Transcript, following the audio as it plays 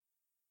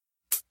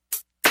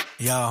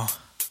Yo,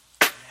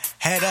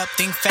 head up,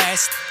 think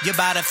fast, you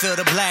about to feel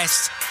the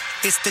blast.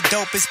 It's the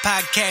dopest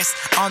podcast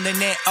on the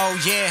net, oh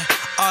yeah.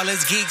 All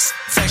us geeks,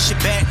 fresh your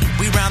bet.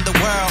 We round the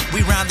world,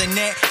 we round the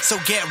net. So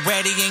get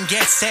ready and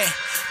get set,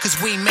 cause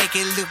we make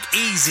it look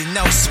easy,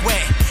 no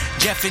sweat.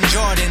 Jeff and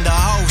Jordan, the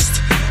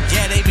host,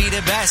 yeah, they be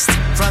the best.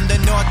 From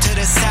the north to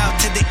the south,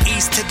 to the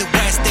east to the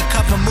west. They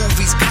cover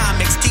movies,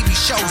 comics, TV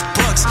shows,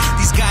 books.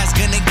 These guys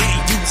gonna get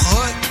you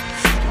hooked.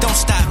 Don't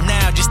stop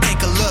now, just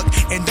take a look.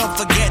 And don't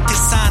forget to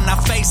sign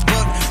our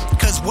Facebook,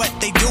 cause what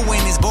they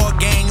doing is board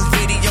games,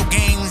 video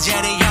games,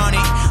 yeah, they on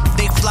it.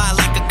 They fly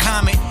like a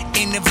comet,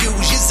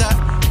 interviews is up.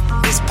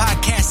 This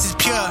podcast is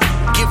pure,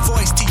 give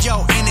voice to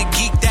your inner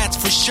geek, that's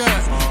for sure.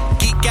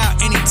 Geek out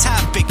any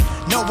topic,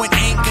 no one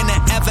ain't gonna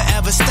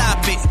ever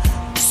stop it.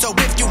 So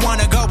if you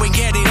wanna go and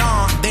get it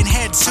on, then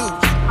head to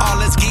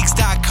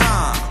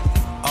allusgeeks.com.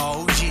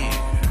 Oh yeah.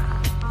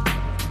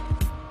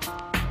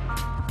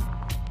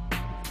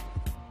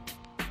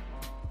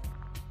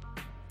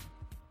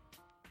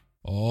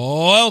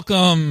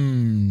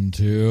 Welcome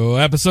to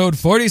episode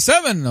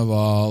 47 of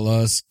All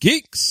Us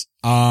Geeks.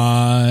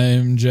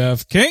 I'm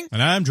Jeff King.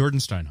 And I'm Jordan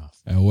Steinhoff.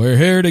 And we're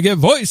here to give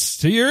voice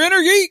to your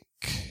inner geek.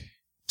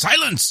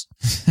 Silence!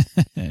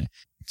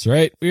 That's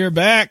right. We are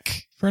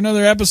back for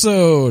another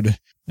episode.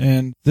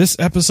 And this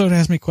episode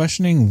has me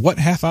questioning what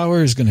half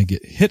hour is going to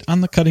get hit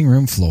on the cutting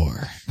room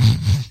floor.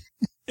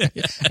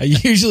 I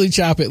usually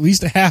chop at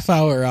least a half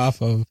hour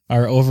off of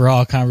our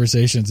overall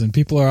conversations, and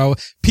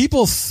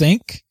people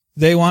think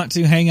they want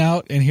to hang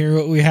out and hear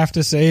what we have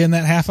to say in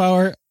that half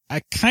hour.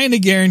 I kind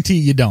of guarantee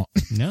you don't.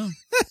 No.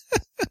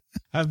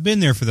 I've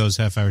been there for those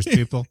half hours,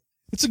 people.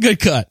 It's a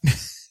good cut.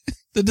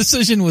 The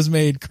decision was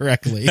made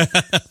correctly.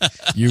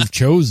 You've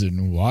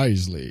chosen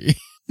wisely.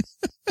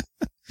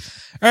 All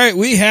right,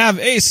 we have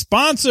a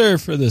sponsor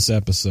for this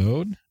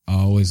episode.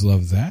 Always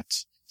love that.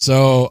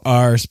 So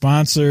our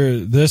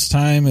sponsor this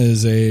time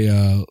is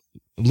a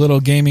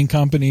little gaming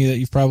company that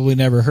you've probably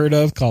never heard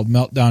of called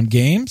Meltdown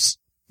Games.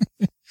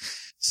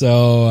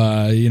 So,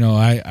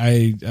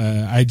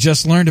 I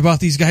just learned about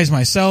these guys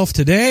myself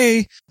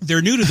today.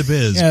 They're new to the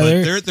biz,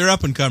 but they're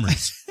up and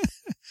comers.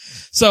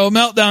 So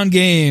Meltdown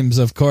Games,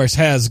 of course,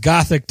 has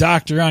Gothic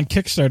Doctor on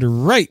Kickstarter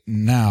right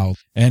now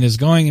and is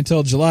going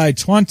until July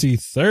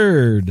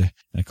 23rd.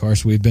 And of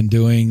course, we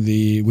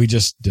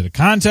just did a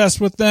contest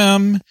with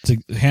them to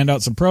hand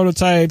out some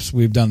prototypes.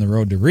 We've done the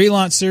Road to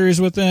Relaunch series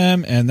with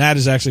them, and that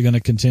is actually going to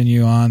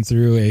continue on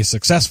through a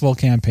successful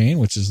campaign,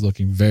 which is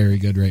looking very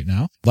good right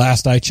now.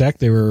 Last I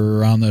checked, they were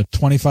around the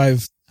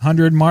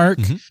 2,500 mark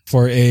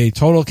for a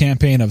total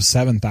campaign of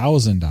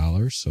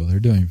 $7,000. So they're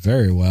doing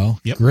very well.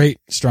 Yep. Great,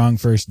 strong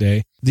first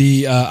day.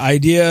 The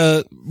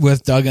idea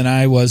with Doug and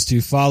I was to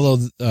follow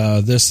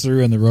this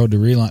through in the Road to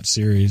Relaunch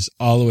series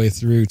all the way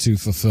through to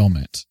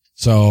fulfillment.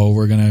 So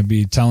we're going to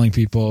be telling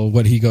people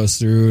what he goes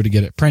through to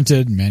get it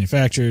printed and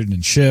manufactured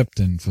and shipped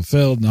and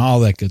fulfilled and all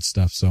that good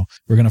stuff. So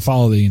we're going to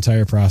follow the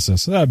entire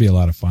process. So that'd be a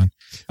lot of fun.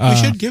 We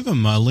should give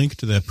him a link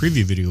to the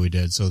preview video we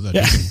did so that he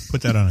can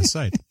put that on his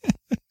site.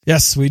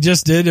 Yes, we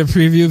just did a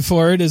preview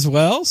for it as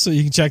well. So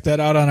you can check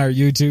that out on our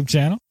YouTube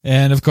channel.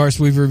 And of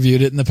course, we've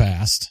reviewed it in the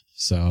past.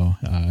 So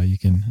you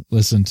can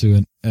listen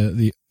to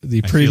the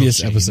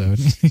previous episode.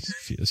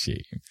 Feel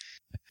shame.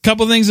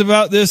 Couple things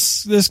about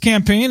this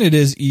campaign. It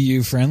is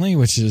EU friendly,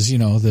 which is,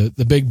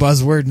 the big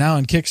buzzword now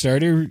in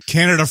Kickstarter.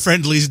 Canada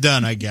friendly's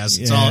done, I guess.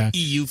 It's all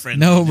EU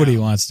friendly. Nobody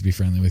wants to be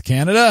friendly with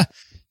Canada,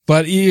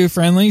 but EU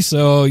friendly.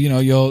 So,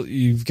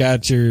 you've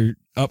got your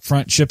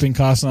upfront shipping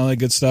costs and all that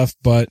good stuff,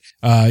 but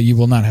you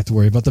will not have to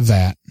worry about the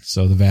VAT.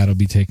 So the VAT will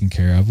be taken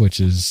care of, which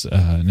is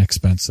an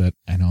expense that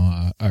I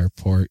know our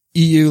poor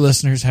EU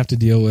listeners have to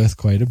deal with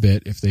quite a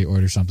bit if they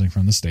order something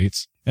from the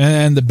States.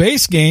 And the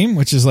base game,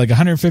 which is like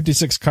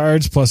 156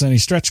 cards plus any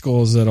stretch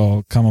goals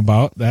that'll come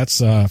about, that's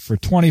for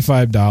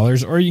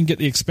 $25, or you can get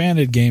the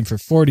expanded game for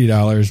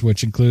 $40,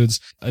 which includes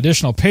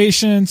additional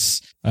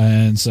patience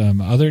and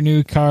some other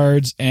new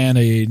cards and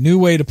a new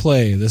way to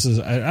play. This is,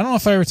 I don't know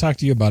if I ever talked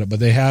to you about it, but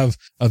they have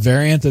a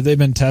variant that they've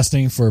been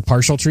testing for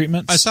partial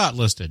treatments. I saw it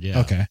listed, yeah.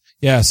 Okay.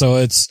 Yeah, so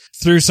it's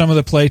through some of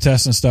the play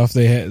tests and stuff.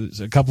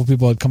 A couple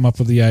people had come up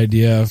with the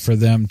idea for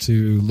them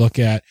to look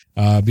at,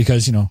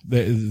 because,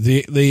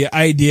 the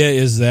idea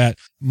is that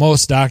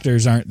most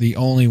doctors aren't the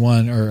only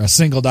one, or a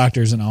single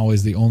doctor isn't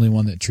always the only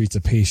one that treats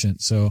a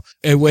patient. So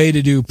a way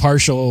to do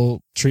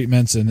partial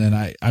treatments, and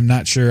then I'm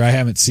not sure, I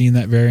haven't seen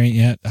that variant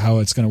yet, how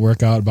it's going to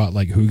work out about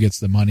like who gets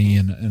the money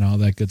and all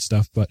that good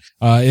stuff. But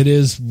it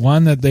is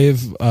one that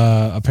they've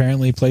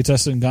apparently play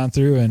tested and gone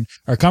through and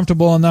are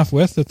comfortable enough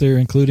with that they're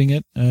including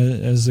it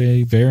as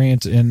a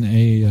variant in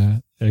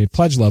a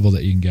pledge level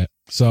that you can get.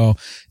 So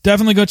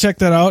definitely go check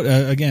that out.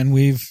 Again,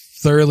 we've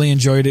thoroughly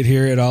enjoyed it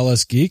here at All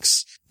Us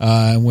Geeks.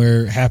 And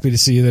we're happy to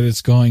see that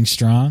it's going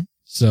strong.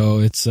 So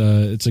it's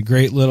a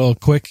great little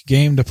quick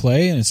game to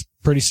play, and it's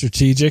pretty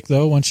strategic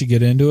though once you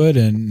get into it,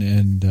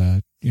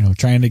 and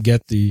trying to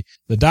get the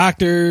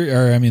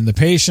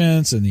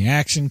patients and the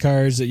action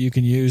cards that you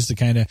can use to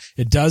kind of,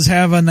 it does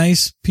have a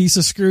nice piece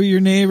of screw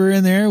your neighbor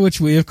in there, which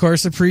we of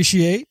course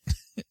appreciate.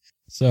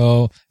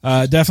 So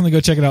definitely go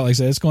check it out. Like I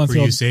said, it's going Were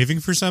through. you saving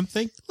for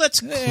something? Let's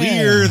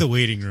clear the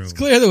waiting room. Let's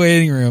clear the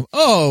waiting room.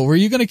 Oh, were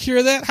you going to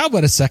cure that? How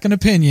about a second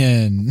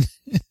opinion?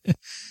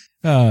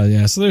 Oh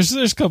yeah, so there's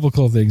a couple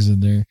cool things in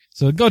there.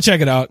 So go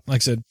check it out.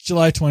 Like I said,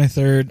 July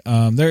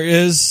 23rd. There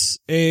is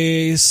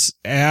a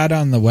ad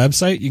on the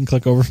website. You can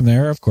click over from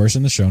there, of course,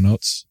 in the show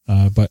notes.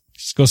 But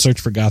just go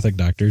search for Gothic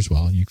Doctor as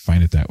well, and you can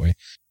find it that way.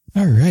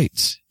 All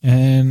right.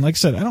 And like I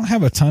said, I don't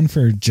have a ton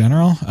for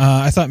general.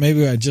 I thought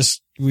maybe I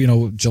just,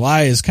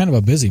 July is kind of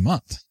a busy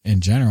month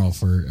in general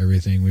for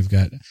everything. We've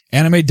got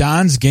Anime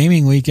Don's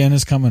gaming weekend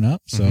is coming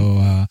up.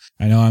 So,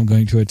 I know I'm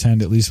going to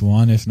attend at least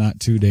one, if not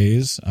 2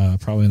 days,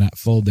 probably not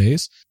full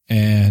days.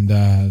 And,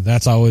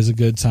 that's always a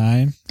good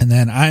time. And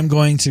then I'm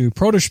going to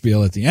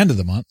Protospiel at the end of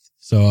the month.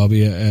 So I'll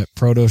be at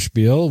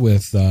Protospiel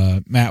with,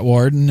 Matt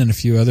Warden and a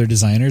few other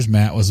designers.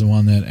 Matt was the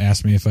one that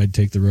asked me if I'd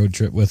take the road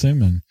trip with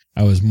him, and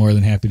I was more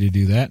than happy to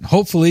do that.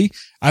 Hopefully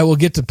I will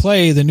get to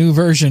play the new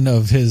version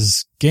of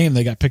his game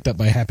that got picked up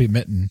by Happy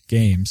Mitten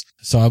Games.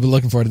 So I'll be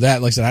looking forward to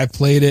that. Like I said, I've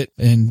played it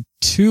in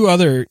 2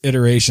 other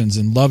iterations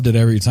and loved it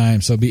every time.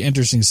 So it'll be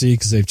interesting to see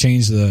because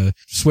they've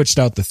switched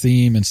out the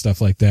theme and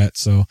stuff like that.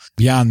 So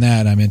beyond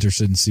that, I'm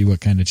interested in see what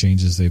kind of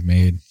changes they've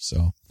made.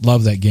 So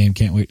love that game.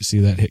 Can't wait to see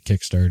that hit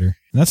Kickstarter.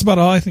 And that's about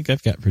all I think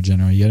I've got for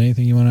general. You got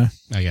anything you want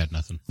to? I got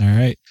nothing. All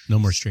right. No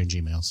more strange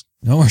emails.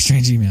 No more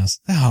strange emails.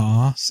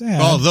 Aw,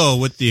 sad. Although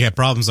with the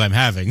problems I'm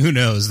having, who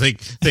knows? They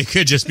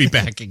could just be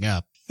backing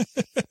up.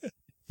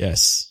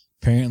 Yes.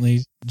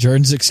 Apparently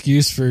Jordan's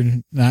excuse for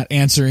not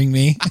answering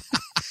me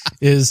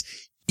is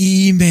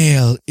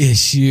email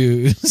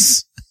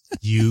issues.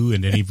 You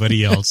and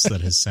anybody else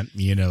that has sent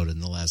me a note in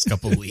the last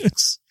couple of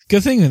weeks.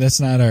 Good thing that that's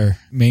not our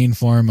main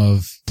form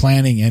of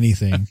planning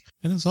anything.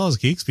 And as all as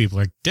geeks people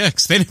are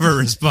dicks. They never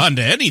respond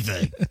to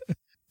anything.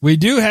 We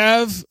do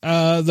have,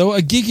 though,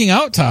 a geeking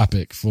out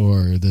topic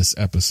for this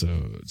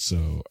episode.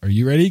 So are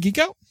you ready to geek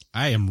out?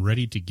 I am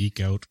ready to geek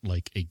out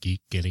like a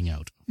geek getting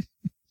out.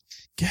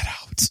 Get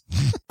out.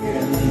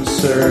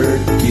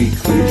 Insert geek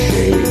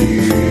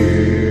cliche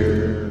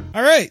here.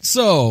 All right.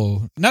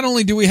 So not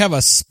only do we have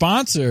a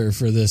sponsor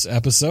for this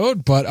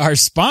episode, but our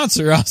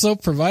sponsor also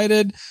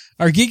provided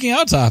our geeking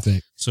out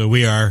topic. So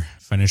we are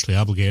financially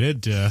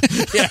obligated to,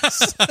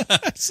 Yes.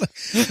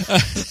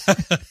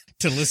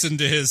 to listen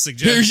to his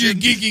suggestion. Here's your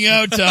geeking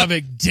out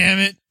topic. Damn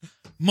it.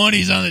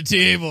 Money's on the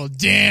table.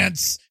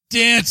 Dance,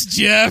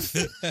 Jeff.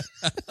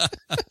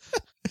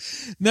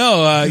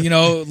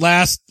 No,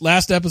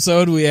 last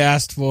episode we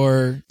asked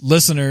for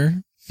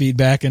listener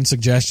feedback and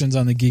suggestions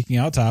on the geeking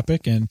out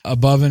topic, and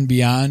above and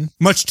beyond,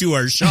 Much to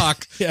our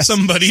shock, yes,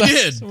 somebody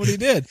did. Somebody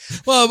did.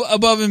 Well,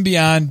 above and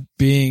beyond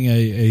being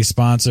a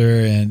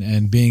sponsor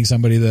and being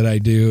somebody that I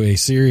do a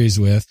series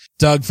with,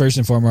 Doug, first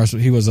and foremost,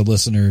 he was a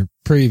listener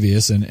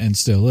previous and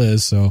still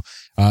is. So,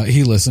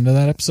 he listened to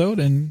that episode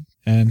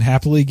and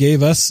happily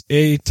gave us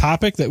a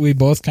topic that we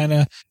both kind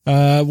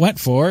of went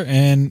for,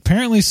 and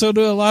apparently so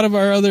do a lot of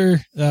our other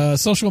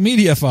social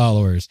media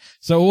followers.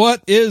 So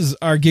what is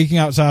our geeking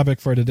out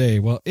topic for today?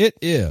 Well, it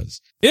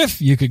is,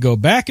 if you could go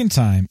back in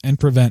time and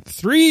prevent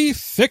 3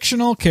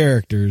 fictional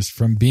characters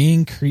from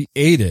being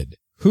created,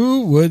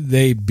 who would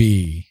they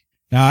be?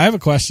 Now, I have a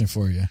question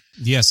for you.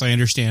 Yes, I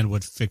understand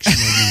what fictional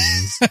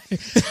means.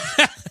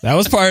 That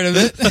was part of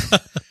it.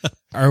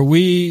 Are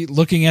we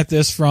looking at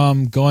this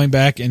from going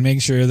back and making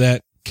sure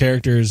that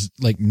characters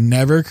like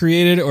never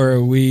created, or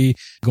are we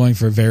going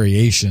for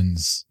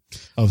variations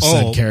of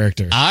said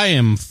character? I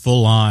am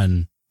full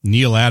on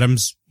Neil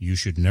Adams. You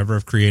should never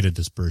have created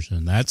this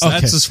person. That's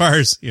as far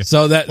as, yeah.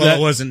 So that it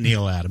wasn't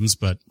Neil Adams,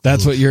 but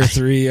that's what your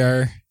 3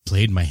 are.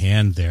 Played my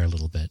hand there a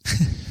little bit.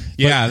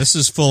 Yeah, this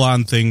is full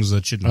on things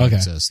that should not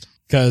exist.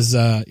 Cause,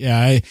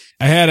 I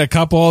had a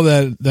couple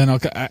that then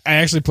I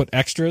actually put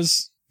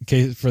extras in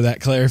case for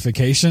that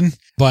clarification,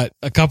 but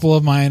a couple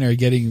of mine are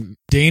getting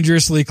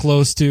dangerously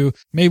close to,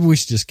 maybe we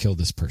should just kill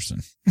this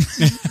person,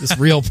 this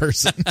real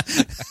person.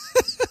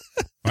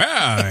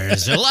 Wow,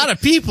 there's a lot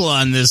of people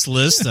on this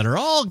list that are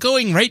all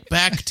going right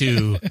back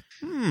to,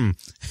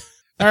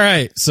 All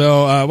right.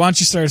 So, why don't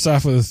you start us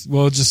off with,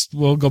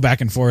 we'll go back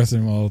and forth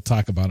and we'll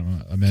talk about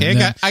them a minute.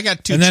 Okay, I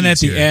got 2 and then at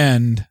the here.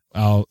 end,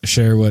 I'll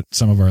share what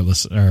some of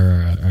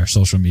our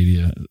social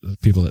media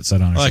people that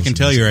said on our Well, I can social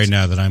tell you media right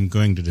now that I'm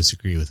going to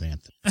disagree with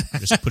Anthony.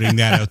 Just putting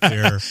that out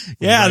there.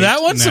 Yeah, right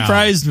that one now.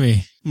 surprised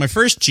me. My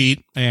first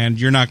cheat,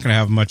 and you're not going to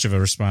have much of a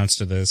response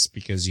to this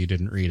because you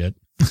didn't read it.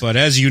 But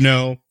as you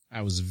know,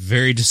 I was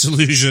very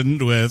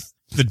disillusioned with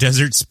the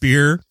Desert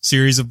Spear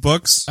series of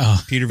books,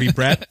 Peter V.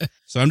 Brett.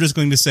 So I'm just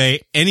going to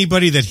say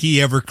anybody that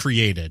he ever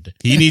created,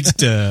 we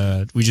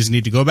just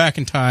need to go back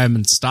in time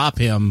and stop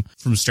him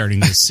from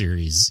starting this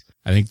series.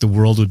 I think the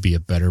world would be a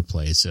better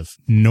place if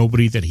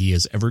nobody that he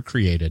has ever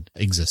created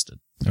existed.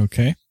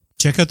 Okay.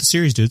 Check out the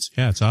series, dudes.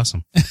 Yeah, it's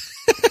awesome.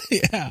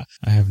 Yeah.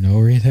 I have no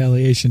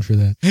retaliation for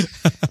that.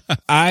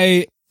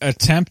 I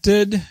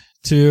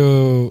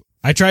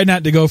tried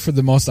not to go for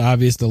the most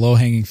obvious, the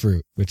low-hanging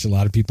fruit, which a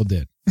lot of people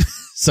did.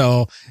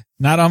 So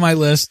not on my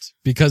list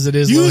because it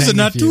is Use a low-hanging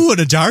nut fruit. in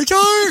a jar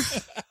jar?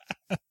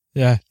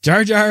 Yeah.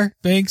 Jar Jar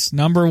Binks,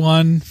 number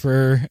one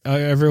for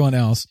everyone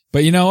else.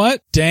 But you know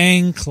what?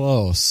 Dang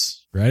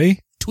close.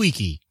 Ready?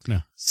 Tweaky. No.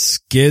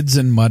 Skids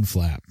and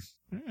Mudflap.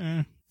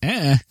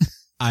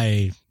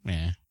 I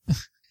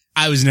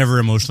was never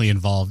emotionally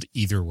involved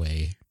either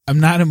way. I'm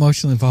not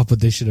emotionally involved,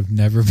 but they should have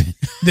never been.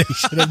 They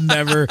should have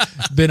never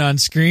been on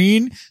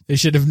screen. They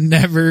should have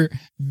never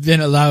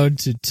been allowed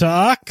to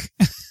talk.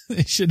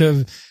 They should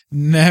have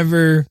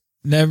never.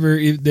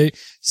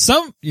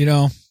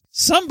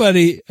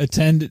 Somebody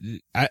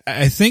attended.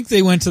 I think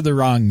they went to the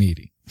wrong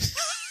meeting.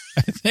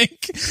 I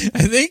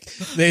think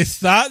they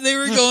thought they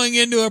were going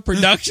into a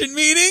production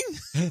meeting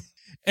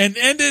and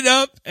ended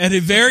up at a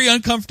very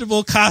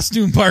uncomfortable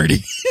costume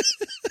party.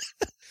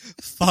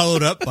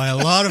 Followed up by a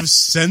lot of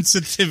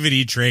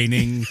sensitivity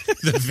training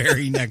the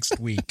very nenext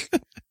week.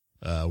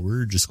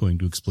 We're just going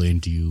to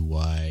explain to you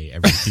why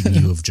everything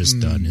you have just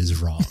done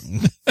is wrong.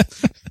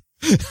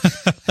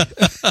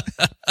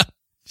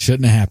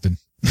 Shouldn't have happened.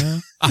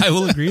 I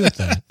will agree with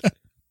that.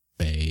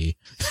 Bay.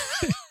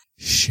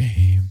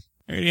 Shame.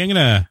 Alrighty, I'm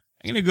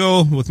gonna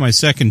go with my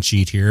second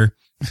cheat here.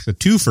 It's a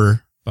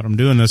twofer, but I'm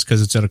doing this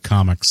because it's out of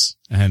comics.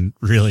 And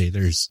really,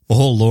 there's a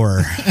whole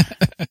lore.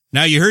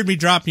 Now, you heard me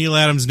drop Neil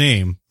Adams'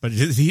 name, but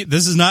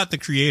this is not the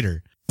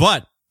creator.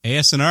 But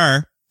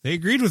ASNR, they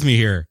agreed with me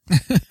here.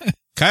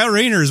 Kyle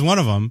Rayner is one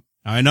of them.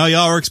 I know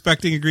y'all were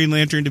expecting a Green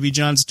Lantern to be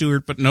John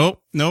Stewart, but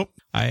nope.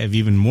 I have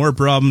even more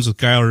problems with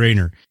Kyle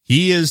Rayner.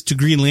 He is to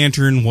Green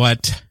Lantern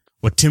what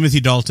Timothy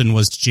Dalton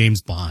was to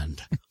James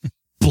Bond.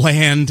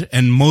 Bland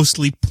and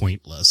mostly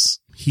pointless.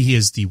 He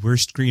is the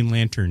worst Green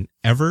Lantern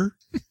ever.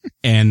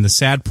 And the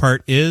sad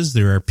part is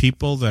there are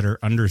people that are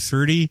under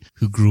 30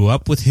 who grew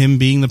up with him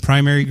being the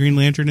primary Green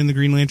Lantern in the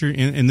Green Lantern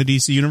in the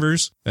DC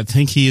universe that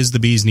think he is the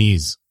bee's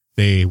knees.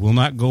 They will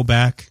not go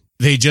back.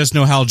 They just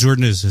know Hal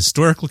Jordan is a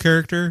historical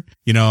character,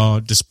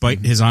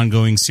 despite his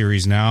ongoing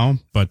series now.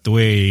 But the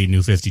way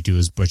New 52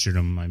 has butchered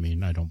him, I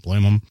mean, I don't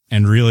blame him.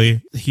 And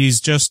really, he's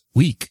just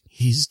weak.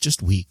 He's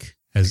just weak.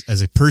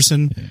 As a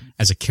person,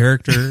 as a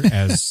character,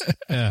 as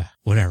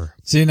whatever.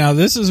 See, now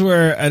this is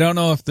where I don't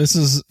know if this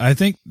is, I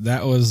think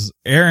that was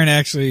Aaron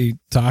actually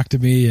talked to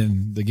me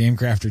in the Game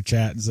Crafter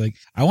chat. It's like,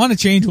 I want to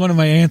change one of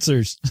my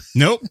answers.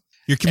 Nope.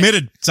 You're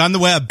committed. It's on the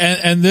web.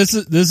 And this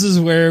is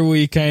where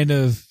we kind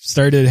of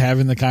started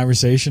having the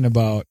conversation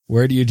about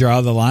where do you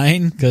draw the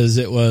line? Cause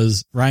it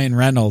was Ryan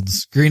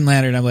Reynolds, Green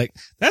Lantern. I'm like,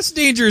 that's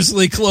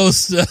dangerously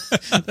close to,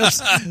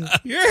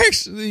 you're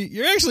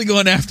actually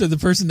going after the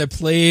person that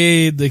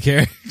played the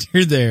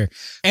character there.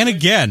 And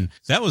again,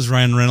 that was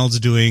Ryan Reynolds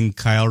doing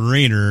Kyle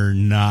Rayner,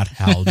 not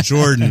Hal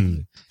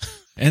Jordan.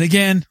 And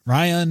again,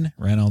 Ryan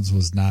Reynolds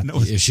was not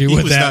the issue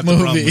with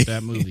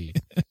that movie.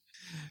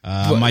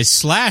 My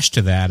slash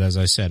to that, as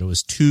I said, it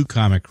was 2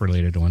 comic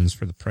related ones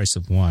for the price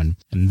of one.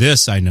 And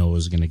this I know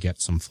is going to get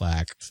some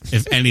flack.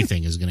 If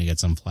anything is going to get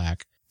some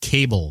flack.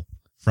 Cable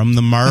from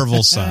the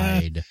Marvel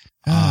side.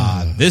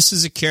 This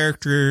is a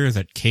character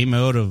that came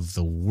out of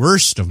the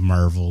worst of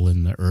Marvel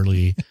in the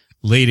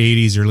late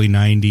 80s, early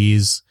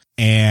 90s,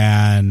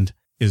 and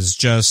is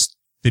just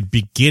the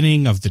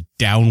beginning of the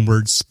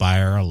downward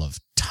spiral of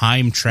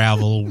time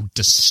travel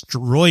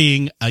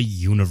destroying a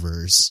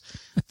universe.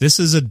 This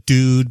is a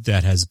dude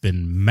that has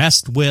been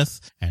messed with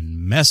and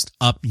messed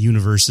up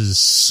universes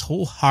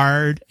so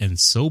hard and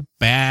so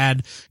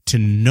bad to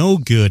no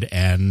good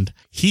end.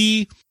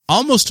 He,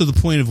 almost to the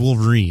point of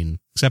Wolverine,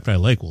 except I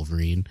like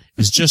Wolverine,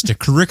 is just a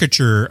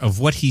caricature of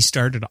what he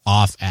started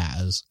off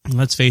as. And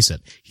let's face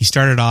it, he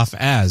started off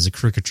as a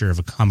caricature of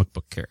a comic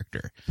book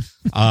character.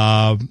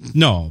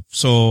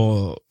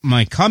 So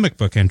my comic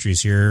book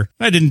entries here,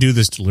 I didn't do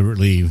this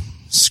deliberately,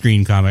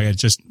 screen comic, it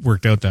just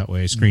worked out that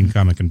way, screen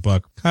comic and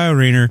book. Kyle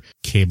Rayner,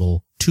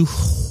 Cable, 2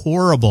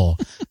 horrible,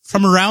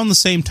 from around the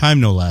same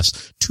time no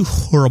less, 2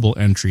 horrible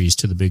entries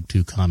to the Big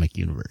 2 comic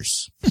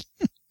universe.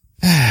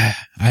 I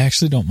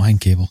actually don't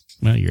mind Cable.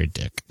 Well, you're a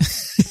dick.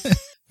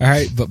 All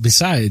right, but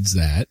besides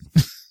that,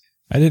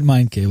 I didn't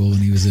mind Cable when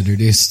he was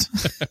introduced.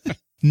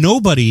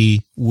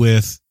 Nobody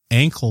with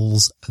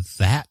ankles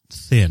that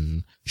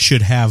thin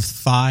should have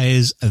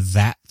thighs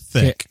that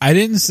thick. I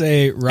didn't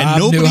say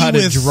Rob and knew how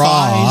to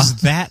draw.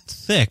 Thighs that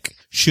thick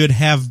should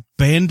have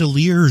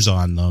bandoliers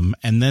on them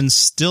and then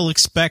still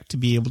expect to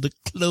be able to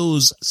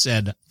close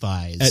said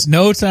thighs. At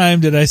no time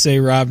did I say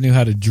Rob knew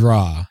how to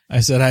draw. I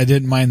said I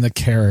didn't mind the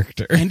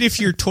character. And if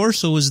your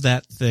torso is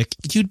that thick,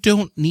 you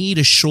don't need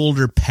a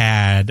shoulder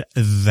pad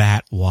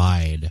that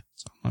wide.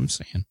 That's all I'm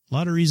saying. A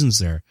lot of reasons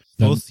there.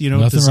 Both,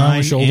 nothing design wrong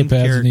with shoulder and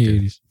pads character. in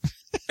the 80s.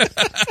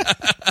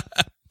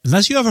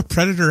 Unless you have a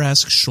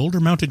Predator-esque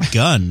shoulder-mounted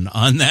gun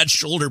on that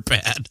shoulder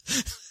pad.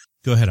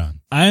 Go ahead on.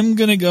 I'm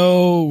going to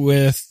go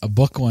with a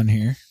book one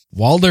here.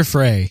 Walder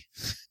Frey.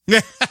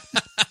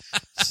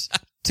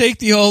 Take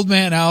the old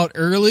man out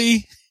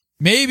early.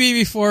 Maybe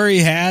before he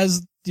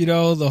has,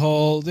 the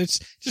whole,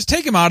 just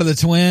take him out of the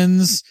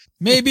twins.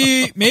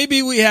 Maybe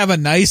we have a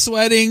nice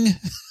wedding.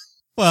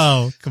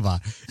 Well, come on.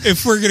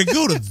 If we're going to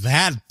go to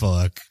that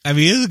book, I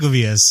mean, this is going to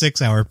be a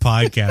 6-hour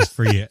podcast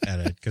for you,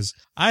 Edit, because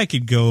I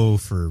could go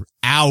for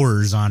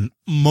hours on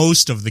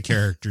most of the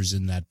characters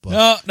in that book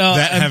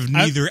that have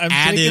neither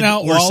added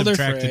or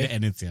subtracted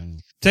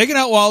anything. Taking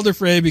out Walder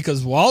Frey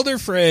because Walder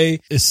Frey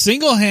is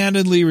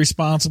single-handedly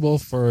responsible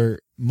for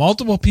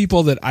multiple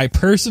people that I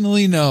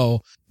personally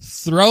know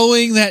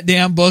throwing that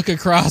damn book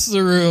across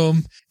the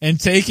room and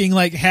taking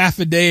like half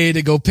a day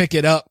to go pick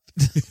it up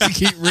to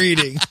keep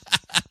reading.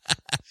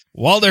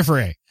 Walder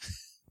Frey.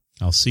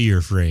 I'll see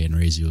your Frey and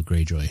raise you a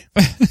Greyjoy.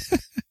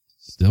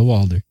 Still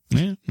Walder.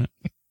 Yeah. All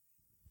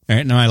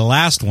right. Now my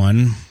last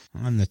one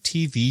on the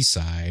TV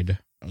side,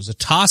 it was a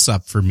toss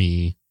up for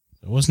me.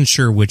 I wasn't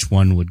sure which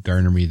one would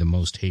garner me the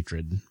most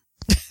hatred.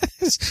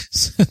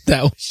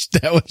 That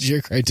was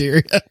your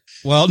criteria.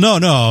 Well, no.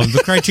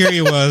 The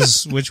criteria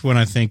was which one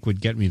I think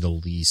would get me the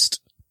least.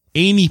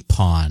 Amy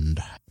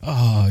Pond.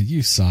 Oh,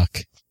 you suck.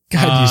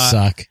 God, you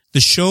suck.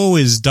 The show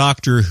is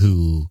Doctor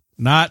Who,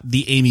 not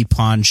the Amy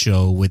Pond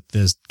show with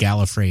this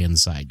Gallifreyan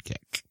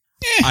sidekick.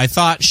 I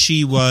thought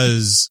she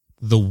was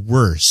the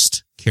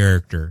worst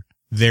character.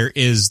 There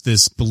is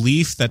this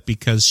belief that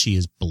because she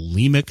is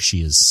bulimic,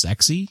 she is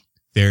sexy.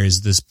 There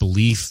is this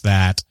belief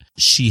that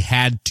she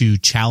had to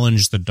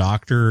challenge the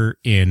Doctor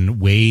in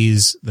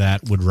ways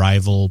that would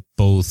rival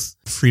both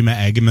Freema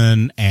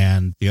Agyeman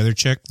and the other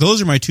chick.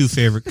 Those are my two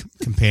favorite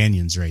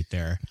companions right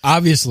there.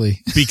 Obviously.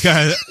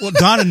 Because, well,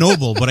 Donna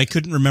Noble, but I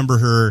couldn't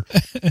remember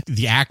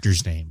the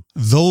actor's name.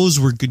 Those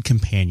were good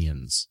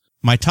companions.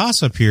 My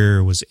toss-up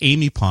here was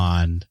Amy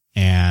Pond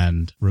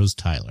and Rose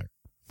Tyler.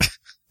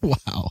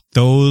 Wow.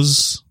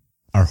 Those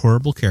are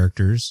horrible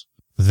characters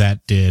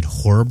that did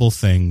horrible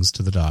things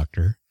to the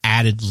Doctor,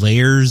 added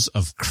layers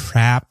of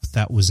crap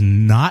that was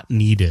not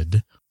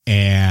needed,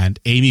 and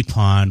Amy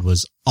Pond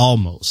was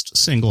almost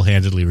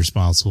single-handedly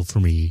responsible for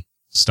me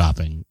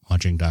stopping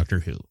watching Doctor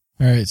Who.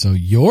 All right, so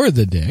you're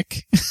the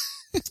dick.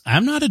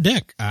 I'm not a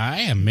dick.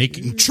 I am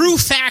making true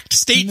fact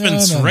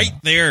statements right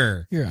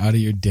there. You're out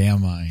of your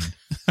damn mind.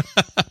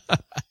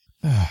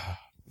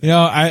 You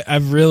know,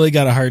 I've really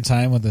got a hard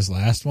time with this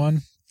last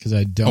one. Because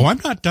I don't. Oh,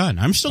 I'm not done.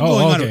 I'm still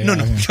going on.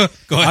 No.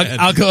 Go ahead.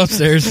 I'll go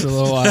upstairs for a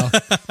little while.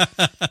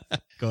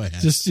 Go ahead.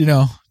 Just,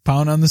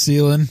 pound on the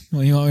ceiling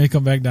when you want me to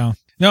come back down.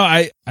 No,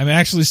 I'm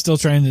actually still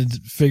trying to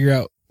figure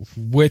out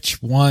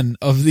which one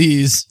of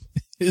these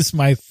is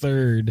my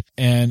third.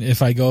 And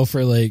if I go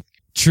for like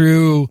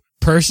true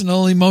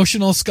personal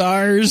emotional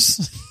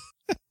scars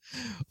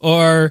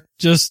or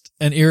just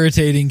an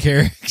irritating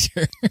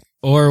character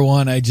or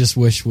one I just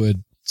wish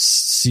would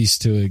cease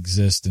to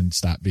exist and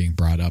stop being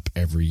brought up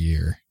every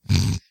year.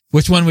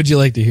 Which one would you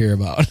like to hear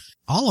about?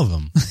 All of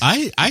them.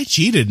 I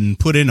cheated and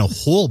put in a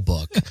whole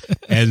book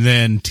and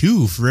then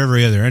 2 for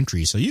every other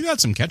entry. So you got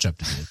some catch up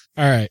to do.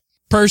 All right.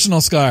 Personal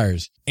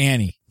scars.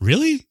 Annie.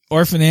 Really?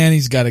 Orphan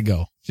Annie's got to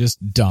go. Just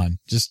done.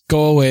 Just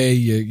go away.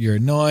 You're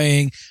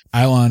annoying.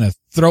 I want to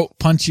throat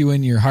punch you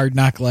in your hard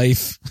knock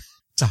life.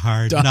 It's a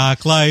hard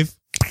knock life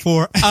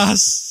for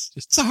us.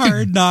 It's a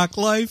hard knock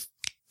life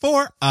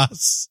for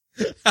us.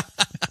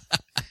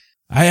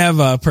 I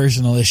have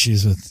personal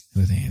issues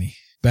with Annie.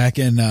 Back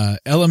in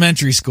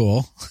elementary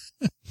school,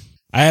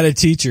 I had a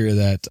teacher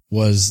that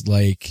was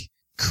like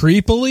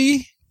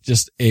creepily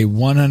just a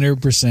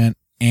 100%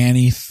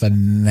 Annie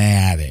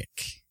fanatic.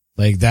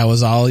 Like that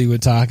was all he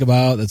would talk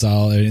about. That's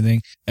all,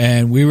 anything.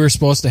 And we were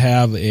supposed to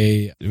have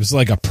it was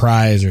like a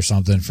prize or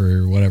something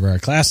for whatever our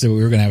class did.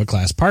 We were going to have a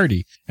class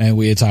party and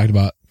we had talked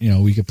about,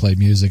 we could play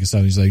music and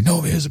stuff. He's like,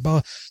 no, it's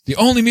about the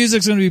only music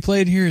that's going to be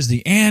played here is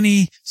the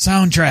Annie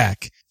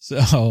soundtrack.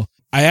 So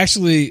I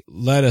actually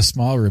led a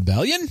small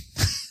rebellion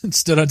and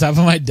stood on top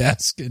of my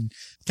desk and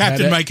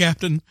my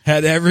captain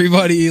had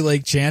everybody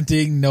like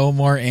chanting no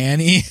more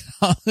Annie,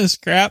 all this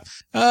crap.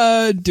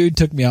 Dude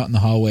took me out in the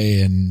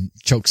hallway and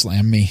choke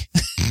slammed me.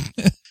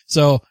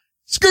 So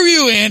screw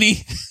you,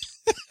 Annie.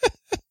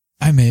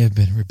 I may have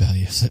been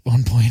rebellious at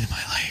one point in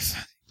my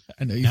life.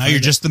 I know now you're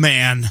just the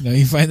man. No,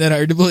 you find that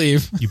hard to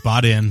believe. You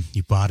bought in.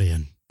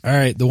 All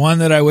right. The one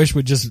that I wish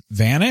would just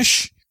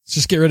vanish. Let's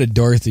just get rid of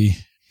Dorothy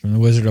from The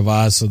Wizard of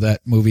Oz so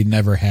that movie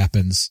never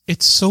happens.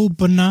 It's so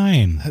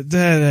benign.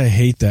 I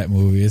hate that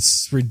movie.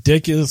 It's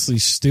ridiculously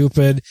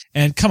stupid.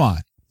 And come on,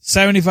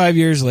 75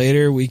 years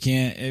later, we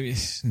can't,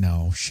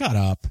 no, shut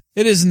up.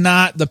 It is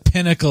not the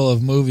pinnacle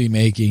of movie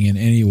making in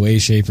any way,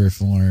 shape, or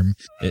form.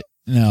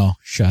 No,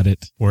 shut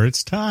it. Or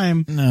it's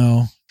time.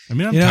 No. I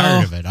mean,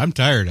 I'm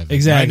tired of it.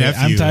 Exactly. My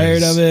nephew I'm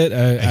tired of it.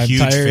 I'm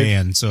huge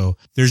fan. So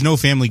there's no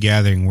family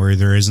gathering where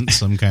there isn't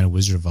some kind of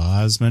Wizard of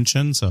Oz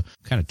mention. So I'm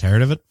kind of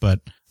tired of it, but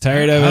I'm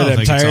tired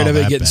of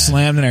it getting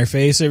slammed in our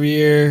face every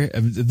year.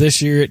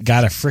 This year it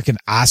got a freaking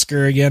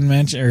Oscar again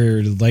mention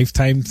or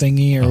Lifetime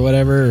thingy or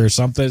whatever or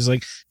something. It's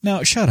like,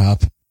 no, shut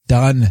up.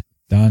 Done.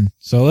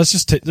 So let's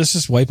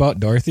just wipe out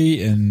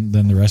Dorothy and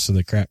then the rest of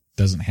the crap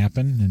doesn't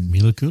happen and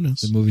Mila Kunis.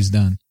 The movie's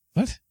done.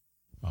 What?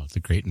 Oh,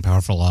 The Great and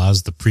Powerful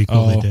Oz, the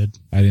prequel they did.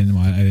 I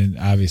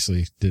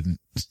obviously didn't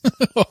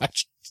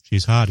watch.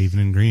 She's hot, even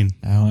in green.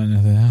 I want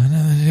nothing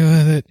to do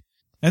with it.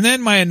 And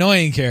then my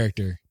annoying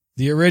character,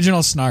 the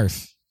original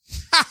Snarf.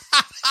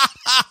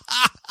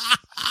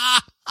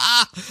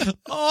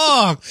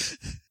 Oh,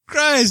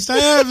 Christ, I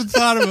haven't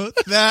thought about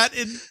that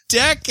in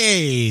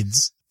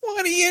decades.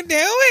 What are you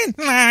doing,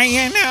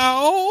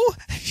 Lion-O?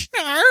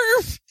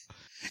 Snarf.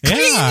 Yeah.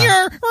 Clean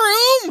your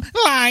room,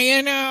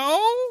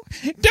 Lion-O.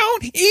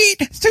 Don't eat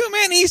too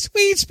many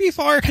sweets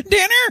before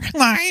dinner,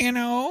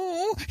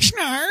 Lion-O.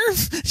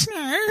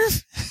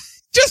 Snarf.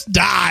 Just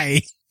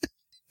die.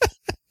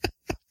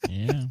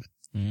 Yeah.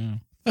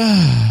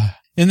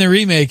 In the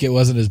remake, it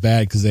wasn't as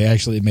bad because they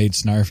actually made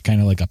Snarf kind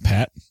of like a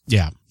pet.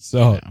 Yeah.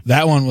 So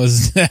that one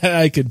was that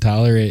I could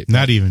tolerate.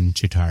 Not even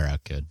Chitara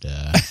could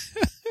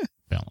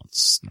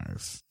balance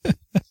Snarf.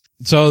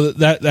 So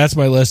that's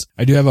my list.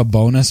 I do have a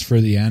bonus for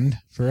the end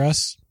for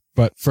us.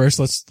 But first,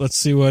 let's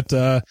see what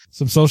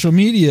some social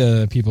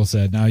media people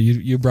said. Now,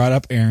 you brought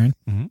up Aaron.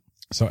 Mm-hmm.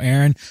 So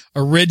Aaron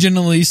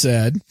originally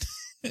said,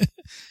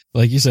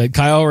 like you said,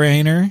 Kyle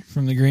Rayner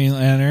from the Green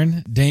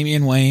Lantern,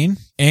 Damian Wayne,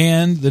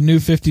 and the New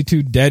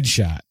 52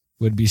 Deadshot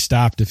would be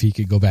stopped if he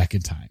could go back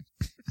in time.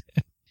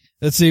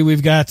 Let's see,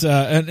 we've got,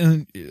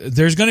 and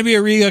there's going to be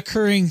a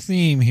reoccurring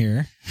theme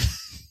here.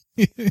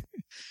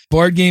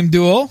 Board Game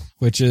Duel,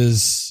 which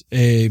is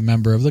a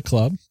member of the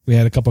club. We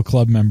had a couple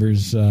club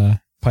members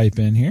pipe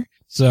in here.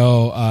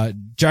 So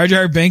Jar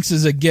Jar Binks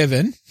is a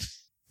given,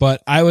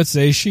 but I would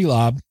say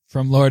Shelob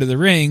from Lord of the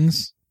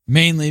Rings,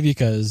 mainly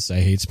because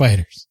I hate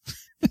spiders.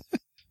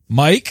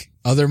 Mike,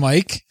 other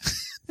Mike,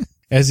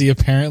 as he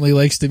apparently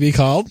likes to be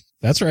called.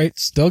 That's right.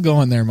 Still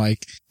going there,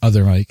 Mike.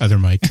 Other Mike.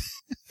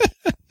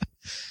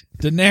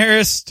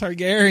 Daenerys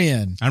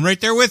Targaryen. I'm right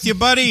there with you,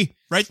 buddy.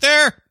 Right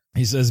there.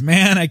 He says,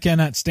 man, I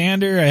cannot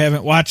stand her. I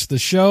haven't watched the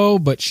show,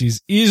 but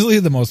she's easily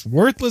the most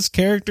worthless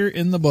character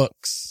in the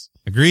books.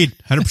 Agreed.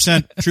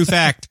 100%. True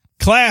fact.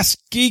 Class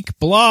Geek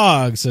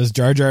Blog says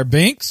Jar Jar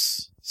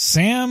Binks,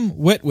 Sam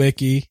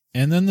Witwicky,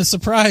 and then the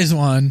surprise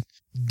one,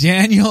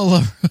 Daniel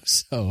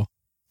LaRusso.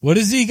 What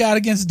has he got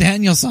against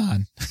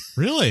Daniel-san?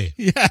 Really?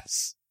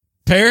 Yes.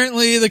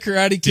 Apparently the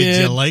Karate Kid.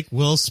 Did you like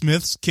Will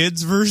Smith's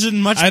kids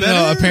version much better? I don't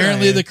know.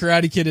 Apparently the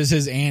Karate Kid is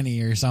his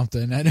Annie or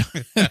something. I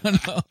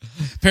don't know.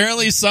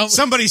 Apparently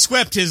somebody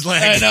swept his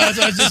leg. I know. That's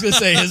what I was just going to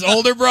say. His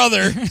older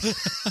brother.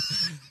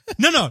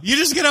 No. You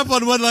just get up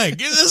on one leg.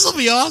 This will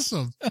be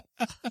awesome.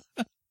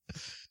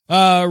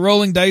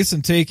 Rolling dice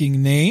and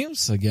taking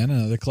names. Again,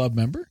 another club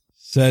member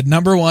said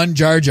number 1,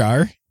 Jar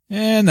Jar.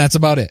 And that's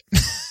about it.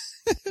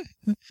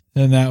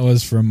 And that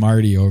was from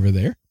Marty over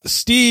there.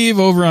 Steve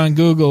over on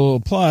Google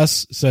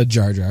Plus said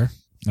Jar Jar.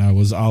 That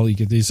was all he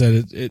could, he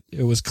said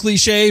it was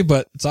cliche,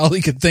 but it's all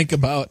he could think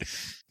about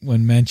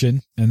when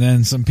mentioned. And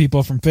then some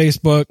people from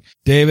Facebook,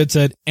 David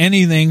said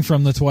anything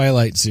from the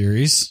Twilight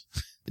series.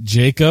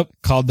 Jacob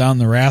called down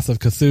the wrath of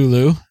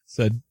Cthulhu,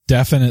 said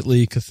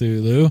definitely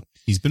Cthulhu.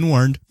 He's been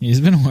warned.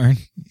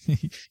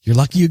 You're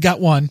lucky you got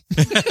one.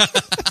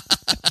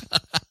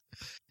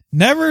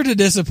 Never to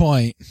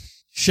disappoint.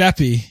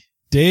 Sheppy.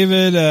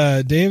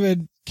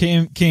 David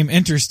came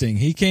interesting.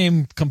 He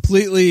came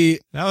completely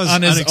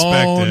on his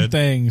own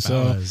thing.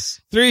 So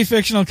 3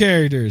 fictional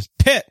characters.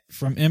 Pitt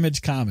from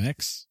Image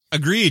Comics.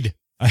 Agreed.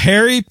 A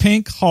hairy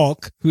pink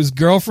Hulk whose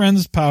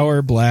girlfriend's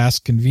power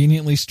blast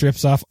conveniently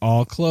strips off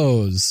all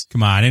clothes.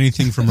 Come on,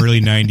 anything from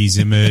early 90s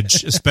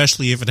Image,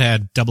 especially if it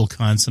had double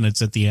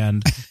consonants at the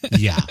end.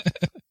 Yeah.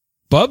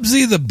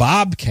 Bubsy the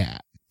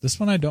Bobcat. This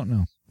one I don't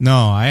know.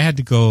 No, I had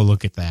to go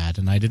look at that,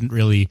 and I didn't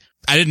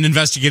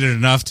investigate it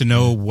enough to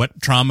know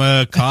what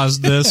trauma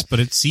caused this, but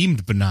it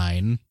seemed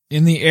benign.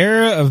 In the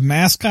era of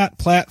mascot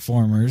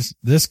platformers,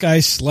 this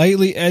guy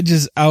slightly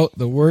edges out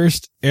the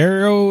worst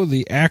Arrow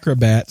the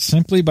Acrobat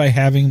simply by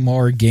having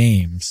more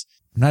games.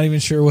 I'm not even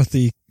sure what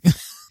the...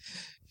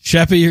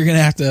 Sheppy, you're going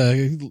to have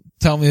to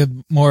tell me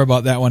more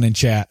about that one in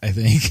chat, I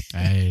think.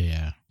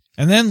 Yeah.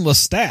 And then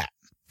Lestat.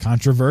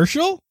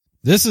 Controversial?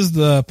 This is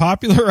the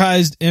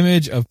popularized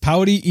image of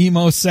pouty,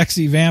 emo,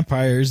 sexy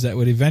vampires that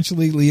would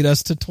eventually lead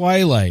us to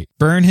Twilight.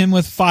 Burn him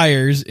with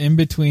fires in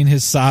between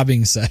his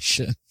sobbing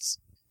sessions.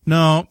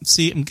 No,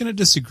 see, I'm going to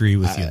disagree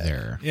with you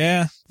there.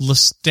 Yeah.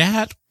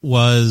 Lestat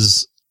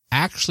was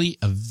actually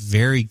a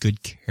very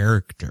good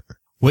character.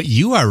 What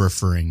you are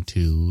referring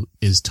to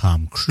is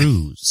Tom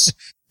Cruise.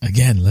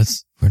 Again,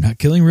 we're not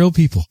killing real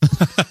people.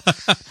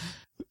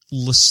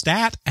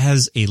 Lestat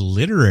as a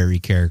literary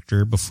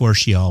character before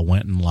she all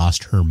went and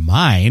lost her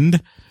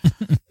mind,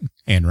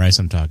 Anne Rice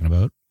I'm talking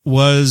about,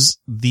 was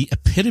the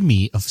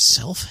epitome of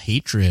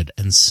self-hatred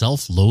and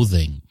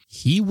self-loathing.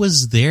 He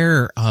was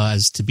there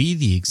as to be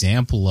the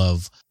example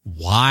of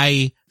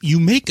why you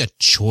make a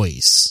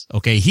choice.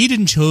 Okay, he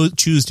didn't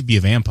choose to be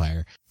a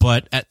vampire,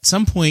 but at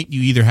some point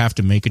you either have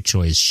to make a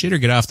choice, shit or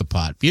get off the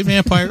pot, be a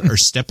vampire or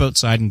step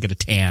outside and get a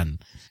tan.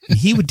 And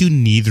he would do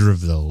neither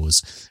of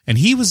those. And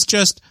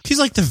he's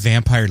like the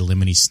vampire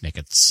Lemony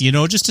Snickets,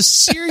 just a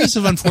series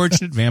of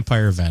unfortunate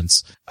vampire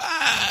events.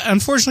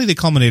 Unfortunately, they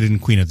culminated in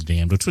Queen of the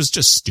Damned, which was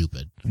just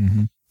stupid.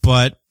 Mm-hmm.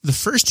 But the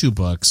first 2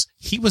 books,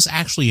 he was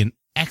actually an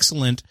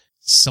excellent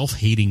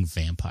self-hating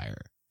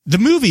vampire. The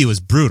movie was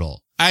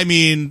brutal. I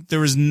mean, there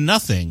was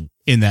nothing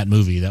in that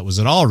movie that was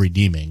at all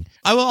redeeming.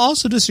 I will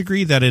also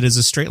disagree that it is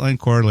a straight line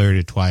corollary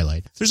to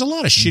Twilight. There's a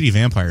lot of shitty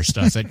vampire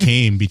stuff that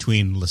came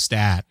between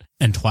Lestat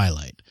and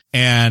Twilight.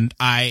 And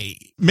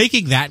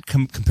making that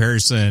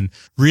comparison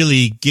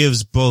really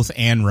gives both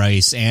Anne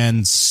Rice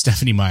and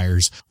Stephanie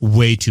Myers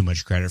way too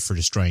much credit for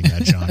destroying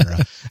that genre.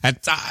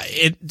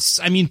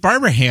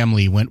 Barbara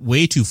Hamley went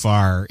way too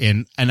far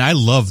and I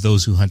love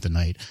Those Who Hunt the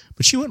Night,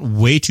 but she went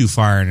way too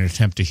far in an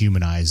attempt to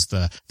humanize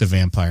the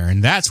vampire.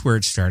 And that's where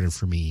it started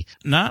for me,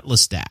 not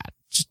Lestat.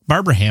 Just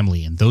Barbara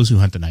Hamley and Those Who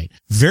Hunt the Night.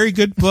 Very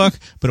good book,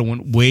 but it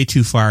went way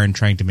too far in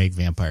trying to make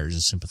vampires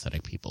as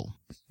sympathetic people.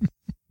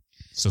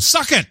 So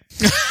suck it.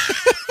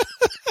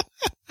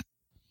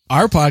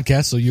 Our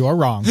podcast, so you are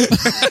wrong.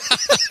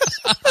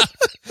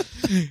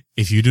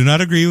 If you do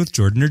not agree with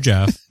Jordan or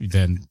Jeff,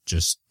 then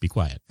just be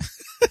quiet.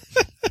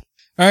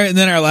 All right. And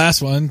then our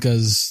last one,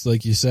 because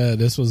like you said,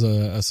 this was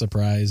a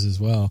surprise as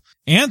well.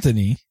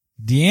 Anthony,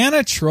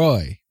 Deanna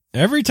Troi.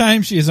 Every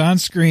time she is on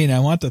screen, I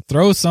want to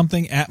throw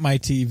something at my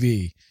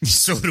TV.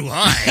 So do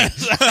I.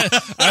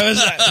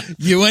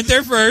 You went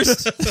there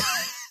first.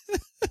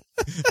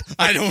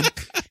 I don't,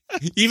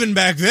 even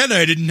back then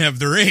I didn't have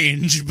the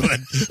range, but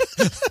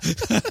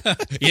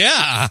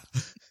yeah.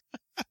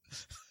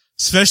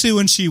 Especially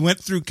when she went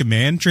through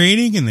command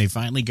training and they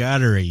finally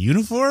got her a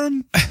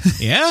uniform.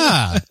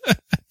 Yeah.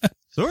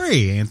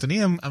 Sorry, Anthony.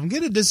 I'm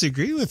going to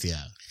disagree with you.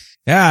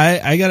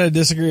 Yeah, I got to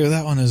disagree with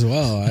that one as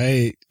well.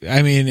 I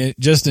mean,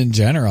 just in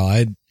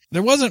general,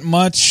 there wasn't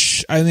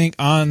much, I think,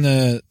 on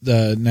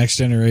the Next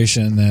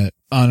Generation that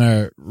on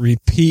a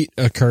repeat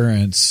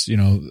occurrence,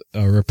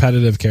 a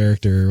repetitive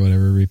character or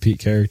whatever, repeat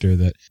character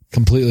that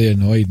completely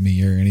annoyed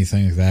me or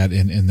anything like that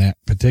in that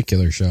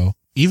particular show.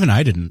 Even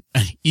I didn't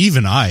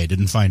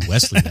find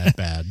Wesley that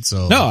bad.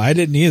 So no, I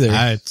didn't either.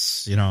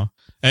 It's,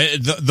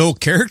 the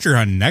character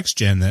on Next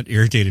Gen that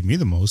irritated me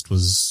the most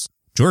was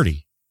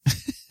Geordi.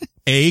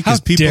 A, because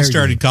people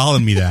started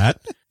calling me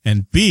that,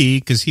 and B,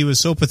 because he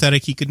was so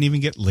pathetic he couldn't even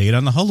get laid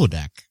on the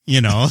holodeck,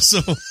 so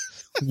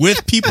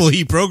with people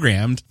he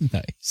programmed.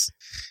 Nice.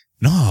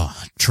 No,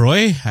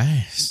 Troi,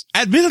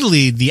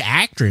 admittedly, the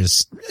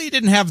actress really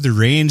didn't have the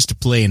range to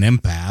play an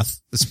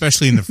empath,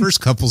 especially in the first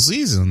couple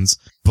seasons,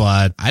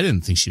 but I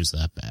didn't think she was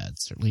that bad.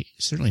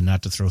 Certainly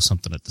not to throw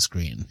something at the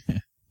screen.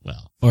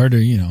 Well. Or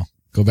to,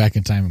 go back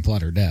in time and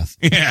plot her death.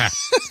 Yeah.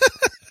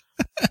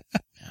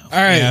 All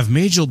right. We have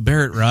Majel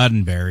Barrett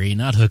Roddenberry,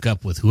 not hook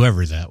up with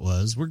whoever that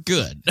was. We're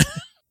good.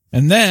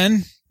 And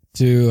then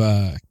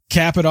to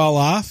cap it all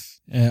off,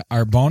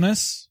 our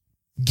bonus,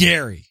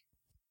 Gary.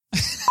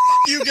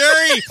 You,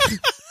 Gary.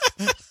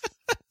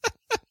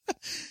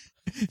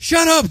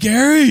 Shut up,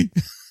 Gary.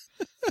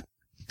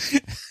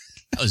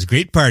 That was a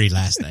great party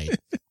last night.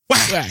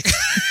 Whack. Whack.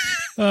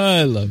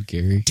 I love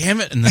Gary.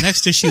 Damn it. And the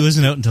next issue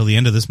isn't out until the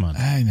end of this month.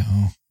 I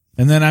know.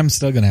 And then I'm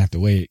still going to have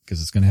to wait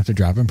because it's going to have to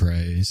drop in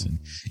price. And,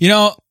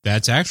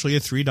 that's actually a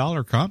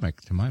 $3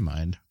 comic to my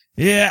mind.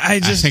 Yeah, I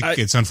think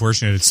it's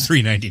unfortunate it's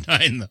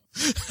 $3.99 though.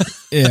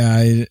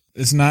 Yeah,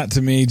 it's not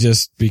to me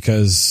just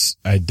because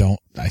I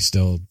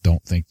still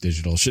don't think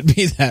digital should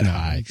be that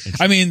high.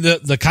 I mean,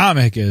 the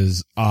comic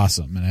is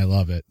awesome and I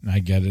love it and I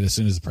get it as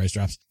soon as the price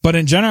drops. But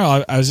in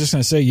general, I was just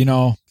going to say,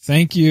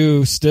 thank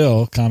you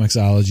still,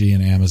 Comixology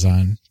and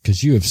Amazon,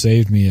 because you have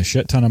saved me a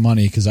shit ton of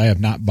money because I have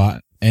not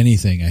bought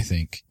anything, I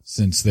think,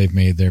 since they've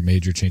made their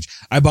major change.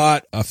 I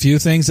bought a few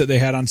things that they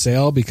had on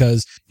sale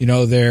because,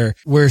 their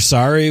 "we're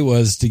sorry"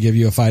 was to give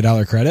you a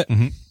 $5 credit.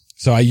 Mm-hmm.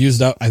 So I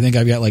used up, I think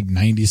I've got like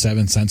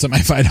 97 cents of my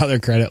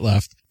 $5 credit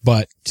left.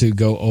 But to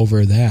go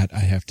over that, I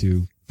have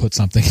to put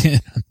something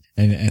in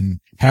and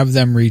have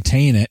them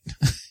retain it.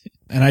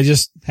 And I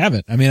just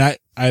haven't. I mean,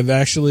 I've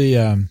actually,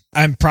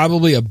 I'm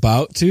probably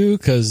about to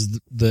because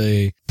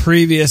the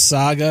previous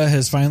Saga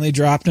has finally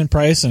dropped in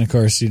price. And of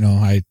course,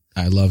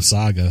 I love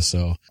Saga,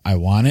 so I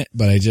want it,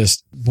 but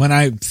when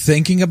I'm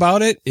thinking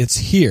about it, it's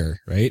here,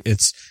 right?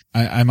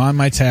 I'm on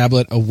my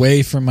tablet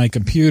away from my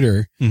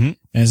computer and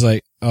it's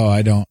like, oh,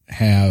 I don't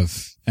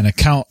have an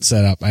account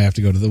set up. I have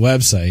to go to the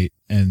website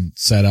and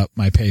set up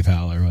my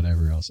PayPal or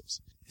whatever else.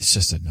 It's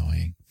just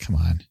annoying. Come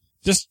on.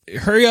 Just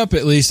hurry up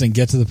at least and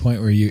get to the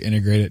point where you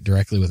integrate it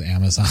directly with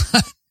Amazon.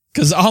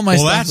 Cause all my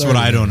stuff. Well, that's what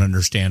I don't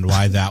understand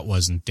why that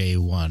wasn't day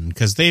one.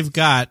 Cause they've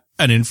got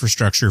an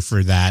infrastructure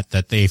for that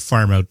they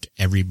farm out to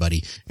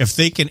everybody. If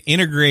they can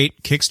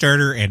integrate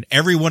Kickstarter and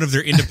every one of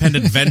their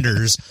independent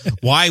vendors,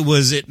 why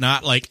was it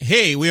not like,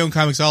 hey, we own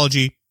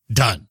Comixology,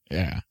 done?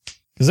 Yeah.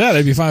 Cause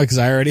that'd be fine because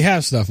I already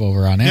have stuff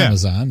over on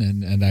Amazon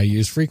and I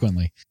use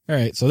frequently. All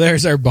right. So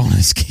there's our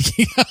bonus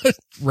geeking out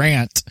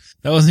rant.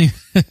 That wasn't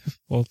even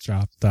full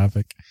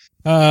topic.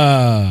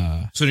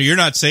 So you're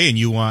not saying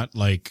you want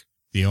like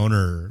the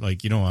owner,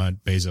 like you don't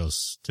want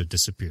Bezos to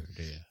disappear,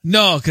 do you?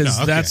 No,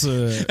 because that's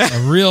a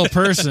real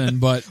person.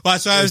 But well,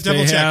 that's why I was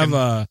double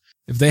checking.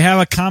 If they have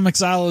a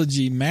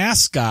Comixology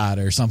mascot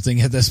or something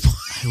at this point,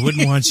 I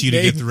wouldn't want you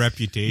to get the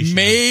reputation.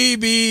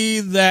 Maybe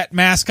that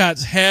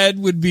mascot's head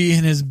would be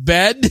in his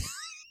bed.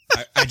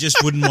 I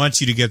just wouldn't want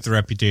you to get the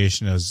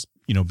reputation as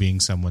being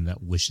someone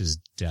that wishes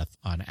death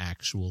on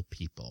actual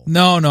people.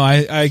 No,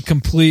 I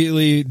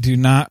completely do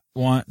not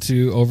want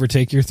to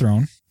overtake your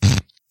throne.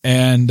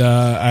 And,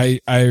 I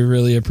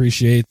really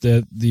appreciate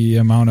the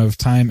amount of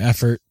time,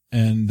 effort,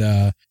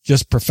 and,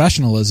 just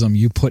professionalism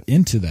you put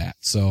into that.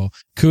 So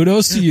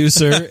kudos to you,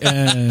 sir.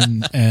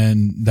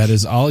 And that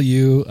is all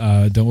you.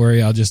 Don't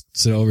worry. I'll just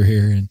sit over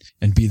here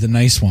and be the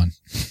nice one.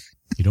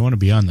 You don't want to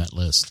be on that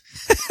list.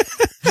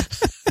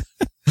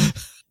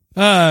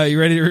 You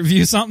ready to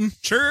review something?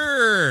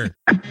 Sure.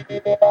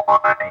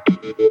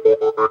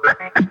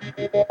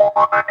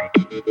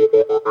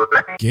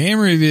 Game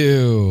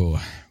review.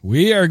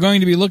 We are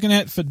going to be looking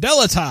at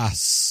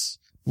Fidelitas,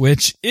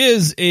 which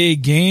is a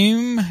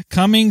game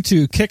coming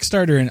to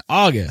Kickstarter in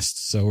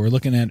August. So we're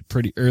looking at it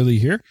pretty early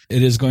here.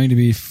 It is going to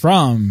be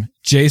from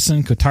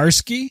Jason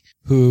Kotarski,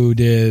 who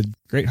did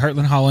Great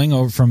Heartland Howling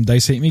over from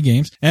Dice Hate Me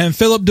Games, and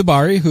Philip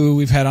Dubari, who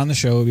we've had on the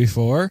show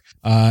before,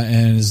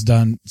 and has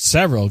done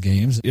several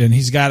games. And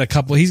he's got a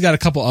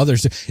couple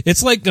others.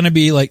 It's like going to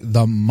be like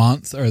the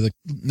month or the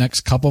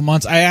next couple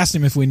months. I asked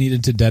him if we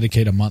needed to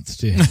dedicate a month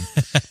to him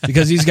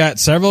because he's got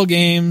several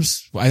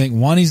games. I think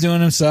one he's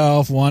doing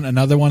himself,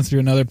 another one through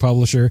another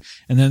publisher.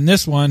 And then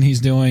this one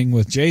he's doing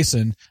with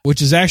Jason,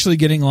 which is actually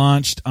getting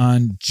launched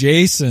on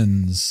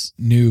Jason's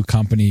new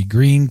company,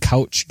 Green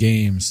Couch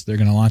Games. They're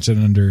going to launch it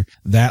under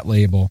that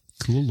label.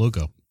 Cool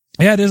logo.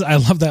 Yeah, it is. I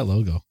love that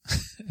logo.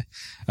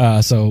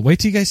 So wait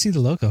till you guys see the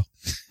logo.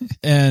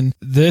 And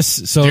there's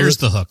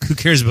the hook. Who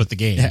cares about the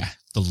game? Yeah.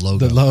 The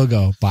logo. The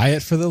logo. Buy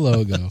it for the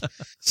logo.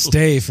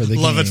 Stay for the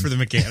game. Love it for the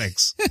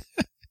mechanics.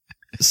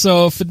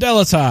 So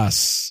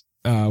Fidelitas.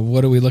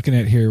 What are we looking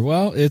at here?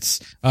 Well, it's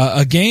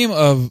a game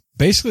of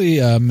basically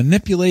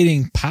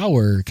manipulating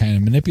power, kind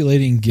of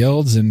manipulating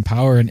guilds and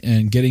power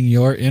and getting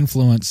your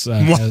influence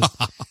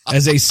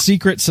as a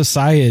secret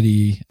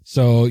society.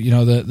 So,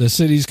 the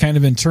city's kind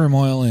of in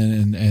turmoil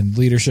and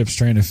leadership's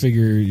trying to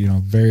figure,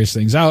 various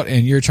things out.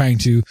 And you're trying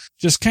to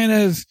just kind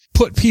of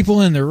put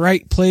people in the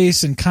right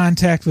place and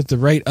contact with the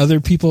right other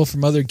people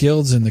from other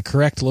guilds in the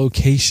correct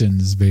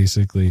locations,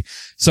 basically.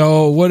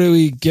 So what do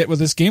we get with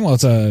this game? Well,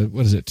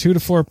 it's 2 to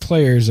 4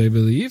 players, I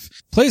believe.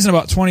 Plays in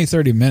about 20,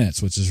 30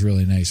 minutes, which is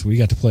really nice. We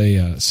got to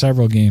play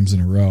several games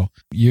in a row.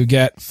 You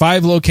get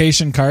 5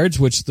 location cards,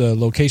 which the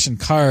location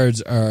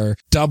cards are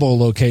double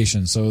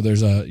locations. So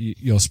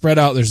you'll spread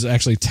out. There's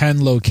actually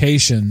 10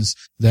 locations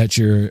that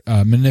you're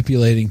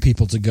manipulating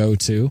people to go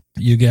to.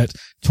 You get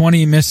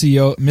 20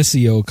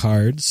 missio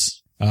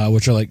cards,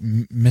 which are like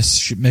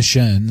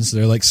missions.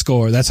 They're like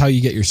score. That's how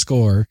you get your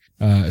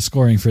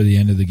scoring for the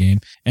end of the game.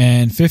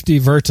 And 50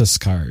 Virtus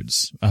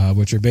cards,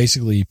 which are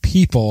basically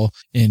people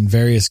in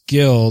various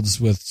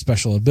guilds with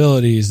special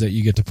abilities that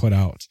you get to put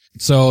out.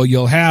 So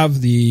you'll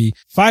have the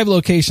 5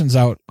 locations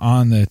out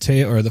on the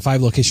table, or the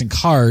 5 location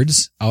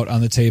cards out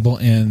on the table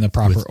in the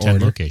proper with 10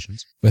 order.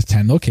 Locations. With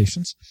 10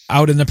 locations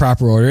out in the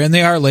proper order. And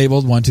they are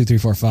labeled 1, 2, 3,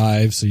 4,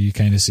 5. So you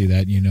kind of see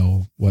that,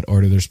 what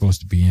order they're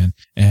supposed to be in.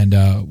 And,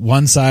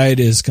 one side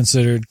is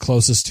considered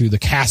closest to the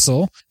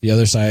castle. The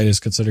other side is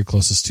considered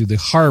closest to the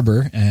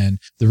harbor. And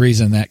the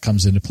reason that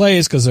comes into play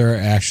is because there are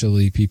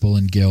actually people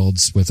in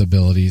guilds with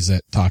abilities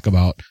that talk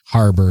about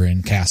harbor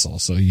and castle.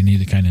 So you need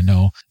to kind of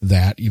know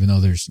that, even though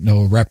there's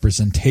no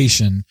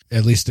representation,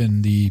 at least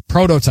in the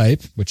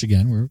prototype, which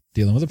again, we're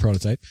dealing with a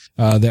prototype,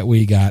 that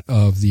we got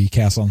of the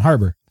castle and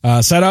harbor.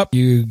 Setup,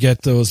 you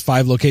get those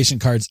 5 location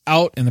cards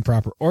out in the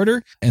proper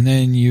order, and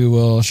then you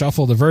will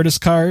shuffle the Virtus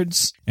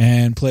cards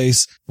and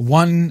place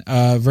 1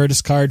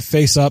 Virtus card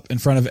face up in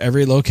front of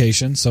every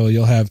location. So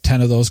you'll have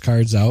 10 of those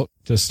cards out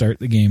to start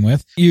the game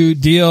with. You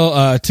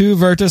deal 2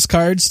 Virtus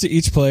cards to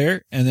each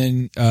player, and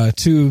then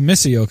 2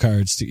 Missio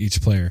cards to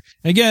each player.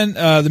 Again,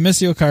 the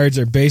Missio cards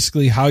are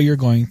basically how you're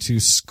going to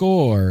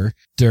score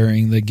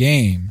during the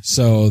game.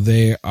 So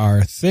they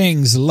are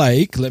things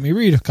like, let me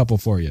read a couple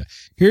for you.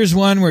 Here's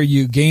one where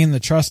you gain the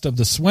trust of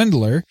the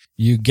swindler.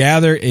 You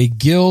gather a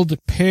guild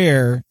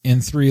pair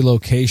in 3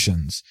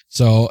 locations.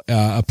 So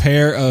a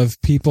pair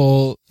of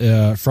people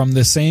from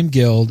the same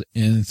guild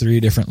in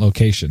 3 different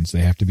locations.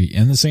 They have to be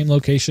in the same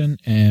location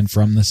and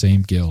from the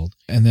same guild.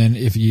 And then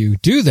if you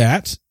do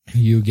that,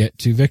 you get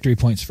 2 victory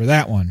points for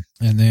that one.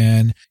 And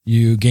then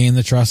you gain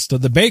the trust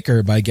of the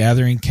baker by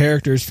gathering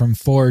characters from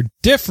 4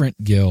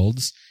 different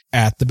guilds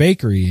at the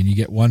bakery, and you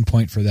get 1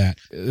 point for that.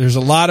 There's a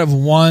lot of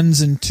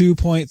 1s and 2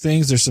 point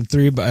things. There's some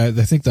 3, but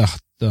I think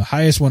the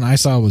highest one I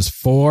saw was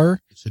 4.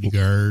 City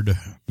guard.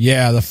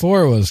 Yeah, the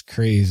 4 was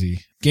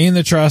crazy. Gain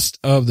the trust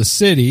of the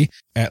city.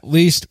 At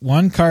least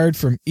 1 card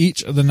from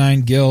each of the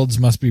 9 guilds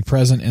must be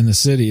present in the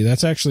city.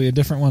 That's actually a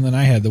different one than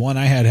I had. The one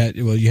I had,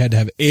 you had to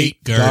have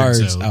 8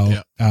 guards out.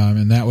 Yep.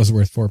 And that was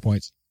worth 4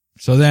 points.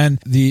 So then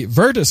the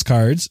Virtus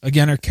cards,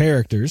 again, are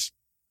characters.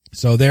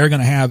 So they're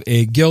going to have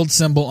a guild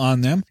symbol on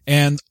them,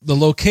 and the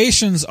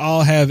locations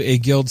all have a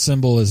guild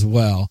symbol as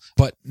well,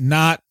 but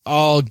not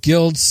all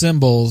guild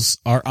symbols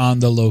are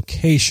on the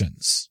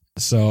locations.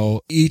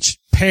 So each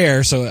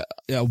pair,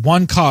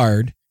 1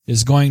 card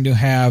is going to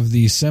have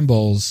the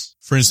symbols.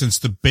 For instance,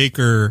 the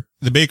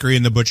bakery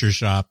and the butcher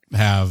shop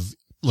have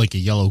like a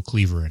yellow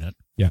cleaver in it.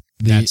 Yeah.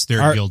 That's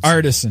their guild symbol.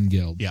 Artisan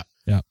Guild. Yeah.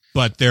 Yeah.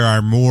 But there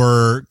are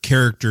more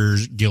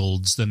characters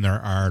guilds than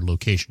there are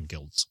location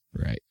guilds.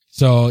 Right.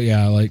 So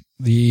yeah, like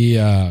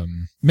the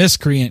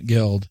Miscreant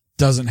Guild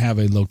doesn't have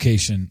a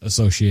location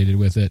associated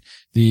with it.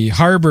 The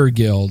Harbor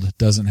Guild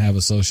doesn't have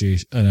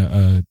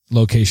a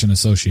location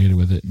associated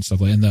with it and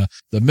stuff like. And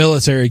the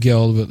Military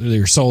Guild,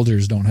 your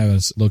soldiers don't have a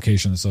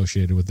location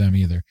associated with them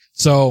either.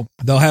 So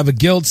they'll have a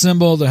guild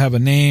symbol, they'll have a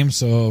name.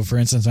 So for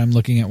instance, I'm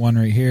looking at one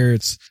right here.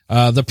 It's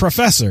the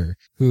Professor,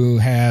 who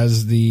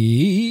has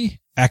the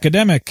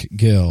Academic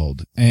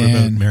Guild. And what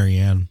about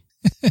Marianne?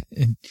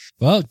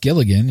 Well,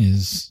 Gilligan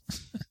is.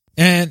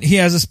 And he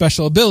has a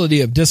special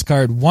ability of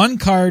discard 1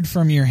 card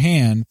from your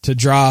hand to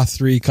draw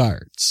 3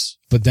 cards.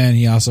 But then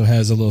he also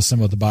has a little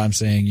symbol at the bottom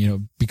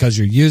saying, because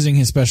you're using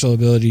his special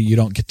ability, you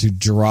don't get to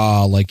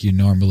draw like you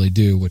normally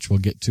do, which we'll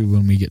get to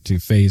when we get to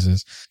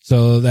phases.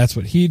 So that's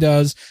what he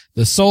does.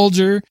 The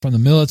Soldier from the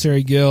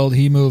Military Guild,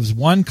 he moves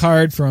 1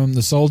 card from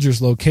the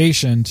soldier's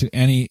location to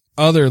any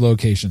other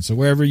location. So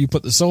wherever you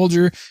put the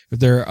soldier, if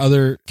there are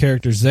other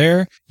characters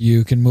there,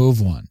 you can move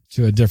 1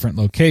 to a different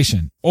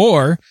location.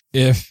 Or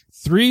if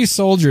 3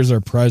 soldiers are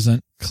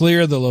present,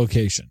 clear the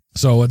location.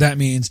 So what that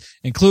means,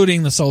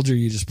 including the soldier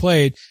you just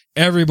played,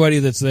 everybody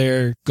that's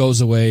there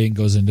goes away and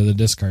goes into the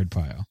discard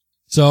pile.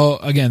 So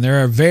again,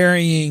 there are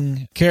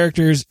varying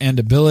characters and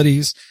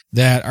abilities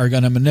that are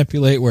going to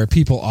manipulate where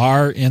people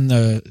are in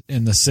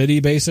the city,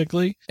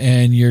 basically.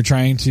 And you're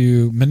trying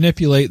to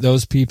manipulate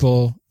those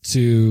people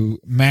to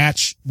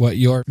match what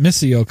your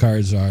Missio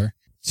cards are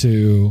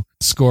to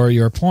score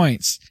your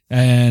points.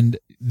 And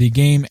the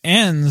game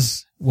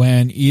ends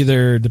when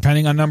either,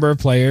 depending on number of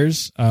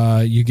players,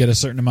 you get a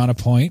certain amount of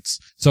points.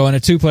 So in a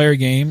 2-player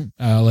game,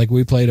 like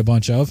we played a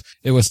bunch of,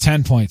 it was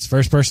 10 points.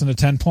 First person to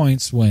 10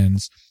 points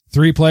wins.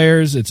 3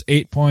 players, it's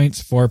 8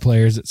 points. 4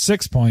 players, it's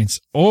 6 points.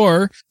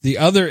 Or the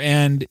other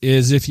end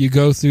is if you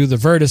go through the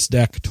Virtus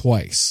deck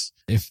twice.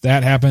 If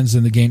that happens,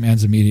 then the game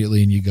ends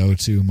immediately and you go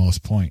to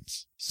most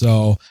points.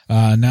 So,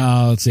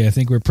 now let's see, I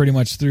think we're pretty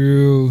much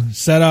through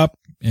setup.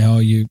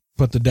 You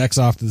put the decks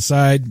off to the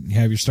side, you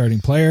have your starting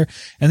player,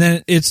 and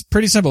then it's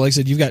pretty simple. Like I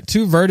said, you've got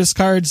 2 Virtus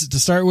cards to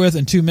start with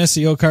and 2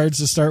 Missio cards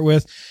to start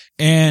with,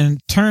 and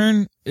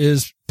turn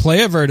is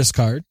play a Virtus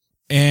card,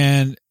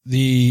 and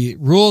the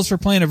rules for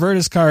playing a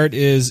Virtus card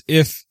is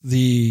if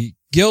the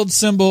guild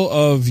symbol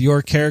of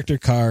your character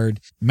card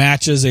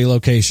matches a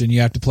location,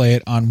 you have to play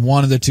it on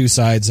one of the 2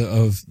 sides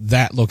of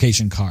that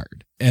location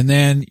card. And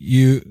then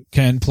you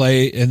can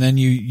play, and then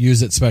you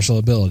use its special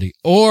ability.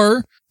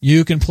 Or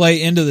you can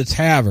play into the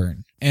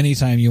tavern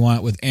anytime you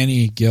want with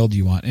any guild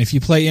you want. And if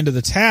you play into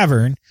the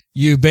tavern,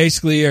 you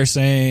basically are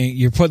saying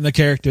you're putting the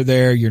character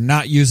there, you're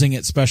not using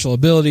its special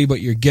ability,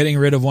 but you're getting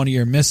rid of one of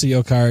your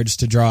Missio cards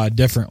to draw a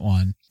different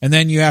one. And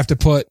then you have to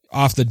put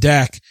off the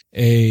deck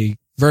a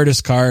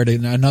Virtus card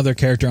and another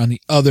character on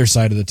the other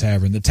side of the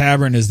tavern. The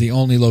tavern is the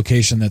only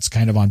location that's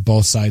kind of on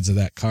both sides of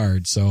that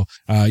card. So,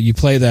 you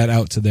play that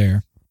out to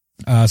there.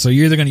 So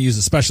you're either going to use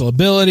a special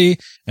ability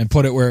and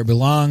put it where it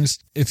belongs.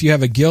 If you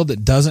have a guild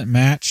that doesn't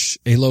match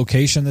a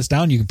location that's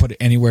down, you can put it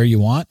anywhere you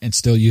want and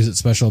still use its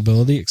special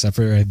ability, except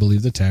for, I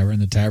believe, the tavern.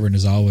 The tavern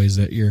is always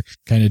that you're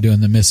kind of doing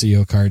the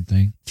Missio card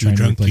thing. Too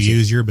drunk to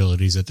use your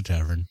abilities at the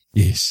tavern.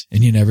 Yes.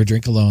 And you never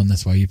drink alone.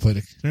 That's why you put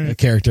a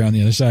character on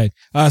the other side.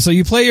 So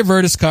you play your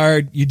Virtus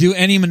card. You do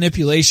any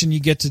manipulation you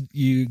get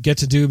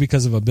to do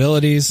because of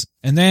abilities.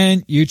 And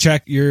then you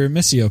check your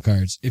Missio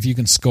cards. If you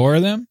can score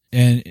them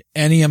and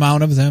any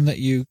amount of them that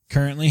you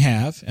currently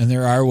have, and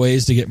there are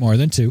ways to get more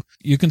than 2,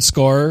 you can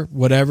score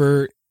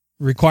whatever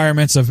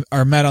requirements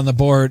are met on the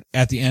board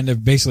at the end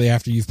of basically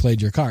after you've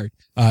played your card.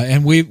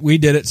 And we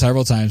did it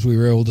several times. We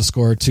were able to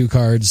score 2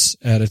 cards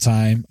at a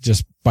time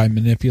just by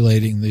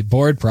manipulating the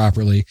board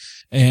properly.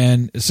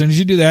 And as soon as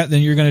you do that,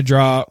 then you're going to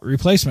draw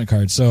replacement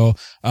cards. So,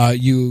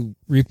 you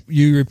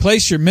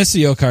replace your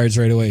Missio cards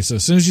right away. So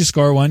as soon as you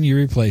score one, you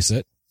replace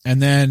it. And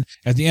then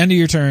at the end of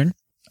your turn,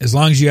 as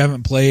long as you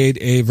haven't played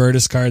a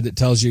Virtus card that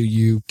tells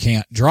you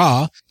can't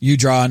draw, you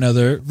draw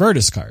another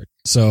Virtus card.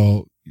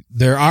 So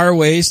there are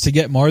ways to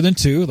get more than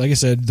 2. Like I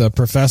said, the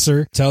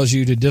Professor tells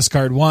you to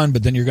discard 1,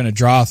 but then you're going to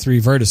draw 3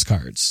 Virtus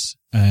cards.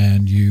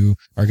 And you're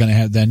going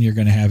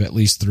to have at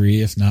least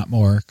 3, if not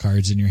more,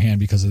 cards in your hand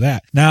because of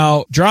that.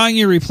 Now, drawing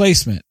your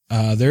replacement,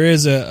 there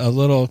is a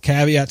little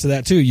caveat to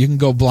that too. You can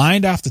go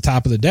blind off the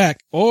top of the deck,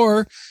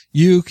 or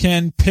you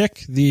can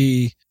pick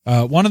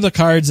one of the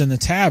cards in the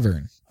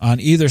tavern on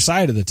either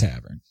side of the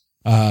tavern.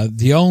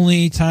 The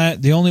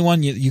only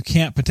one you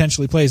can't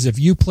potentially play is if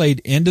you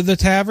played into the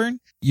tavern,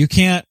 you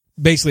can't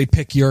basically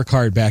pick your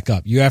card back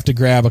up. You have to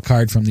grab a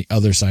card from the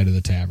other side of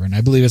the tavern.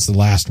 I believe it's the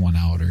last one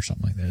out or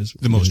something like that. It's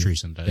the most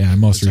recent.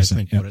 Most recent.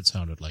 I think what it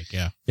sounded like.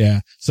 Yeah.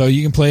 Yeah. So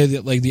you can play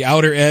the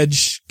outer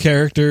edge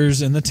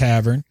characters in the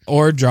tavern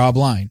or draw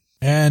blind.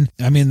 And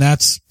I mean,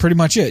 that's pretty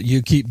much it.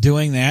 You keep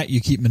doing that.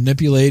 You keep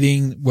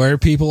manipulating where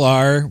people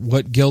are,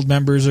 what guild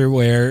members are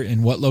where,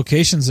 and what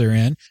locations they're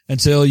in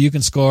until you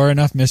can score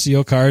enough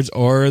Mistio cards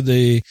or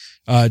the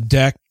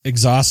deck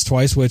exhausts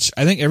twice, which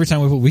I think every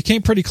time we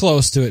came pretty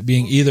close to it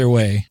being either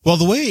way. Well,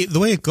 the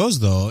way it goes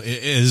though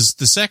is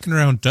the second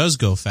round does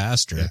go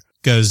faster.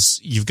 Because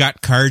you've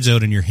got cards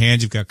out in your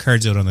hand, you've got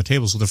cards out on the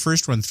table. So the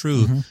first run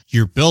through,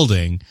 you're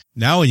building.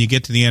 Now when you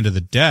get to the end of the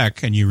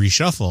deck and you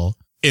reshuffle,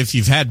 if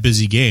you've had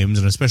busy games,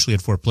 and especially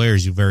at 4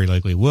 players, you very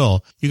likely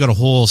will, you got a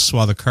whole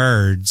swath of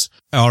cards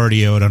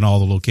already out on all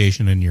the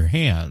location in your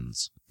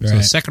hands. Right. So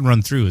the second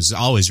run through is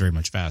always very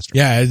much faster.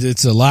 Yeah,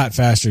 it's a lot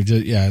faster.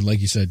 Yeah, like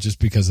you said, just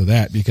because of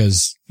that,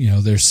 because,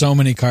 there's so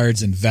many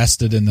cards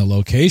invested in the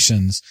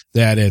locations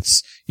that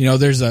it's,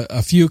 there's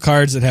a few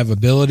cards that have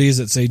abilities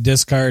that say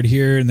discard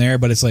here and there,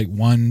 but it's like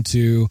 1,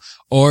 2,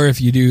 or if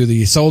you do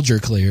the soldier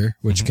clear,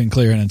 which can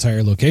clear an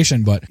entire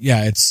location. But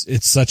yeah,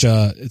 it's such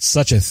a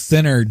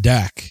thinner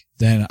deck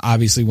than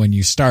obviously when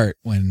you start,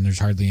 when there's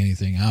hardly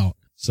anything out.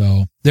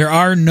 So there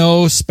are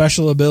no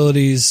special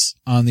abilities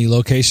on the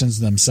locations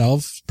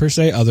themselves per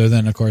se, other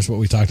than of course what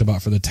we talked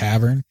about for the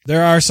tavern.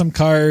 There are some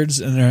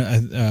cards, and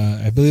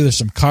I believe there's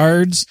some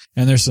cards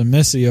and there's some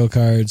Mistio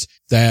cards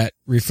that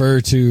refer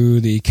to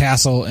the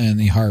castle and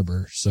the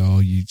harbor. So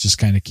you just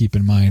kind of keep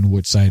in mind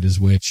which side is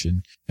which,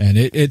 and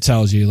it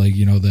tells you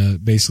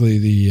basically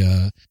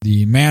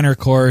the manor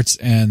courts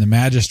and the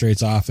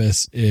magistrate's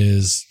office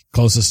is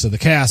closest to the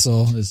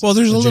castle. Well,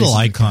 there's a little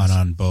icon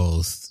on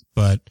both.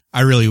 But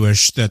I really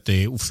wish that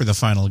for the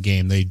final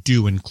game, they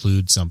do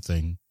include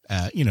something,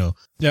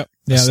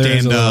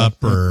 stand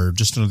up or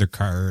just another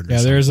card.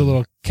 Yeah, there's a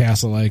little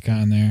castle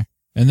icon there.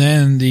 And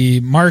then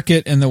the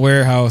market and the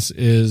warehouse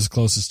is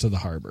closest to the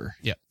harbor.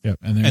 Yep.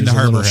 And the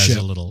harbor has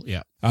a little,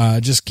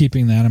 just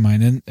keeping that in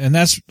mind. And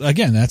that's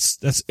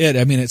it.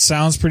 I mean, it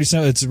sounds pretty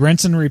simple. It's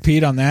rinse and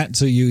repeat on that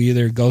until you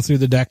either go through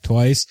the deck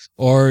twice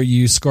or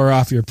you score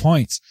off your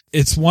points.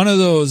 It's one of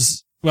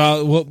those.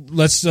 Well,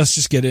 let's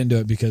just get into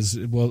it because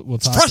we'll talk.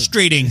 It's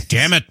frustrating,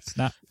 damn it.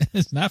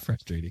 It's not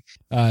frustrating.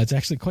 It's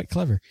actually quite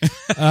clever.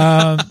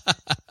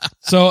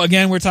 So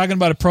again, we're talking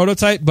about a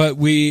prototype, but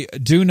we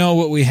do know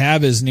what we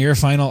have is near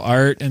final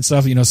art and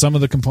stuff. Some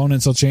of the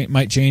components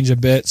might change a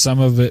bit.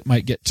 Some of it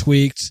might get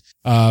tweaked.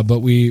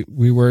 But we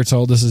were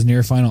told this is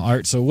near final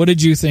art. So what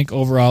did you think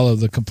overall of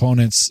the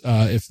components?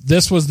 If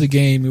this was the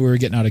game we were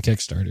getting out of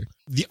Kickstarter?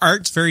 The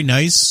art's very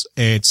nice.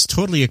 It's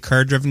totally a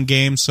card-driven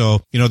game.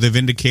 So, they've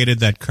indicated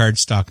that card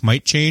stock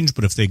might change,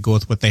 but if they go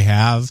with what they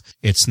have,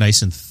 it's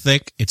nice and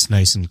thick. It's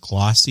nice and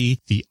glossy.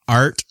 The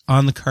art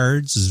on the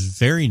cards is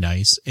very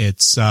nice.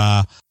 It's,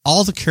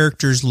 all the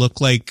characters look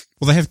like,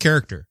 they have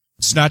character.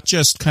 It's not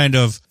just kind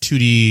of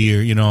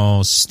 2D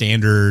or,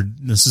 standard,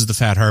 this is the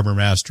Fat Harbor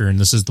Master and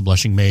this is the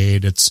Blushing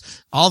Maid.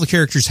 It's all the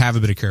characters have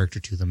a bit of character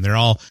to them. They're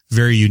all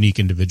very unique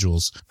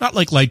individuals. Not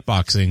like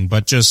Lightboxing,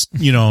 but just,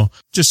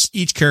 just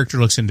each character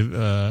looks into,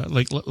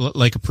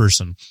 like a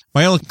person.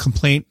 My only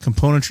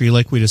componentry,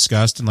 like we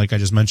discussed and like I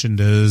just mentioned,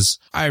 is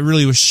I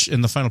really wish in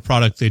the final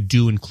product they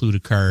do include a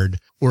card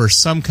or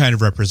some kind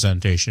of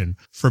representation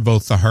for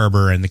both the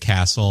harbor and the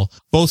castle,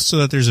 both so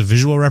that there's a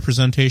visual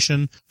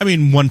representation. I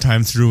mean, one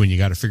time through and you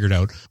got to figure it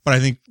out, but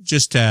I think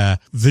just a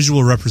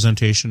visual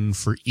representation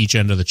for each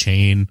end of the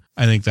chain,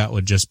 I think that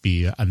would just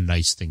be a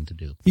nice thing to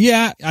do.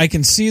 Yeah, I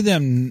can see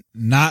them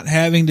not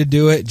having to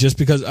do it just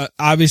because,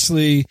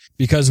 obviously,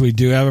 because we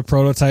do have a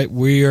prototype,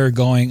 we are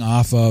going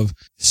off of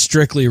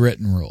strictly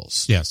written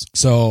rules. Yes.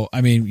 So,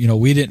 I mean,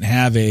 we didn't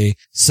have a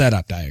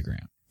setup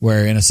diagram.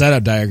 Where in a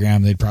setup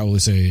diagram, they'd probably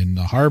say in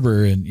the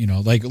harbor and,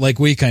 like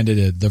we kind of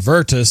did, the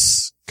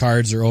Virtus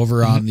cards are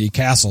over on the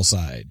castle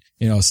side,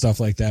 stuff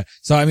like that.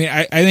 So, I mean,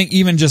 I think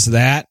even just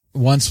that,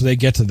 once they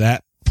get to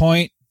that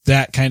point,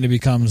 that kind of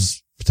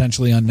becomes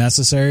potentially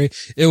unnecessary.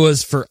 It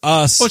was for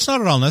us. Well, it's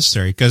not at all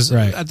necessary because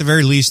at the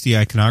very least, the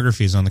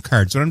iconography is on the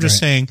cards. But I'm just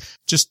saying,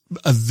 just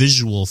a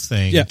visual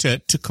thing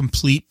to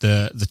complete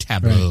the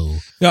tableau.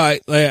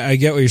 Right. No, I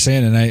get what you're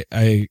saying, and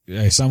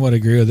I somewhat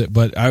agree with it.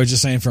 But I was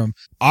just saying from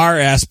our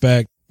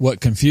aspect,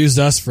 what confused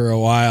us for a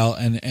while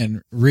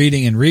and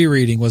reading and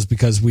rereading was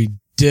because we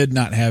did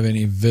not have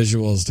any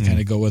visuals to kind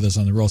of go with us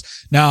on the rules.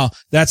 Now,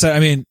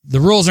 the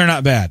rules are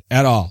not bad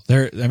at all.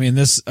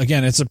 This,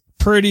 again, it's a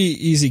pretty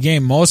easy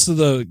game. Most of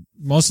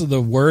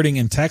the wording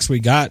and text we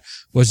got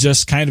was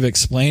just kind of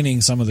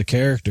explaining some of the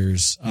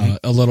characters,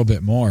 a little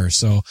bit more.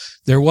 So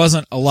there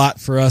wasn't a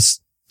lot for us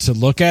to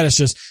look at.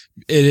 It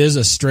is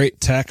a straight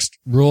text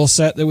rule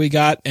set that we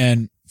got.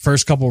 And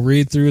first couple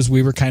read throughs,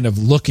 we were kind of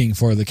looking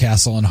for the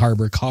castle and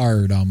harbor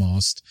card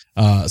almost.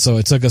 So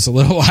it took us a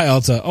little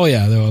while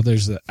to,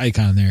 there's the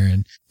icon there.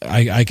 And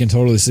I can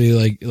totally see,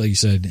 like you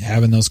said,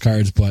 having those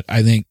cards, but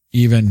I think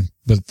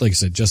but like I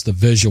said, just the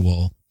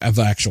visual of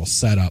actual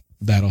setup,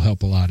 that'll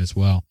help a lot as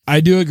well.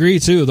 I do agree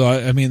too, though.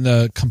 I mean,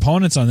 the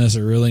components on this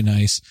are really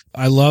nice.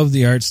 I love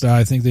the art style.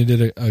 I think they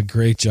did a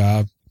great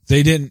job.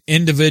 They didn't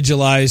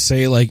individualize,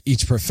 say, like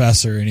each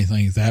professor or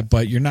anything like that,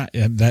 but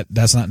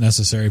that's not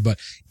necessary. But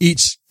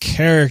each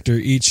character,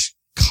 each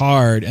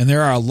card, and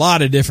there are a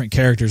lot of different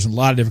characters and a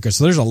lot of different cards.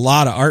 So there's a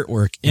lot of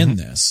artwork in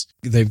this.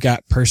 They've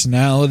got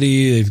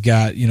personality. They've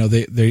got,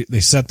 they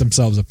set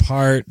themselves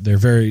apart. They're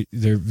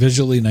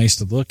visually nice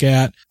to look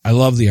at. I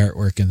love the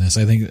artwork in this.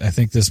 I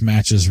think this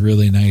matches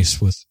really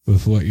nice with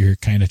what you're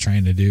kind of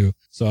trying to do.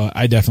 So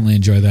I definitely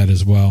enjoy that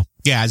as well.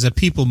 Yeah. As a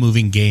people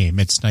moving game,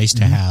 it's nice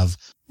to have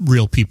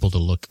real people to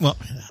look, well,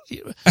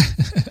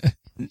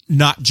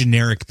 not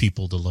generic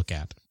people to look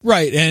at.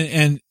 Right.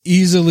 And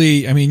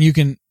easily, I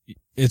mean,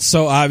 it's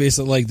so obvious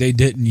that like they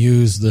didn't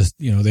use they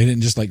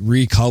didn't just like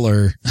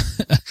recolor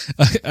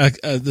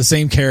the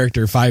same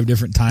character 5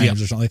 different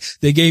times or something.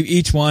 They gave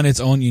each one its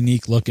own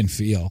unique look and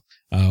feel,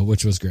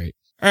 which was great.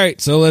 All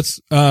right. So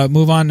let's,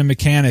 move on to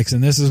mechanics.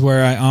 And this is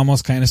where I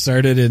almost kind of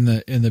started in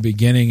the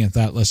beginning and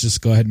thought, let's just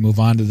go ahead and move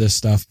on to this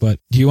stuff. But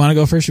do you want to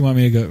go first? You want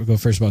me to go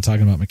first about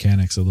talking about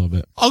mechanics a little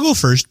bit? I'll go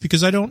first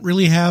because I don't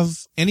really have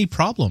any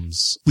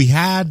problems.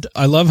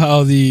 I love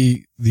how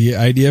the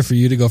idea for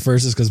you to go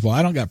first is because, well,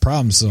 I don't got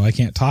problems, so I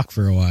can't talk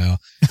for a while.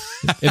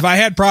 If I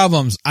had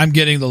problems, I'm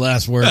getting the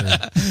last word.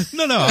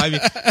 No. I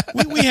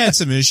mean, we had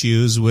some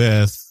issues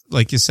with,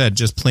 like you said,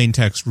 just plain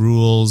text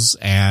rules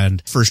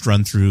and first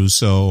run through.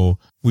 So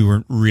we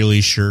weren't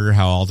really sure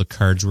how all the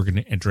cards were going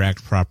to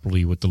interact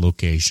properly with the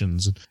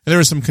locations. And there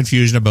was some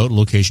confusion about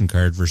location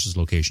card versus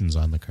locations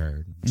on the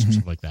card,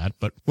 stuff like that.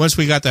 But once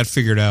we got that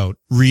figured out,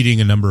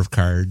 reading a number of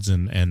cards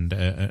and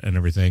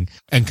everything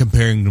and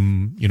comparing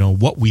them,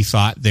 what we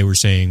thought they were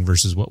saying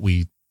versus what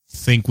we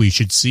think we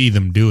should see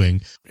them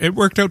doing, it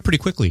worked out pretty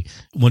quickly.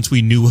 Once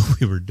we knew what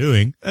we were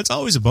doing, that's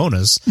always a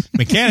bonus.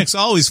 Mechanics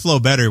always flow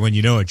better when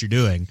you know what you're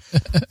doing.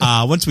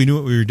 Once we knew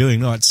what we were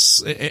doing,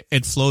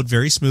 it flowed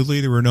very smoothly.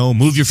 There were no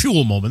move your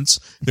fuel moments.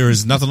 There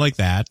was nothing like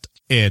that.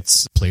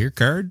 It's play your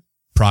card,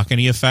 proc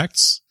any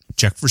effects,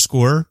 check for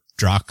score,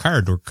 draw a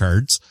card or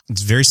cards.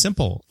 It's very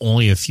simple.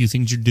 Only a few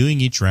things you're doing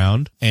each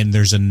round, and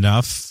there's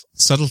enough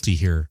subtlety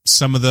here.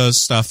 Some of the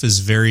stuff is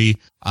very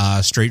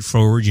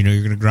straightforward. You're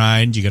going to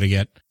grind. You got to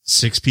get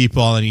 6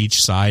 people on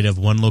each side of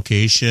one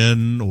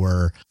location,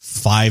 or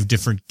 5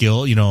 different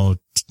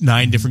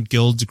 9 different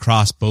guilds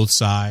across both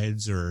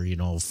sides, or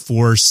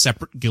 4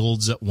 separate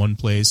guilds at one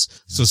place.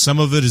 So some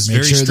of it is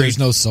Make sure there's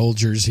no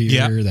soldiers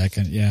here.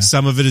 Yeah.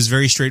 Some of it is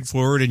very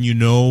straightforward,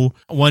 and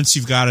once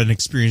you've got an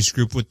experienced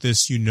group with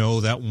this,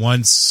 that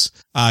once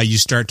you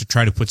start to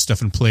try to put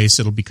stuff in place,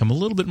 it'll become a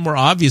little bit more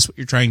obvious what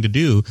you're trying to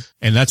do,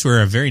 and that's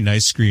where a very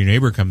nice Screw Your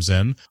Neighbor comes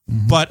in.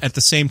 But at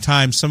the same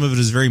time, some of it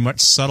is very much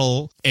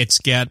subtle. It's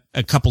got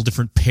a couple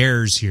different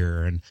pairs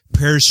here, and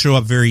pairs show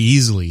up very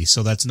easily,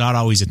 so that's not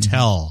always a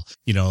tell.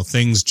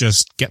 Things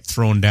just get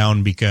thrown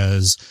down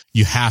because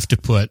you have to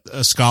put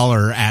a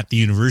scholar at the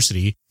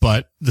university,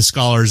 but the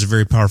scholar is a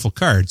very powerful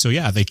card. So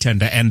yeah, they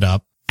tend to end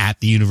up at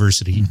the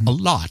university a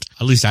lot.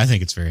 At least I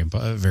think it's very,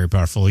 very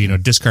powerful.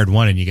 Discard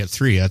 1 and you get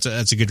 3.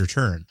 That's a good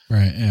return.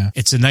 Right. Yeah.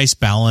 It's a nice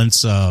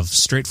balance of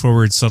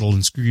straightforward, subtle,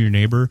 and Screw Your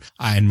Neighbor.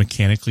 And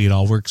mechanically it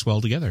all works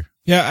well together.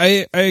 Yeah,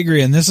 I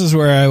agree. And this is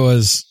where I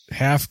was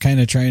half kind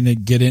of trying to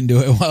get into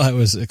it while I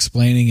was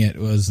explaining it,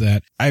 was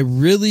that I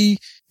really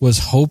was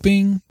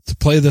hoping to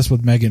play this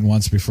with Megan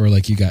once before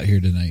you got here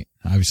tonight.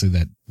 Obviously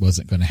that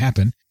wasn't going to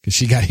happen because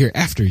she got here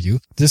after you.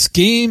 This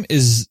game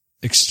is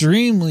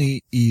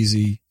extremely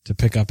easy to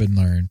pick up and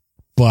learn,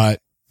 but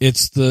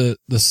it's the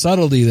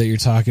subtlety that you're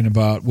talking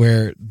about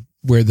where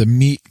the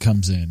meat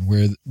comes in,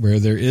 where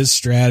there is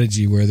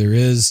strategy,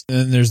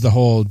 and there's the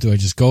whole, do I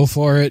just go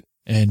for it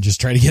and just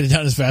try to get it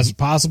done as fast as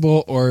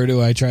possible, or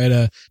do I try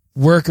to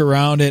work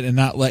around it and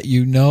not let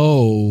you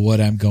know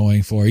what I'm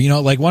going for?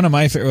 One of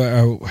my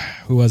favorite,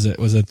 who was it?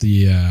 Was it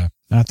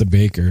not the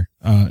baker?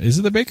 Is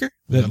it the baker?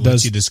 That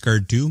lets you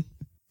discard 2?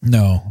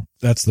 No,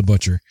 that's the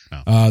butcher.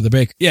 Oh. The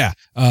baker. Yeah.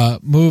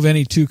 Move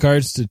any 2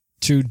 cards to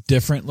 2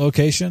 different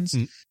locations.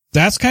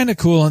 That's kind of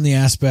cool in the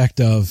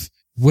aspect of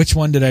which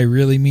one did I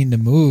really mean to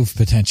move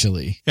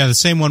potentially? Yeah. The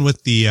same one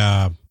with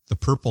the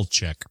purple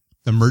chick,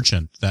 the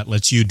merchant, that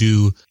lets you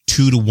do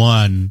 2 to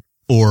 1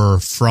 or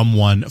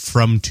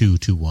from 2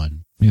 to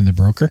 1. You mean the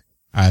broker?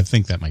 I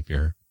think that might be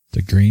her.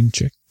 The green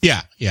chick?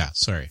 Yeah.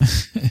 Sorry.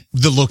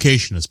 The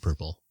location is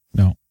purple.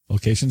 No.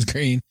 Location's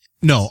green.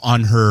 No,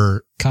 on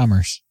her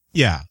commerce.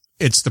 Yeah.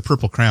 It's the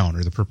purple crown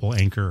or the purple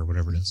anchor or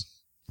whatever it is.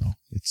 No,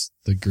 it's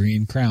the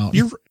green crown.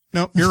 You're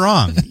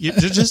wrong. You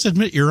just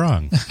admit you're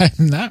wrong.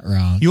 I'm not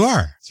wrong. You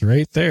are. It's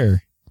right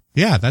there.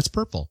 Yeah, that's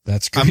purple.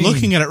 That's green. I'm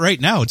looking at it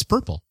right now. It's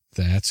purple.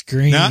 That's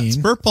green. No, it's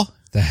purple.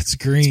 That's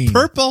green. It's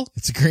purple.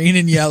 It's green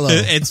and yellow.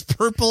 It's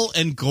purple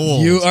and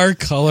gold. You are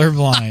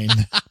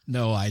colorblind.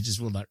 No, I just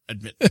will not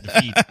admit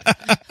defeat.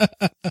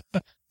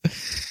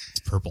 It's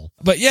purple.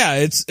 But yeah,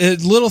 it's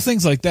little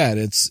things like that.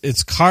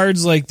 It's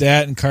cards like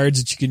that and cards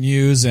that you can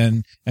use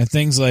and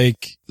things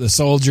like the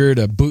soldier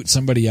to boot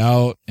somebody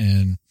out,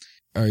 and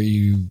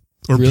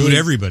boot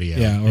everybody out.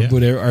 Yeah,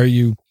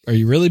 are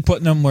you really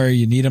putting them where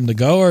you need them to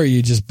go, or are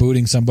you just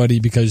booting somebody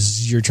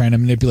because you're trying to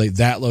manipulate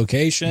that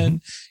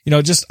location?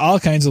 Just all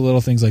kinds of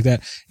little things like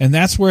that. And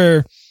that's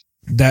where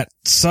that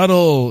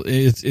subtle,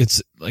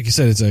 it's like you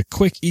said, it's a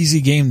quick,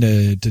 easy game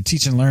to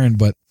teach and learn,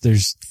 but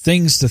there's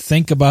things to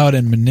think about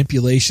and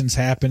manipulations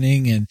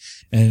happening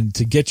and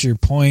to get your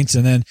points.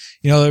 And then,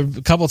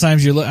 a couple of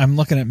times I'm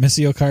looking at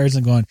Missio cards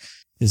and going,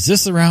 is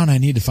this the round I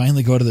need to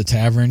finally go to the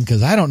tavern?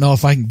 Cause I don't know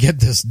if I can get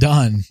this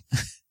done.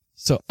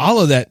 So all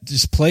of that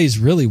just plays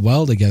really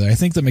well together. I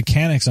think the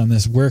mechanics on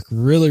this work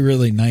really,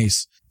 really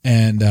nice.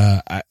 And,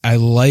 I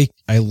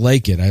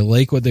like it. I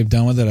like what they've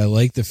done with it. I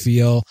like the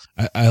feel.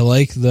 I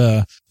like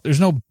there's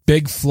no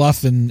big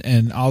fluff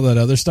and all that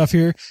other stuff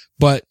here,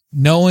 but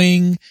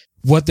knowing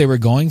what they were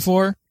going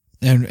for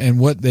and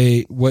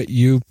what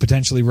you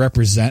potentially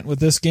represent with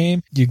this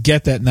game, you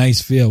get that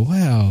nice feel.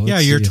 Wow. Yeah.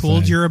 You're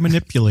told you're a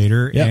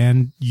manipulator Yep.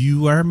 and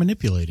you are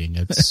manipulating.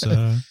 It's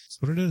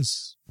what it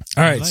is.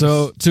 All right. Nice.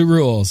 So 2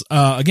 rules.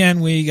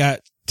 Again, we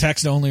got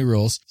text only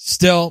rules.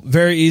 Still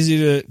very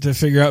easy to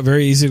figure out,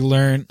 very easy to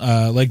learn.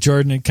 Like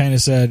Jordan had kind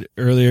of said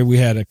earlier, we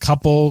had a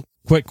couple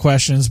quick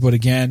questions, but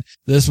again,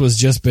 this was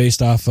just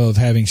based off of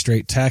having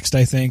straight text.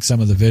 I think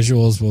some of the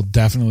visuals will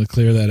definitely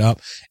clear that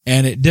up.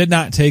 And it did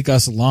not take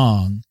us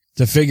long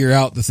to figure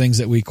out the things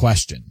that we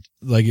questioned.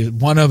 Like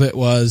one of it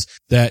was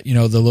that,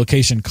 the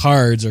location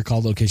cards are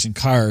called location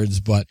cards,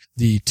 but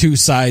the 2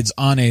 sides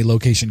on a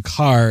location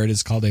card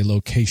is called a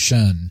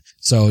location.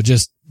 So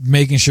just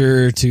making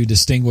sure to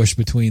distinguish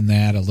between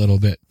that a little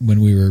bit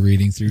when we were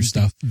reading through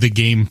stuff. The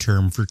game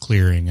term for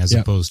clearing as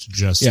opposed to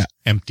just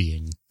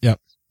emptying. Yep.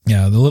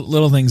 Yeah, the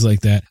little things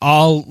like that.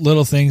 All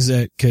little things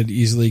that could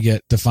easily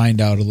get defined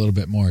out a little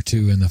bit more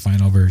too in the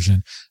final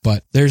version.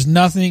 But there's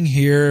nothing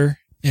here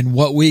in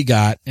what we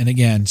got, and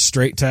again,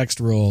 straight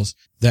text rules,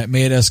 that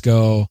made us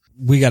go,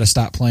 we got to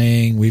stop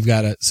playing. We've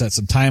got to set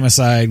some time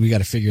aside. We got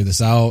to figure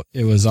this out.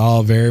 It was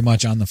all very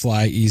much on the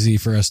fly, easy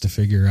for us to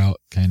figure out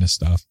kind of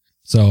stuff.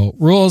 So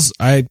rules,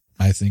 I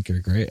think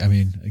are great. I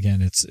mean,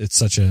 again, it's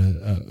such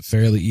a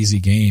fairly easy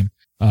game.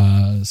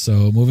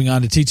 So moving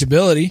on to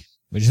teachability.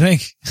 What'd you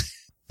think?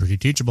 Pretty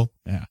teachable.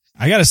 Yeah.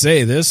 I gotta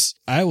say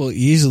I will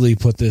easily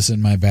put this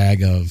in my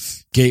bag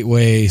of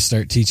gateway,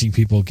 start teaching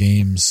people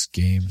games.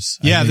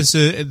 Yeah,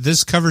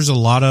 this covers a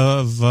lot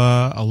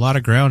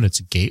of ground. It's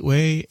a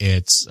gateway.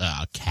 It's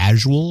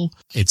casual.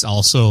 It's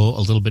also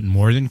a little bit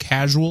more than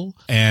casual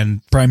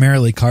and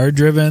primarily card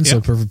driven.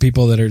 So for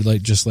people that are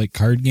just like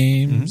card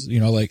games,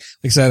 like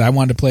I said, I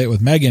wanted to play it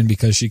with Megan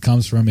because she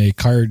comes from a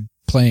card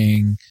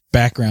playing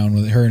background.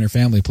 With her and her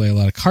family play a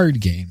lot of card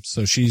games,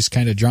 so she's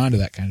kind of drawn to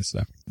that kind of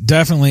stuff.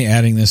 Definitely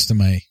adding this to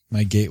my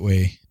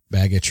gateway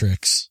bag of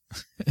tricks.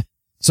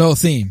 So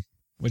theme,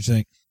 what'd you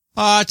think?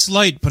 It's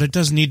light, but it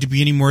doesn't need to be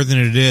any more than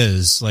it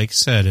is. Like I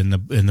said, in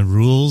the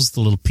rules,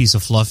 the little piece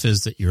of fluff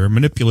is that you're a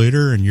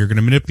manipulator and you're going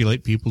to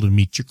manipulate people to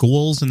meet your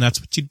goals, and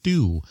that's what you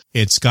do.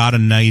 It's got a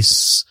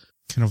nice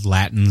kind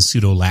of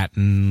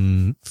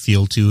pseudo-Latin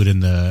feel to it in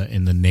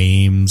the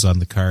names on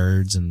the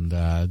cards and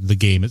the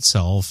game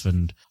itself,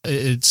 and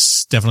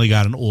it's definitely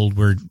got an old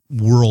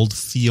world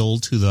feel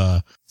to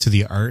the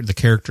art, the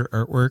character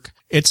artwork.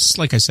 It's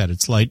like I said,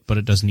 it's light, but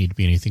it doesn't need to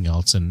be anything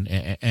else, and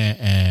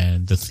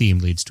the theme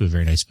leads to a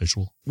very nice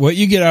visual. What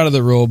you get out of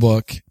the rule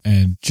book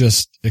and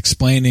just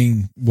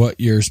explaining what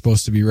you're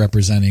supposed to be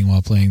representing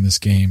while playing this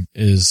game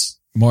is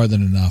more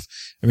than enough.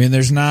 I mean,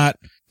 there's not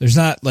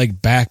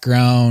like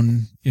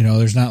background,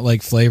 there's not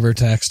like flavor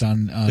text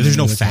on there's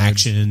no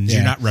factions. Yeah.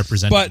 You're not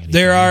representing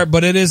anything.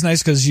 But it is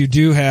nice because you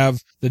do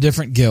have the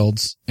different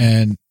guilds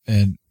and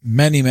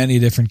many, many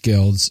different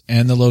guilds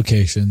and the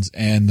locations,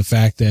 and the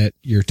fact that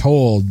you're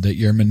told that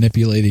you're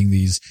manipulating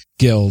these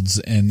guilds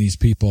and these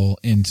people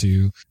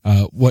into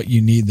what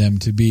you need them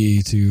to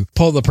be to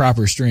pull the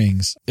proper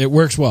strings. It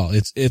works well.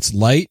 It's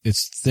light,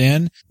 it's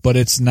thin, but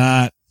it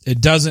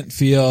doesn't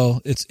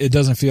feel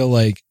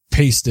like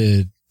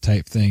pasted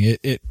type thing.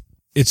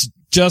 It's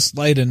just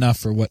light enough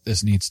for what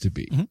this needs to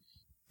be. Mm-hmm.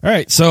 All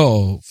right.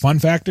 So fun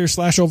factor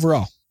 /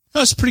 overall.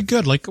 That's pretty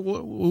good. Like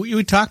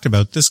we talked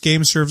about, this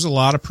game serves a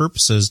lot of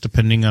purposes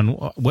depending on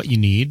what you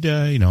need.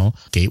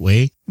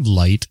 Gateway,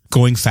 light,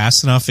 going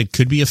fast enough. It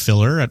could be a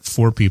filler at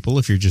 4 people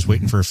if you're just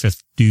waiting for a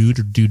 5th dude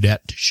or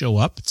dudette to show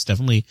up. It's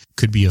definitely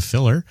could be a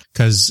filler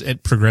because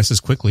it progresses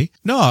quickly.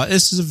 No,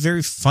 this is a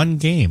very fun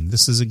game.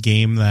 This is a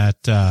game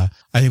that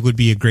I think would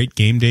be a great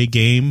game day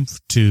game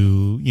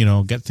to,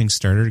 get things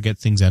started or get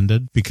things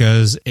ended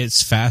because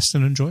it's fast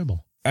and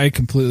enjoyable. I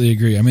completely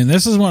agree. I mean,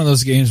 this is one of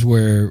those games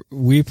where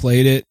we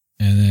played it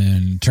and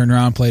then turned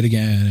around, played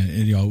again.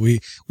 And we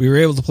were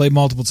able to play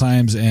multiple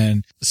times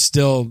and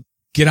still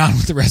get on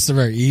with the rest of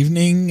our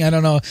evening. I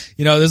don't know.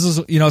 This is,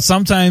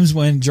 sometimes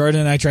when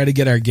Jordan and I try to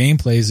get our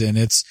gameplays in,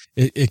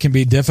 it can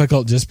be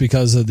difficult just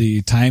because of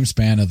the time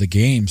span of the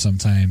game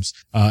sometimes,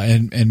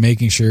 and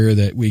making sure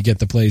that we get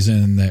the plays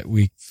in that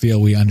we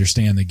feel we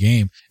understand the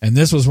game. And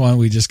this was one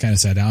we just kind of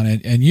sat down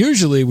and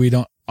usually we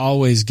don't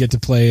always get to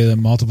play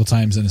them multiple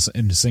times in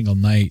a single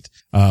night.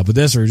 But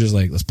this we're just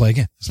like, let's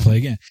play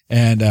again.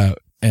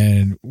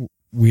 And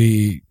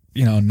we,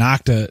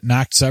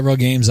 knocked several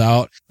games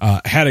out,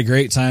 had a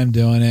great time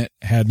doing it,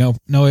 had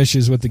no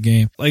issues with the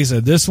game. Like I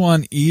said, this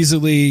one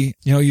easily,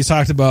 you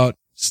talked about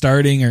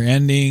starting or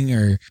ending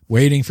or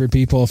waiting for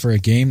people for a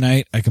game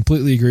night. I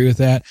completely agree with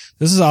that.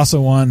 This is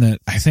also one that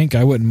I think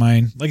I wouldn't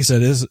mind. Like I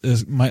said,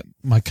 is my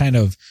kind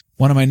of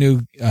one of my new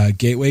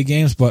gateway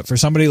games, but for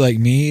somebody like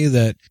me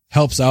that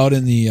helps out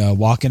in the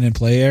walk in and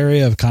play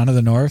area of Con of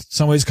the North,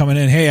 somebody's coming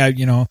in, hey,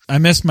 I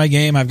missed my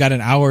game, I've got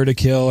an hour to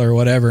kill or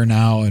whatever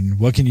now, and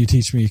what can you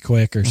teach me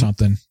quick or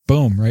something?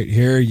 Boom, right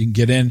here you can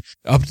get in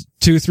up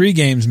to 2-3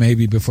 games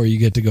maybe before you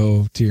get to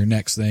go to your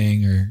next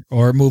thing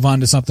or move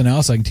on to something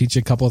else. I can teach you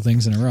a couple of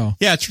things in a row.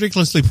 Yeah, it's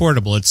ridiculously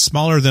portable. It's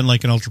smaller than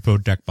like an Ultra Pro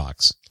deck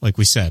box. Like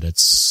we said,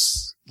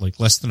 it's like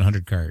less than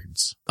 100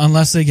 cards.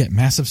 Unless they get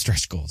massive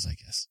stretch goals, I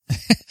guess.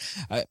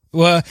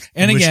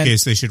 In which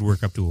case they should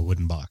work up to a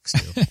wooden box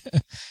too.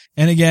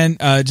 And again,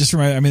 just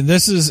remember,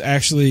 this is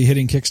actually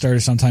hitting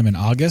Kickstarter sometime in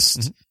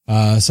August.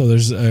 So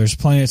there's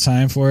plenty of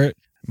time for it.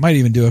 Might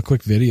even do a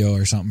quick video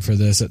or something for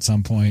this at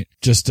some point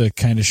just to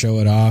kind of show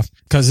it off.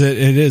 Cause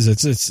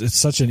it's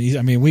such an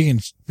easy, we can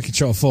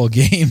show a full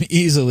game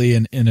easily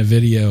in a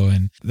video,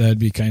 and that'd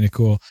be kind of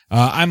cool.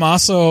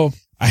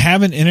 I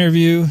have an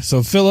interview.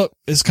 So Philip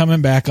is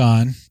coming back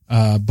on,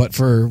 but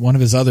for one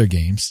of his other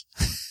games.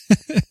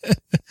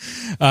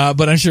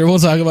 But I'm sure we'll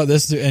talk about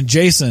this too. And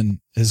Jason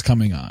is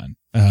coming on,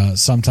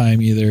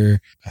 sometime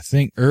either, I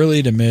think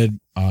early to mid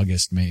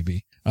August,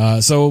 maybe.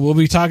 So we'll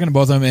be talking to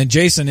both of them, and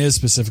Jason is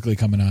specifically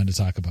coming on to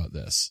talk about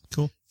this.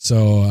 Cool.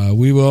 So,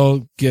 we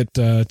will get,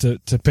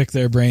 to pick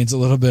their brains a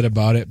little bit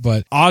about it,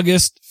 but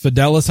August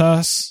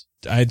Fidelitas,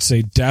 I'd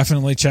say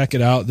definitely check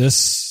it out.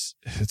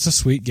 It's a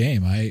sweet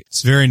game.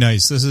 It's very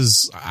nice.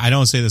 I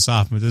don't say this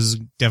often, but this is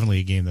definitely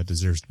a game that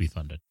deserves to be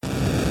funded.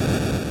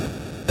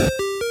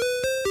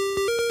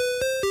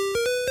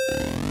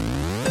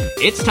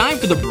 It's time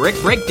for the Brick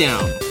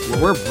Breakdown,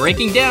 where we're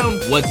breaking down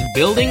what's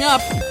building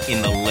up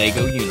in the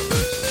LEGO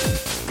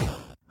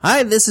universe.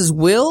 Hi, this is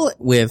Will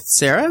with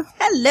Sarah.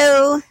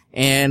 Hello.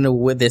 And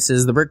this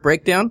is the Brick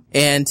Breakdown.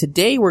 And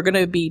today we're going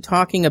to be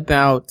talking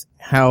about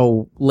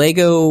how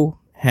LEGO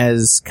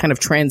has kind of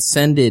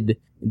transcended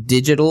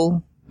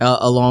digital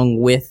along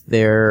with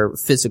their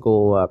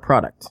physical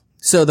product.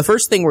 So the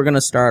first thing we're going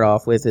to start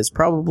off with is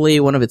probably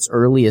one of its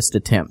earliest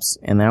attempts,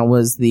 and that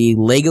was the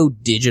LEGO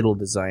Digital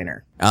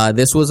Designer.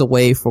 This was a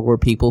way for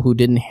people who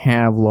didn't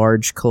have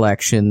large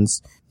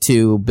collections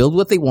to build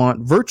what they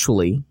want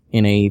virtually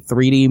in a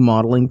 3D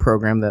modeling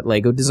program that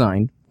LEGO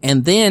designed.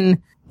 And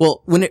then,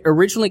 well, when it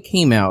originally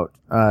came out,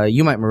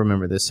 you might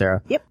remember this,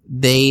 Sarah. Yep.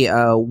 They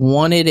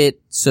wanted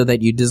it so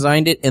that you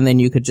designed it and then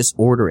you could just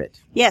order it.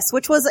 Yes,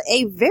 which was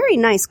a very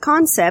nice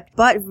concept,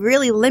 but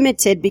really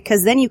limited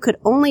because then you could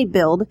only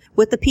build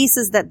with the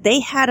pieces that they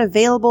had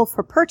available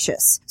for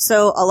purchase.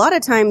 So a lot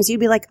of times you'd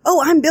be like,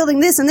 oh, I'm building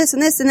this and this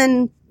and this, and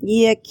then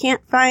you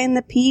can't find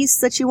the piece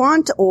that you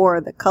want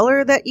or the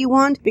color that you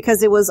want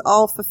because it was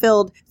all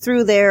fulfilled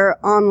through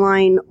their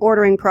online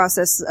ordering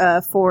process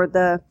for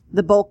the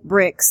bulk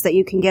bricks that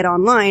you can get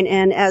online.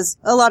 And as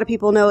a lot of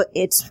people know,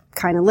 it's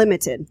kind of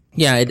limited.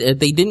 Yeah,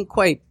 they didn't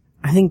quite,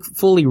 I think,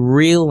 fully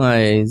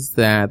realize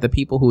that the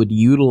people who would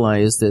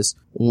utilize this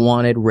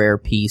wanted rare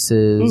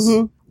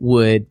pieces,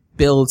 would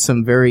build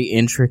some very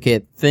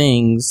intricate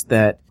things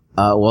that,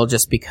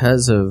 just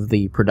because of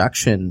the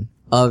production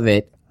of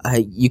it,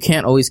 you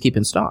can't always keep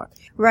in stock.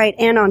 Right.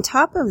 And on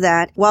top of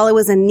that, while it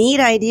was a neat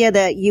idea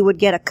that you would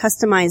get a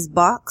customized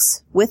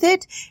box with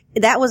it,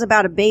 that was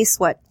about a base,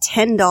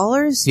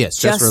 $10? Yes,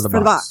 just for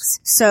the box.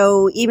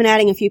 So even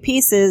adding a few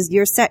pieces,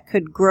 your set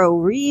could grow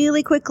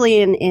really quickly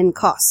in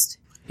cost.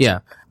 Yeah.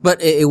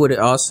 But it would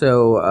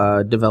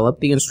also develop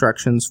the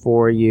instructions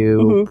for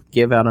you,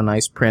 give out a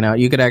nice printout.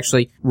 You could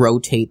actually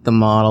rotate the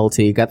model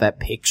till you got that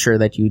picture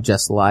that you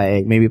just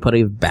like, maybe put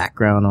a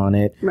background on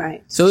it.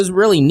 Right. So it was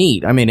really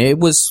neat. I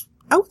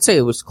would say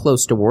it was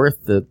close to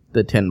worth the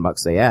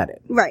 $10 they added.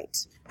 Right.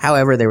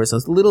 However, there was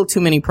a little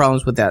too many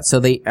problems with that. So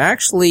they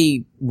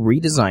actually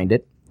redesigned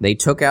it. They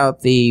took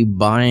out the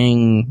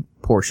buying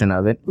portion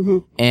of it,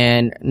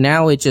 and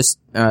now it just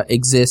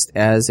exists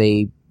as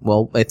a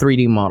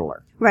 3D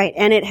modeler. Right,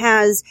 and it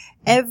has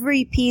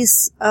every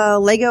piece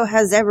LEGO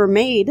has ever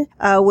made,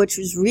 which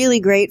is really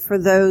great for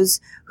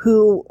those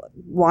who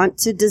want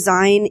to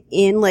design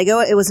in LEGO.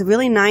 It was a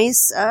really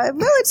nice,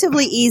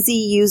 relatively easy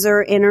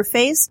user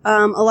interface,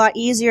 a lot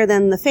easier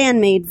than the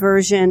fan-made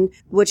version,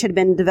 which had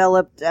been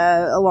developed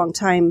a long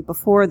time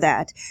before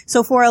that.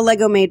 So for a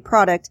LEGO-made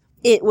product,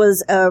 it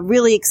was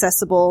really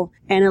accessible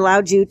and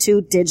allowed you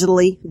to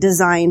digitally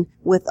design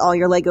with all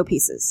your LEGO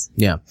pieces.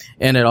 Yeah.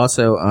 And it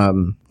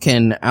also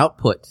can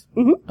output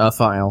a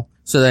file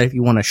so that if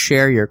you want to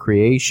share your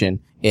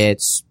creation,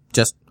 it's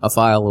just a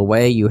file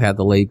away. You have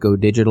the LEGO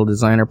Digital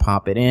Designer,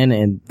 pop it in,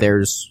 and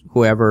there's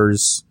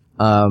whoever's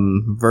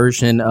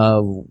version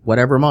of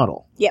whatever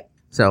model. Yep.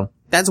 So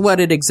that's what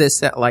it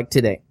exists at like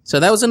today. So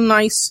that was a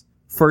nice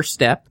first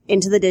step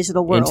into the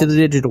digital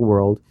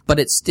world. But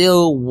it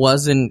still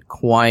wasn't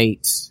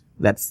quite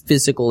that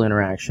physical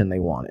interaction they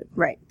wanted.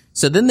 Right.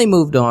 So then they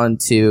moved on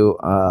to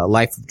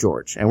Life of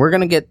George, and we're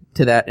going to get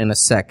to that in a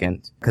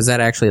second because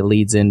that actually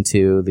leads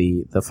into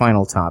the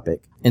final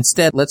topic.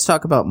 Instead, let's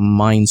talk about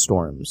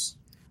Mindstorms.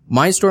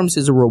 Mindstorms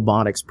is a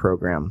robotics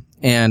program,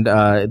 and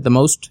the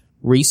most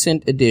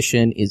recent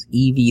edition is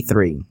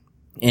EV3.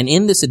 And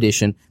in this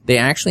edition, they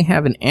actually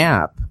have an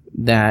app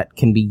that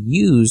can be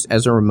used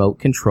as a remote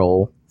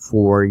control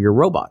for your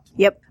robot.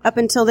 Yep. Up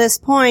until this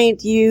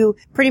point, you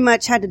pretty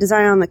much had to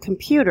design on the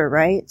computer,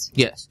 right?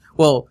 Yes.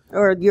 Well,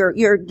 Or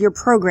your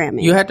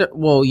programming. you had to.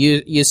 Well,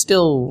 you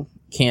still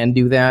can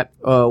do that.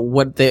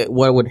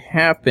 What would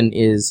happen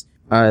is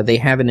they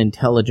have an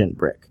intelligent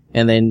brick,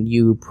 and then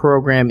you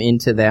program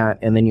into that,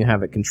 and then you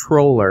have a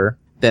controller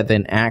that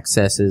then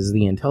accesses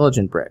the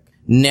intelligent brick.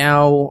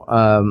 Now,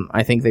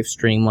 I think they've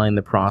streamlined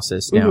the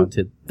process down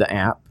to the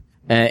app.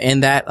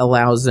 And that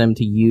allows them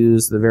to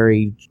use the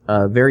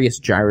various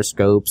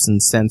gyroscopes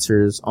and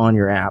sensors on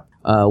your app.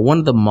 One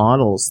of the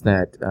models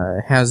that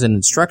has an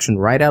instruction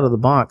right out of the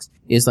box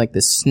is like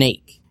the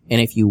snake. And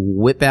if you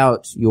whip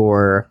out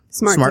your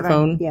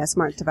smartphone,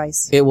 smart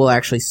device, it will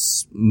actually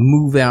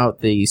move out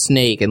the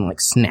snake and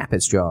like snap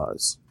its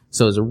jaws.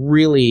 So it's a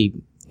really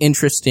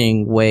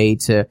interesting way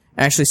to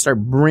actually start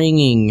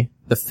bringing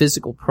the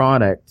physical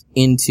product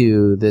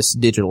into this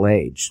digital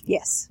age.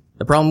 Yes.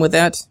 The problem with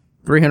that?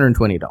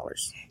 $320.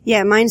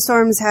 Yeah,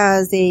 Mindstorms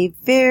has a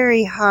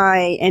very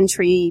high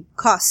entry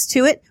cost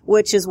to it,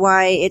 which is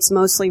why it's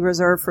mostly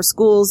reserved for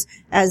schools,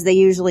 as they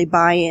usually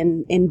buy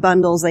in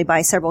bundles. They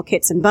buy several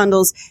kits in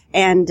bundles,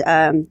 and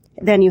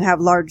then you have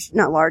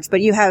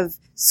you have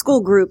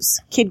school groups,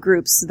 kid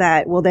groups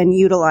that will then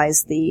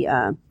utilize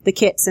the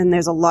kits, and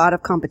there's a lot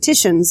of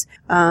competitions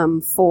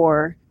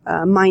for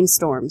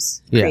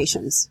Mindstorms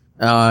creations.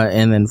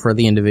 And then for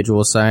the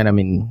individual side, I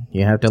mean,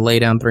 you have to lay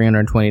down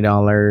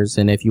 $320,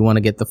 and if you want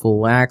to get the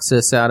full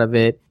access out of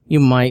it, you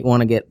might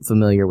want to get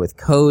familiar with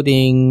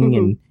coding,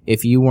 and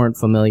if you weren't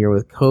familiar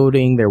with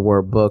coding, there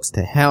were books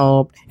to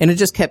help, and it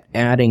just kept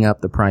adding up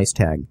the price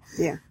tag.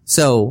 Yeah.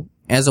 So,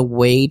 as a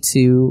way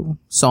to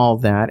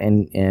solve that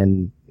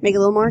and Make it a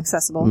little more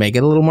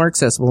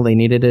accessible. They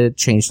needed to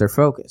change their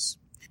focus.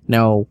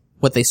 Now,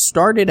 what they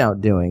started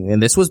out doing,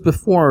 and this was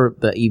before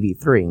the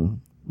EV3,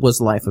 was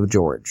Life of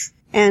George.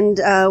 And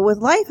with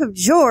Life of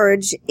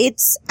George,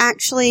 it's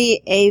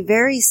actually a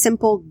very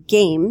simple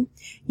game.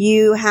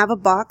 You have a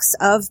box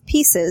of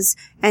pieces,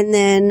 and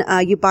then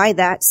you buy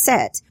that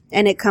set.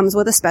 And it comes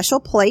with a special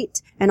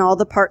plate and all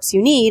the parts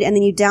you need, and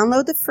then you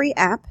download the free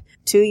app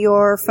to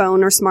your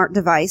phone or smart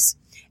device,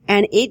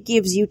 and it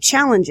gives you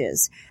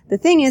challenges. The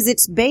thing is,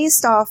 it's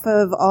based off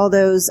of all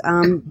those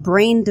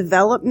brain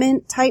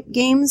development type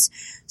games,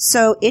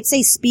 so it's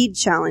a speed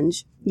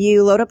challenge.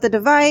 You load up the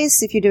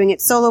device. If you're doing it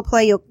solo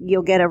play,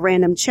 you'll get a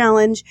random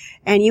challenge,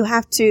 and you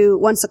have to,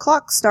 once the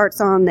clock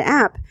starts on the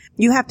app,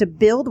 you have to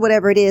build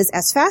whatever it is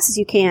as fast as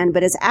you can,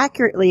 but as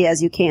accurately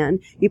as you can.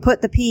 You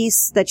put the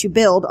piece that you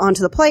build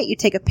onto the plate, you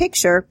take a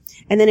picture,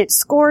 and then it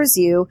scores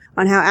you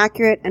on how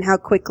accurate and how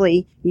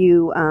quickly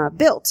you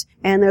built.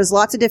 And there's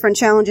lots of different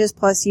challenges,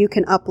 plus you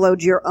can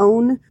upload your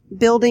own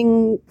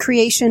building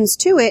creations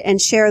to it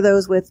and share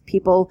those with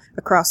people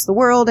across the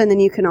world, and then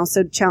you can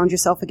also challenge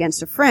yourself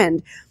against a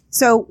friend.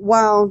 So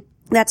while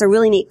that's a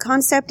really neat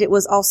concept, it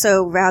was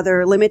also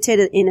rather limited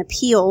in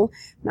appeal.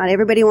 Not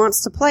everybody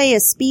wants to play a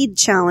speed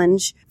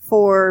challenge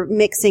for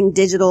mixing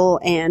digital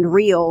and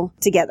real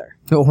together.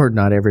 Or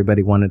not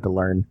everybody wanted to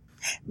learn.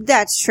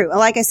 That's true.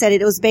 Like I said,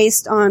 it was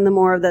based on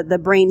the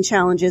brain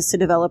challenges to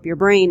develop your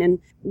brain. And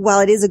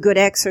while it is a good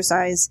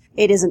exercise,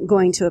 it isn't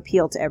going to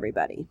appeal to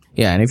everybody.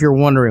 Yeah, and if you're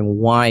wondering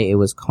why it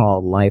was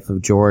called Life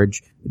of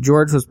George,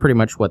 George was pretty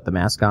much the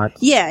mascot?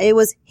 Yeah, it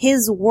was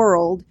his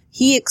world.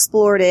 He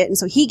explored it, and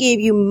so he gave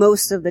you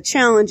most of the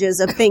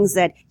challenges of things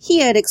that he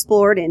had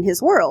explored in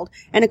his world.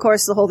 And of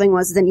course, the whole thing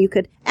was then you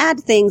could add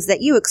things that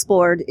you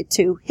explored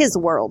to his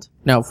world.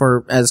 Now,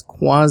 for as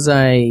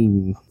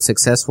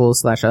quasi-successful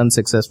 /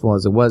 unsuccessful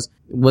as it was,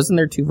 wasn't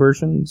there 2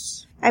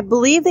 versions? I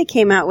believe they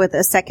came out with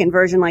a second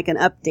version, like an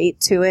update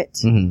to it.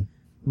 Mm-hmm.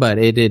 But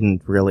it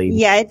didn't really...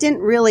 Yeah, it didn't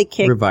really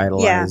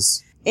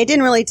revitalize. Yeah, it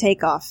didn't really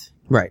take off.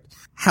 Right.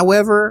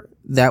 However,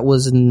 that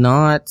was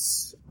not...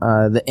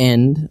 the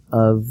end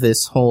of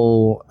this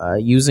whole,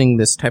 using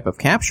this type of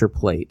capture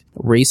plate.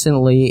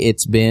 Recently,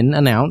 it's been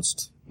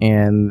announced,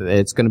 and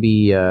it's going to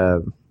be,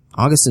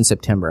 August and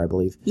September, I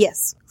believe.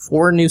 Yes.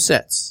 4 new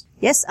sets.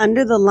 Yes,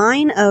 under the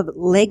line of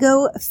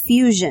Lego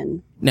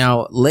Fusion.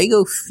 Now,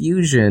 Lego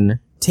Fusion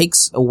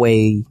takes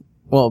away,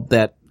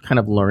 that kind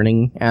of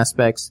learning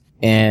aspects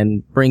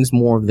and brings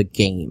more of the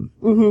game.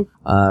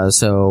 Mm-hmm.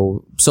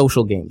 So,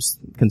 social games,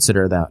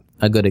 consider that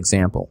a good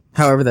example.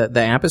 However,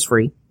 the app is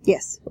free.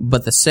 Yes.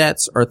 But the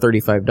sets are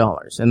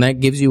 $35, and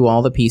that gives you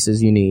all the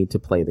pieces you need to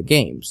play the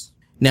games.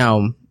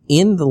 Now,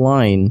 in the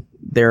line,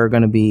 there are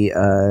going to be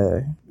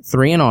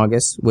 3 in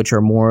August, which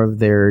are more of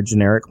their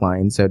generic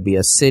lines. That would be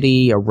a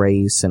city, a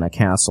race, and a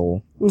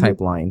castle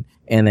type line.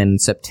 And then in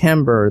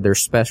September, their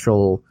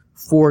special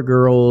 4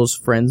 Girls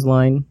Friends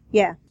line.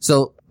 Yeah.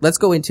 So let's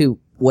go into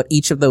what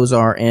each of those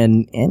are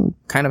and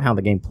kind of how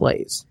the game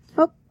plays.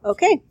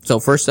 Okay.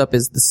 So first up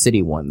is the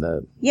city one.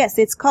 Yes,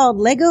 it's called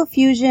Lego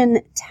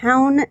Fusion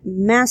Town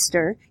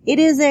Master. It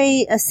is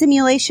a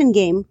simulation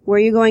game where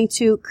you're going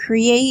to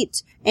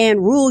create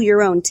and rule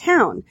your own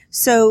town.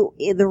 So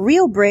the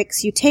real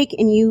bricks you take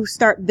and you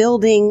start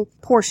building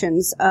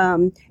portions,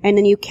 and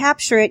then you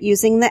capture it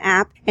using the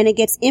app, and it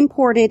gets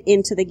imported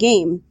into the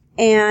game.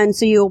 And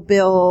so you'll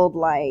build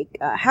like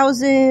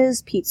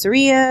houses,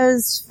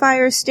 pizzerias,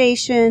 fire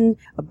station,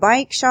 a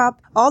bike shop.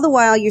 All the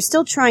while you're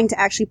still trying to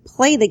actually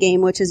play the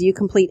game, which is you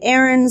complete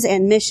errands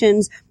and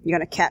missions. You're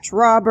going to catch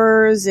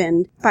robbers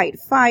and fight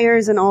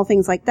fires and all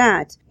things like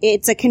that.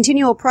 It's a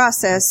continual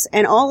process,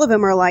 and all of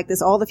them are like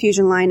this. All the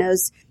Fusion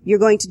Linos, you're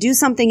going to do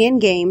something in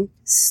game,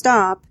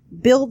 stop,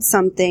 build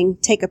something,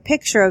 take a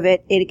picture of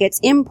it, it gets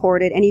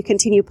imported, and you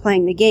continue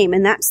playing the game.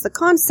 And that's the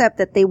concept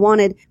that they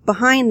wanted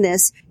behind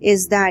this,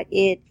 is that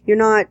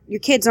your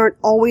kids aren't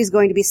always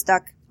going to be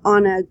stuck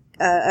on a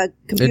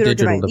computer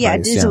device. Yeah, a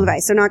digital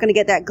device. They're not going to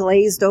get that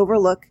glazed over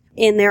look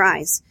in their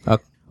eyes.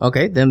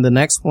 Okay, then the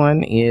next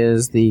one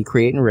is the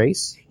Create and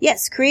Race.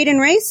 Yes, Create and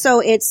Race. So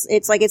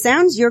it's like it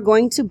sounds. You're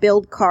going to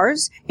build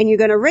cars and you're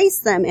going to race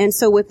them. And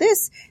so with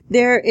this,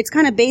 it's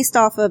kind of based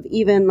off of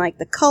even like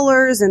the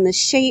colors and the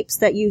shapes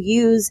that you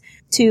use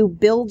to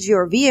build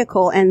your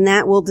vehicle, and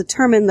that will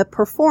determine the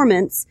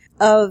performance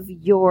of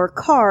your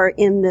car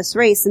in this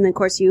race. And then, of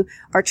course, you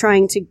are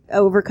trying to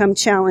overcome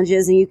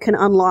challenges, and you can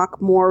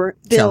unlock more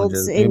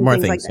builds and more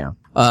things like things, that.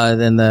 yeah.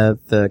 Then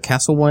the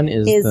castle one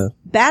is the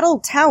Battle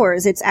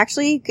Towers. It's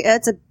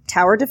a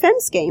tower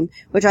defense game,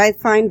 which I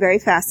find very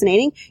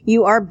fascinating.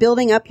 You are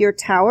building up your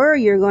tower.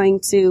 You're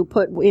going to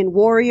put in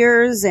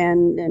warriors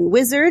and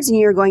wizards, and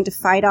you're going to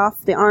fight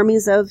off the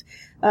armies of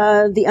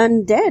the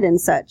undead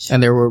and such.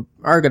 And there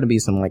are going to be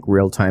some like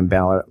real-time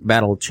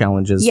battle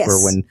challenges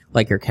for when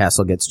like your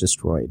castle gets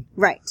destroyed.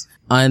 Right.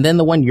 And then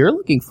the one you're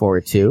looking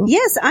forward to.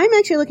 Yes, I'm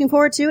actually looking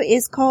forward to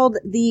is called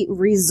the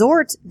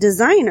Resort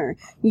Designer.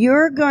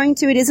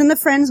 It is in the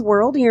Friends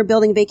world, and you're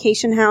building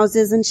vacation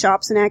houses and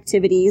shops and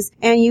activities,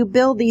 and you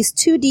build these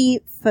 2D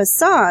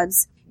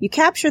facades. You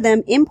capture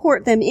them,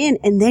 import them in,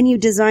 and then you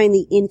design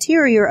the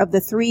interior of the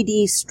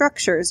 3D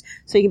structures.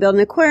 So you can build an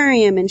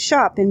aquarium and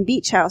shop and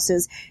beach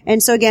houses.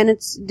 And so again,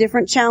 it's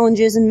different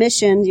challenges and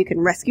missions. You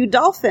can rescue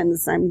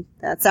dolphins.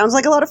 That sounds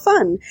like a lot of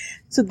fun.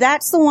 So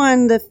that's the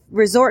one, the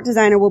Resort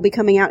Designer will be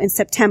coming out in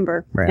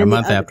September. Right, a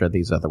month after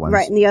these other ones.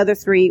 Right, and the other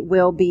 3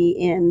 will be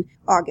in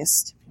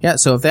August. Yeah,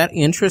 so if that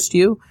interests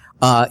you,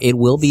 it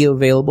will be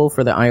available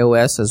for the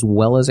iOS as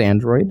well as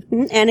Android.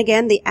 And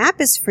again, the app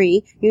is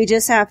free. You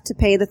just have to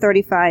pay the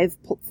 $35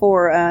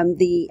 for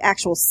the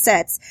actual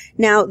sets.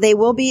 Now, they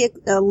will be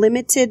a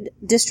limited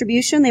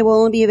distribution. They will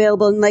only be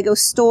available in Lego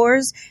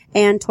stores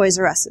and Toys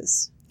R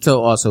Us's.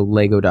 So also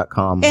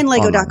Lego.com. And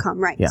Lego.com,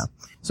 right. Yeah.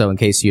 So in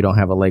case you don't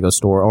have a Lego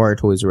store or a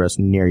Toys R Us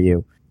near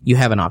you, you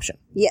have an option.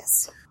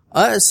 Yes.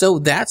 So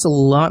that's a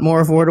lot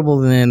more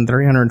affordable than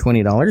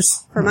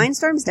 $320. For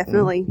Mindstorms,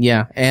 definitely.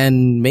 Yeah,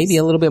 and maybe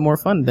a little bit more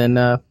fun than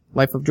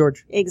Life of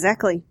George.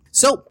 Exactly.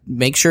 So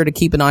make sure to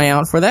keep an eye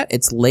out for that.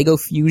 It's Lego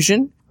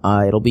Fusion.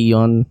 It'll be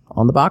on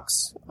the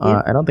box.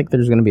 I don't think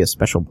there's going to be a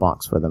special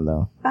box for them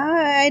though.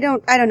 I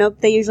don't know.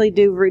 They usually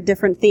do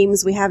different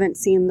themes. We haven't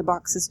seen the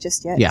boxes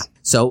just yet. Yeah.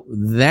 So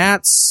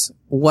that's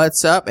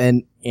what's up,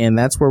 and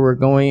that's where we're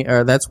going.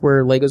 That's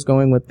where Lego's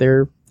going with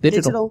their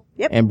digital.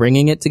 Yep. And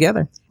bringing it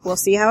together. We'll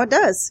see how it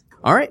does.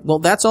 All right. Well,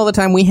 that's all the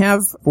time we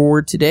have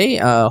for today.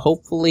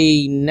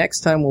 Hopefully next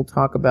time we'll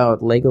talk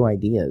about Lego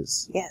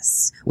Ideas.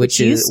 Yes. Which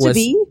used to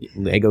be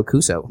Lego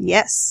Kuso.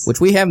 Yes.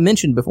 Which we have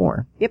mentioned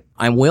before. Yep.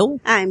 I'm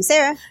Will. I'm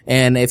Sarah.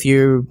 And if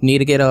you need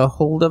to get a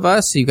hold of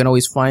us, you can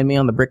always find me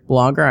on the Brick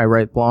Blogger. I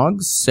write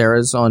blogs.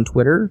 Sarah's on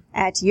Twitter.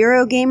 At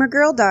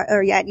Eurogamergirl,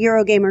 at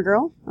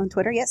Eurogamergirl on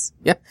Twitter, yes.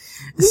 Yeah.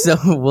 So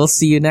we'll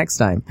see you next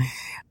time.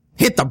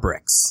 Hit the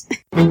bricks.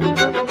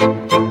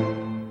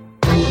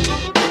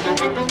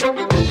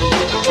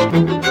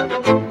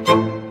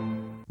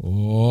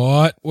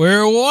 What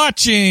we're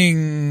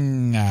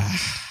watching.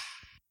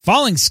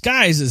 Falling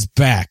Skies is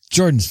back.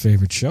 Jordan's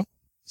favorite show.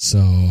 So,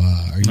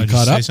 are you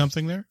caught up? Say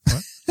something there?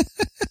 What?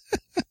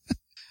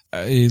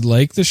 I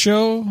like the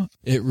show.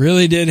 It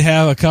really did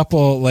have a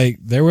couple,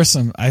 there were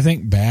some, I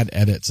think, bad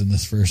edits in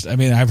this first. I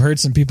mean, I've heard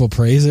some people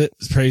praise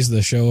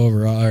the show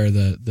overall, or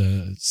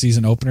the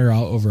season opener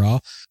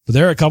overall. But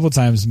there were a couple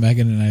times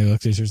Megan and I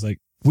looked at each other like,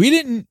 we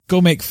didn't go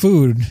make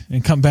food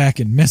and come back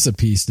and miss a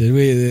piece, did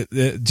we?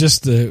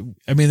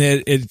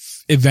 It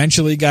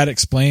eventually got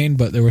explained,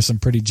 but there were some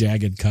pretty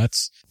jagged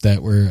cuts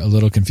that were a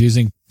little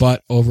confusing,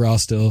 but overall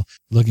still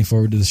looking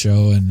forward to the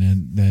show. And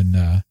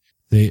then,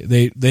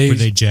 They were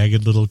they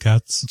jagged little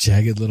cuts?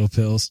 Jagged little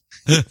pills.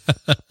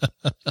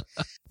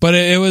 But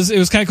it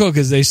was kind of cool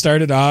because they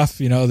started off,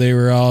 they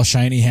were all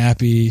shiny,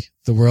 happy.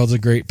 The world's a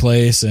great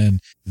place,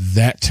 and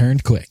that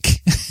turned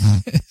quick.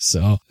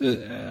 So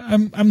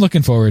I'm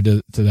looking forward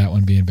to that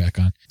one being back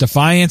on.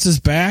 Defiance is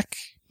back.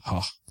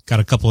 Oh, got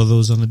a couple of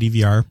those on the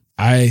DVR.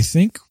 I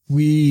think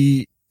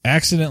we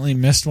accidentally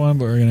missed one,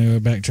 but we're gonna go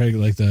back and try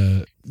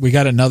to we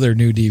got another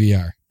new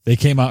DVR. They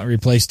came out and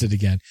replaced it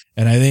again.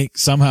 And I think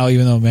somehow,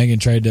 even though Megan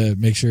tried to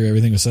make sure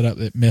everything was set up,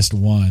 it missed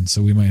one.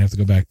 So we might have to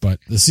go back. But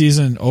the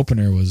season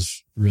opener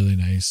was really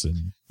nice.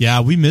 And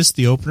Yeah, we missed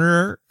the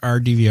opener, our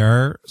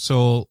DVR.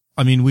 So,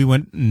 I mean, we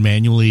went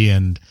manually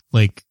and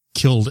like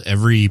killed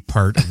every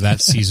part of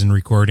that season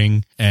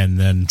recording and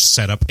then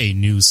set up a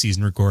new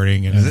season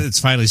recording. And it's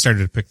finally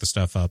started to pick the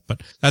stuff up.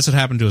 But that's what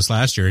happened to us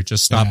last year. It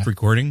just stopped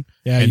recording.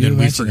 Yeah. And then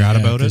we forgot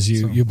about it.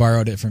 You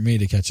borrowed it from me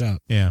to catch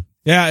up. Yeah.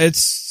 Yeah.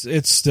 It's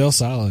still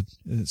solid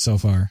so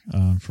far,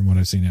 from what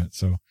I've seen it.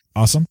 So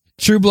awesome.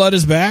 True Blood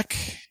is back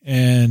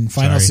and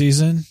final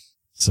season.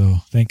 So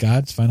thank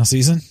God it's final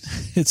season.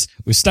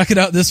 We stuck it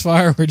out this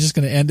far. We're just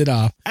going to end it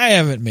off. I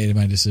haven't made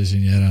my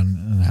decision yet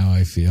on how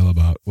I feel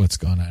about what's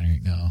going on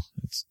right now.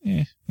 It's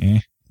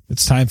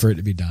it's time for it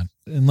to be done.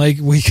 And like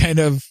we kind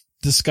of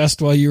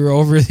discussed while you were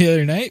over the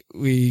other night,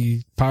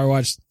 we power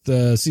watched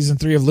the season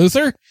 3 of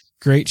Luther.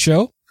 Great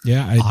show.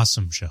 Yeah.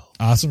 Awesome show.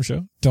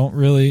 Don't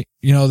really,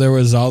 there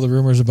was all the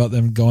rumors about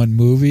them going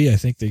movie. I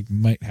think they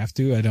might have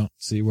to. I don't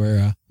see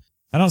where,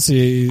 I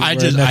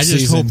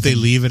just hope they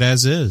leave it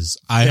as is.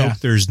 I hope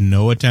there's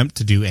no attempt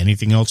to do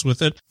anything else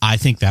with it. I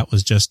think that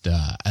was just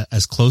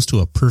as close to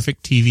a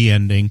perfect TV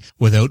ending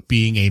without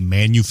being a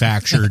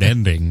manufactured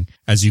ending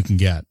as you can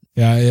get.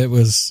 Yeah, it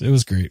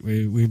was great.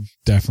 We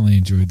definitely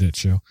enjoyed that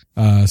show.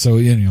 So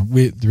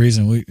the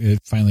reason it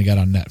finally got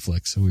on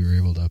Netflix, so we were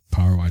able to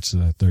power watch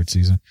the 3rd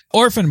season.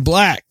 Orphan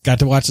Black, got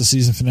to watch the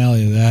season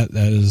finale of that.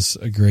 That is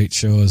a great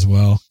show as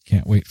well.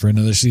 Can't wait for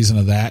another season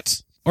of that.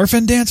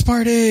 Orphan Dance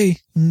Party.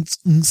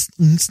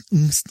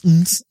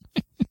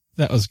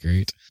 That was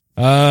great.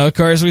 Of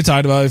course, we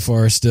talked about it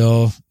before.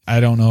 Still,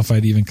 I don't know if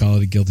I'd even call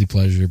it a guilty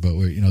pleasure, but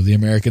we're, the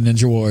American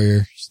Ninja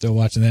Warrior, still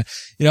watching that.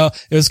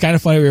 It was kind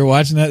of funny. We were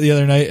watching that the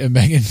other night and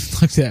Megan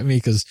looked at me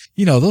because,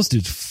 those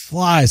dudes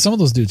fly. Some of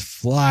those dudes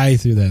fly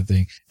through that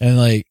thing. And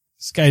like,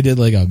 this guy did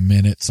like a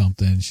minute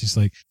something. She's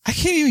like, I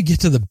can't even get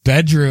to the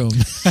bedroom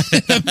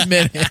in a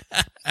minute.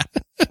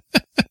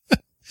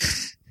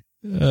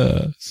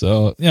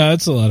 So yeah,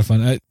 it's a lot of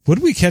fun. What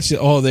did we catch?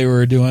 Oh, they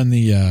were doing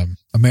the,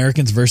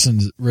 Americans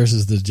versus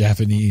the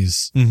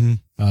Japanese,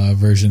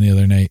 version the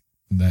other night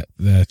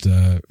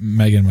that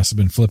Megan must have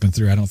been flipping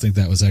through. I don't think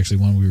that was actually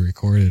one we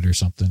recorded or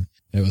something.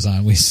 It was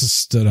on. We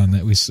stood on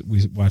that. We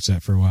watched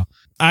that for a while.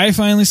 I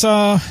finally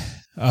saw,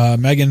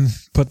 Megan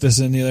put this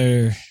in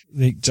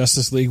the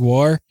Justice League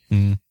War.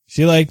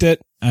 She liked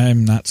it.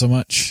 I'm not so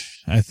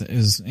much.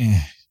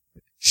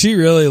 She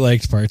really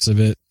liked parts of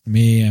it.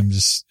 Me,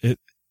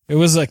 it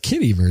was a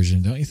kiddie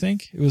version, don't you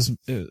think?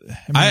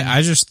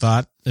 I just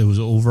thought it was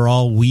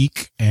overall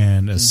weak,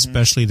 and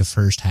especially the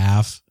first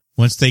half.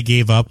 Once they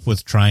gave up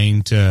with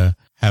trying to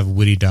have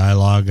witty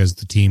dialogue as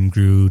the team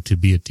grew to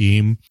be a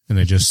team, and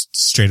they just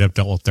straight up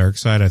dealt with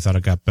Darkseid, I thought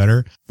it got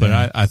better.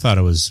 But I thought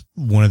it was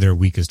one of their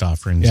weakest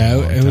offerings. Yeah,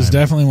 it was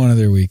definitely one of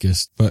their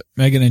weakest. But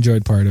Megan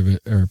enjoyed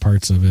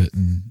parts of it,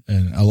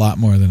 and a lot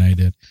more than I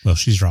did. Well,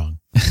 she's wrong.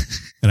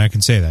 And I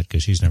can say that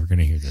because she's never going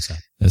to hear this up.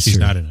 She's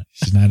not in it.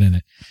 She's not in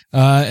it.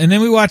 And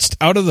then we watched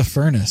Out of the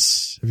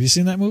Furnace. Have you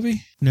seen that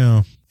movie?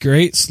 No.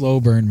 Great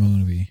slow burn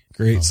movie.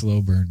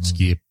 Slow burn movie.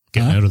 Keep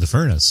getting out of the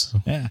furnace.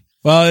 Yeah.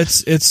 Well,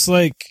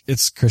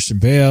 it's Christian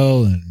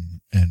Bale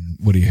and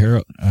Woody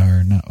Harrelson,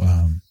 or not,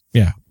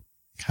 yeah.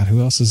 God,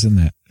 who else is in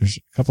that? There's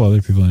a couple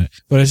other people in it,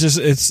 but it's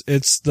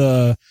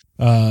the,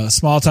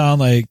 small town,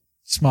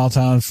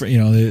 for,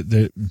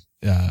 the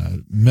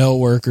mill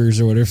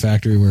workers or whatever,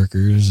 factory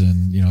workers,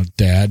 and,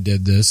 dad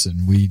did this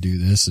and we do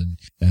this, and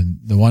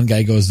the one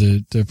guy goes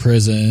to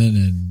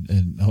prison,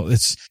 and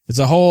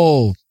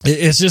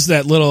it's just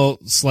that little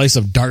slice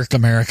of dark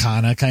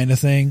Americana kind of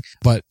thing.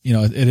 But,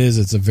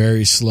 it's a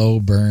very slow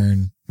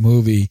burn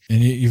movie. And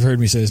you've heard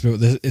me say this, but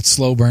it's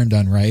slow burn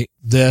done right.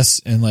 This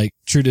and like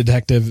True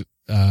Detective,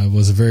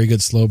 was a very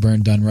good slow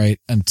burn done right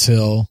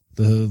until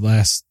the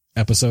last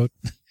episode.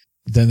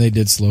 Then they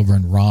did slow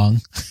burn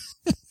wrong.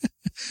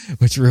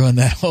 Which ruined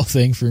that whole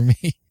thing for me.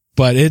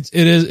 But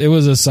it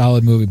was a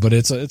solid movie, but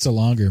it's a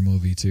longer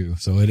movie too.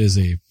 So it is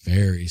a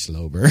very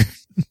slow burn.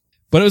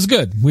 But it was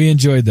good. We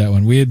enjoyed that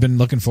one. We had been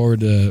looking forward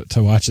to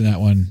watching that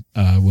one,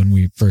 when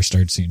we first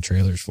started seeing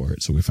trailers for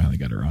it. So we finally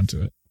got around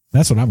to it.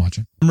 That's what I'm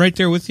watching. I'm right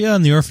there with you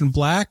on the Orphan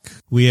Black.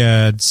 We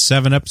had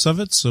 7 episodes of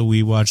it, so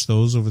we watched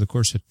those over the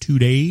course of 2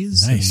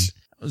 days. Nice. It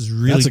was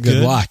really That's a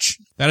good watch.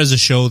 That is a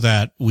show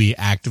that we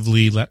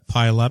actively let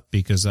pile up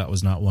because that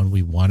was not one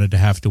we wanted to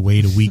have to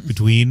wait a week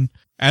between.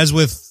 As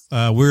with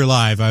We're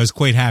Live, I was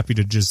quite happy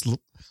to just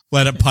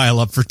let it pile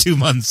up for 2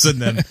 months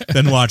and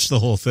then watch the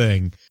whole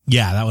thing.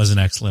 Yeah, that was an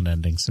excellent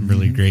ending. Some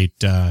really great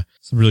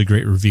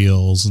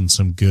reveals and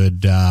some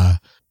good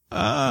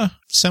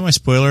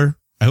semi-spoiler.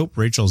 I hope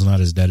Rachel's not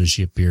as dead as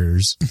she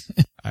appears.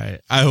 I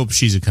hope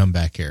she's a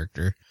comeback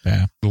character.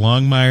 Yeah.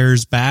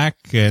 Longmire's back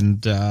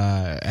and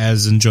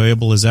as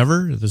enjoyable as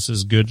ever. This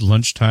is good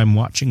lunchtime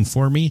watching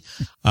for me.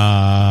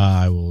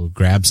 I will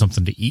grab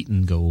something to eat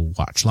and go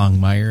watch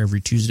Longmire every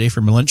Tuesday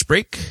for my lunch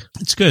break.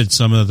 It's good.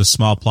 Some of the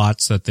small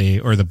plots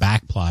the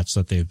back plots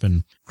that they've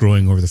been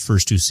growing over the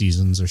first 2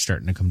 seasons are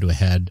starting to come to a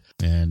head.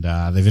 And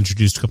they've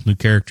introduced a couple new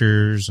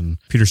characters, and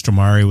Peter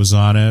Stormare was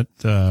on it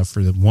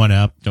for the one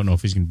ep. Don't know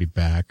if he's going to be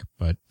back,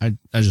 but I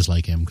just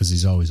like him because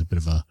he's always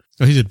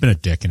he's been a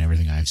dick in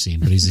everything I've seen,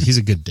 but he's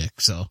a good dick.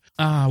 So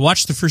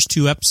watch the first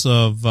 2 eps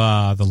of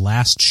The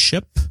Last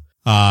Ship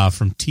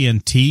from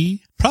TNT.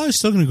 Probably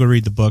still going to go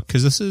read the book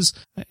because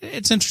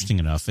it's interesting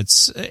enough.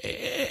 It's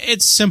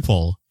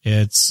simple.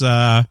 It's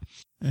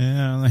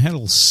I had a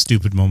little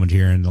stupid moment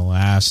here in the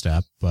last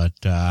ep, but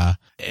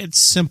it's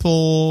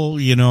simple.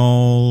 You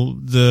know,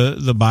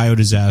 the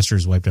biodisaster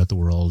has wiped out the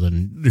world,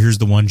 and here's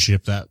the one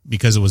ship that,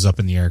 because it was up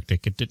in the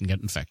Arctic, it didn't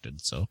get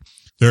infected. So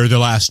they're the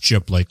last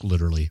ship, like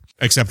literally,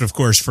 except of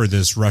course for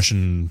this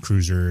Russian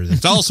cruiser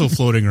that's also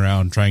floating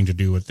around trying to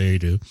do what they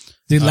do.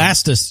 The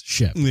lastest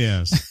ship.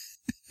 Yes.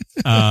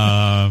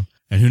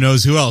 And who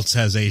knows who else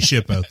has a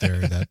ship out there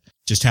that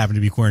just happened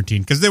to be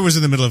quarantined because there was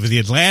in the middle of the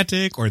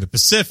Atlantic or the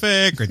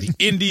Pacific or the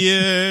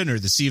Indian or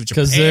the Sea of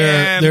Japan. Because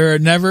there are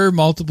never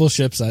multiple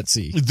ships at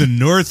sea. The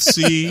North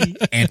Sea,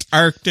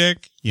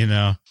 Antarctic, you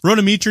know.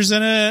 Rhoda Meeter's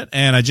in it,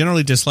 and I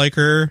generally dislike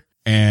her,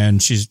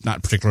 and she's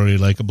not particularly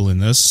likable in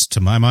this, to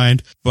my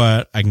mind,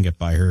 but I can get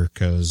by her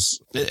because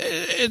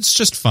it's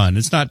just fun.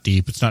 It's not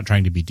deep. It's not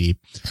trying to be deep.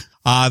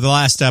 The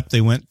last step,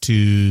 they went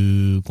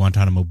to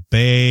Guantanamo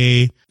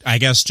Bay, I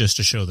guess just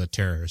to show that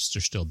terrorists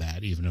are still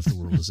bad, even if the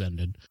world has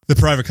ended. The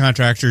private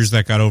contractors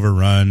that got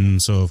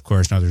overrun. So, of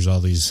course, now there's all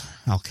these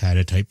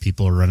Al-Qaeda type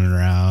people running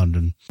around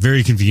and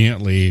very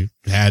conveniently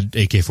had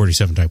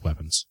AK-47 type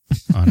weapons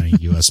on a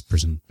U.S.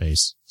 prison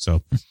base.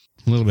 So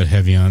a little bit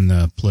heavy on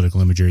the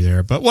political imagery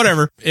there, but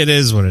whatever. It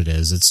is what it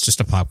is. It's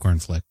just a popcorn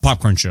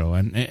show,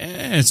 and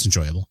it's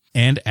enjoyable.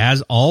 And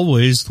as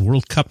always, the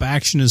World Cup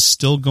action is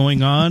still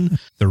going on.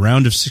 The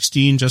round of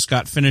 16 just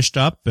got finished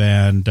up,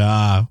 and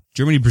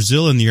Germany,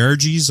 Brazil, and the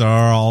Argies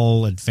are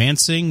all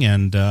advancing,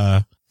 and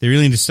they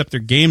really need to step their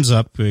games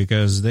up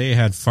because they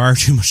had far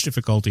too much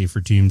difficulty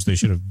for teams they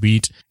should have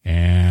beat.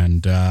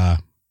 And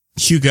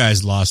you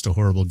guys lost a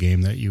horrible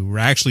game that you were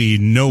actually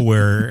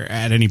nowhere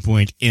at any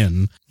point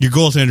in. Your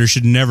goaltender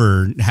should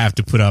never have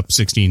to put up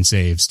 16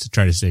 saves to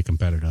try to stay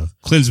competitive.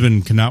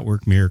 Klinsmann cannot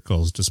work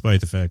miracles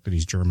despite the fact that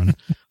he's German.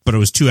 But it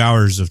was 2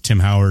 hours of Tim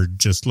Howard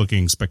just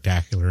looking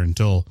spectacular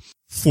until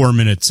 4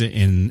 minutes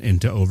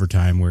into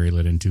overtime where he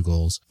let in 2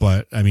 goals.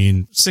 But I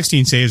mean,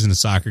 16 saves in a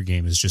soccer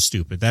game is just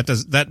stupid.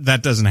 That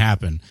doesn't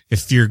happen.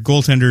 If your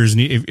goaltenders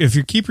if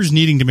your keeper's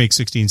needing to make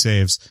 16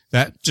 saves,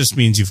 that just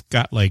means you've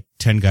got like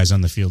 10 guys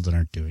on the field that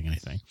aren't doing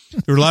anything.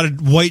 There were a lot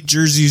of white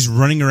jerseys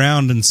running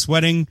around and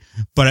sweating,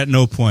 but at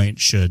no point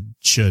should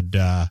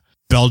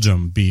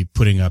Belgium be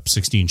putting up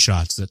 16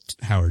 shots that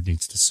Howard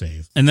needs to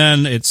save. And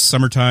then it's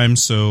summertime,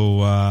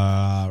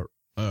 so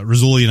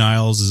Rizzoli and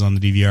Isles is on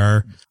the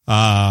DVR.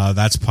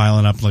 That's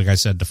piling up. Like I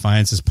said,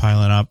 Defiance is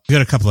piling up. We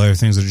got a couple other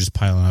things that are just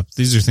piling up.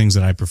 These are things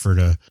that I prefer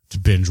to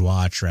binge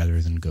watch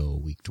rather than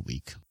go week to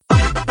week.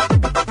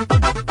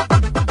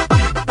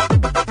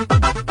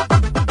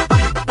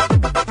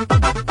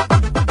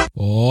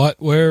 What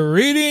we're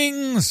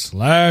reading /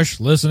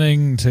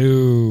 listening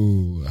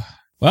to.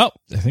 Well,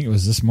 I think it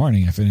was this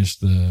morning I finished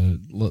the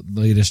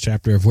latest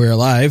chapter of We're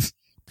Alive.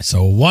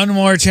 So one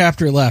more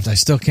chapter left. I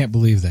still can't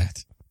believe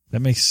that.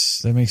 That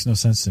makes no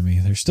sense to me.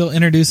 They're still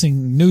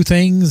introducing new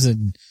things.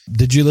 And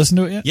did you listen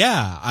to it yet?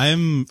 Yeah,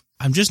 I'm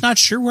just not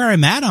sure where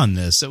I'm at on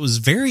this. It was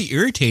very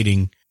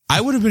irritating. I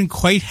would have been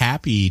quite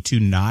happy to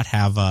not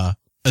have a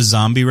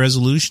zombie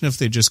resolution if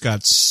they just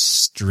got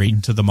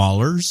straight to the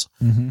maulers.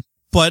 Mm-hmm.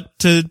 But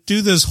to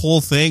do this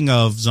whole thing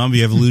of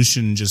zombie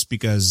evolution just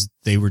because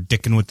they were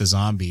dicking with the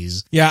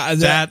zombies. Yeah,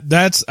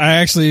 that's, I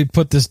actually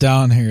put this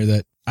down here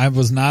that I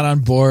was not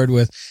on board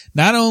with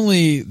not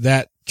only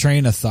that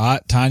train of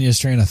thought, Tanya's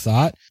train of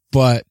thought,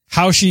 but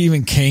how she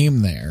even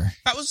came there.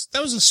 That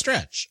was a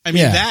stretch. I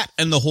mean, that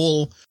and the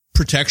whole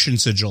protection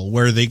sigil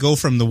where they go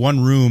from the one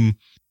room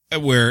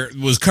where it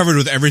was covered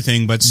with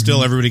everything, but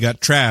still everybody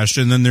got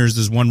trashed. And then there's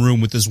this one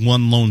room with this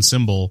one lone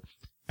symbol.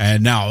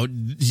 And now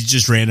he's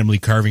just randomly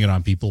carving it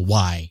on people.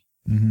 Why?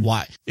 Mm-hmm.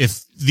 Why?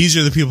 If these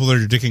are the people that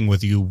are dicking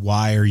with you,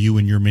 why are you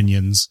and your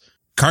minions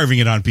carving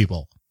it on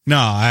people?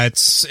 No,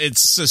 it's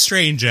a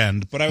strange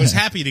end, but I was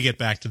happy to get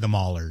back to the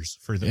maulers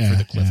for the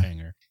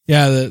cliffhanger.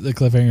 Yeah, the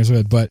cliffhanger's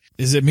good, but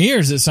is it me or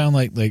does it sound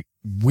like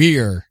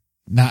we're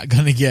not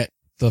going to get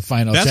the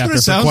final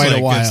chapter for quite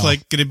a while? It's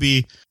like going to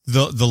be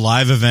the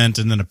live event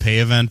and then a pay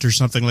event or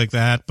something like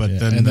that, but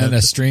then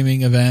a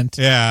streaming event.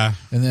 Yeah.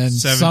 And then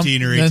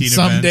 17 or 18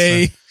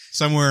 events.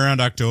 Somewhere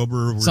around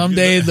October.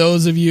 Someday,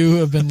 those of you who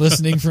have been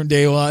listening from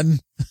day one,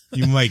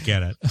 you might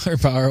get it. Or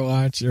Power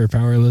Watch or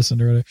Power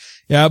Listen or whatever.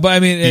 Yeah, but I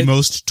mean, the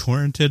most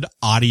torrented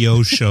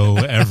audio show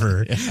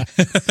ever.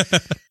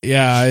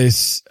 Yeah,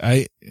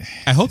 I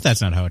hope that's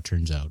not how it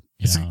turns out.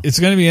 It's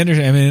going to be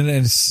interesting. I mean,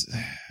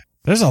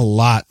 there's a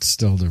lot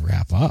still to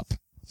wrap up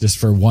just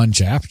for one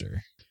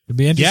chapter. It'd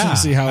be interesting to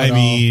see how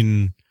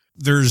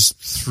there's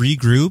 3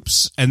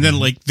 groups and then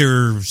like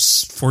their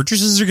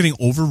fortresses are getting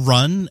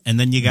overrun and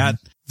then you got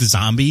the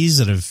zombies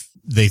that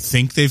they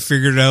think they've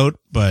figured it out,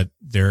 but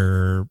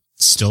they're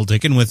still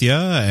ticking with you.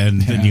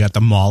 And then you got the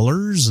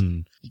Maulers,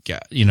 and you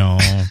got,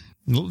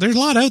 there's a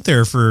lot out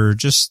there for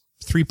just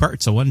 3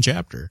 parts of one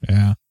chapter.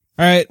 Yeah.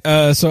 All right.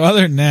 So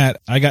other than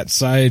that, I got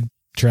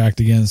sidetracked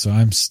again. So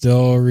I'm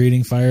still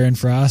reading Fire and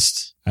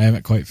Frost. I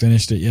haven't quite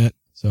finished it yet.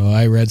 So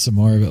I read some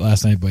more of it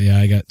last night, but yeah,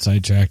 I got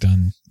sidetracked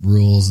on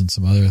rules and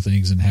some other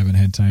things and haven't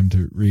had time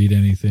to read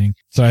anything.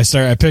 So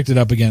I picked it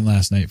up again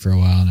last night for a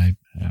while, and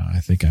I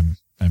think I'm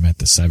at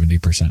the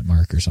 70%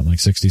 mark or something, like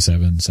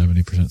 67,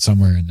 70%,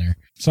 somewhere in there.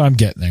 So I'm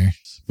getting there,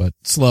 but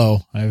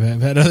slow.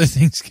 I've had other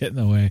things get in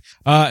the way.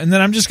 And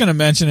then I'm just going to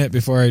mention it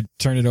before I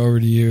turn it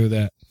over to you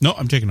that. No,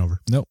 I'm taking over.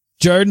 Nope.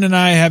 Jordan and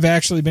I have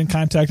actually been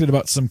contacted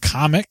about some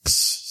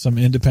comics, some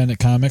independent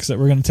comics that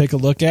we're going to take a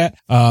look at.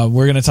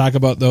 We're going to talk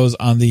about those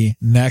on the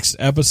next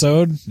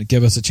episode to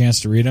give us a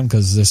chance to read them,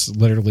 because this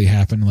literally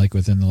happened like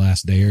within the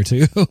last day or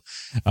two.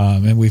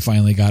 And we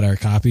finally got our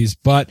copies.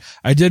 But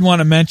I did want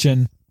to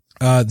mention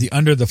the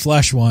Under the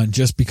Flesh one,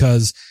 just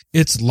because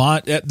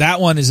that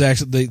one is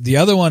actually, the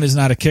other one is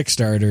not a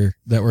Kickstarter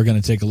that we're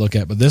going to take a look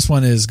at, but this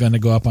one is going to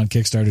go up on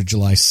Kickstarter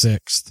July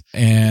 6th.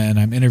 And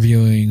I'm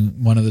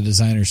interviewing one of the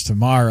designers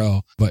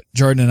tomorrow, but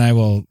Jordan and I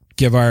will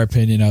give our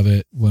opinion of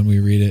it when we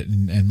read it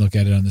and look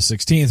at it on the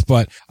 16th.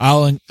 But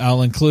I'll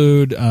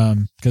include,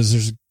 cause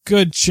there's a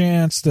good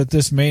chance that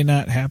this may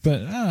not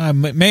happen. I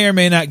may or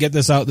may not get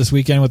this out this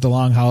weekend with the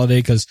long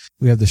holiday, cause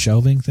we have the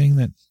shelving thing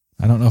that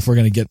I don't know if we're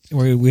going to get,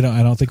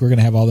 I don't think we're going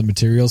to have all the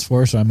materials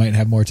for, so I might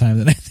have more time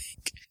than I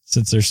think,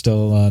 since they're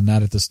still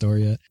not at the store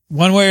yet.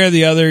 One way or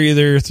the other,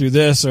 either through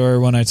this or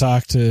when I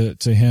talk to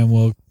him,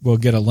 we'll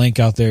get a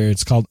link out there.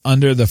 It's called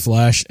Under the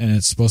Flesh, and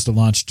it's supposed to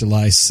launch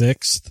July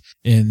 6th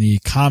in the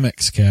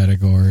comics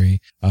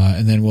category.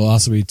 And then we'll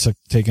also be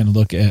taking a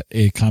look at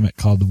a comic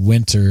called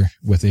Winter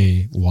with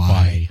a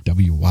Y,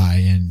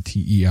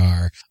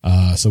 Winter.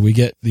 So we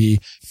get the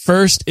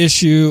first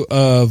issue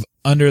of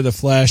Under the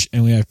Flesh,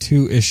 and we have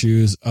 2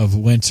 issues of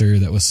Winter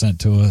that was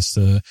sent to us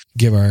to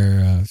give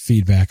our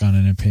feedback on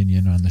an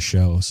opinion on the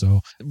show.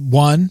 So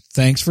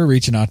thanks for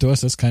reaching out to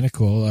us. That's kind of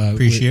cool.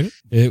 Appreciate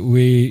it.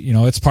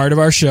 It's part of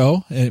our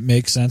show. It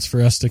makes sense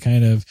for us to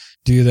kind of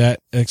do that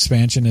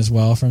expansion as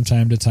well from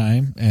time to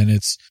time. And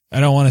I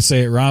don't want to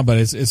say it wrong, but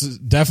it's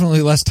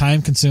definitely less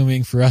time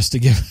consuming for us to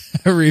give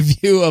a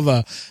review of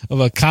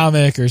a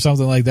comic or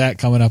something like that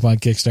coming up on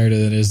Kickstarter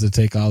than it is to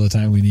take all the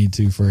time we need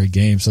to for a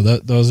game. So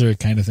those are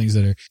kind of things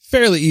that are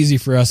fairly easy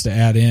for us to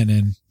add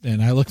in.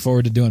 And I look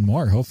forward to doing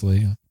more,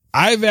 hopefully.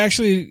 I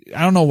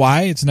don't know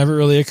why it's never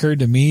really occurred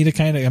to me to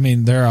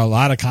there are a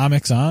lot of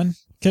comics on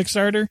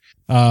Kickstarter.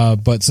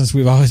 But since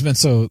we've always been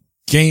so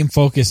game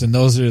focused and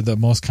those are the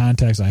most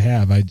contacts I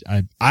have,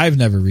 I've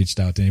never reached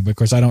out to anybody. Of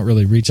course, I don't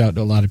really reach out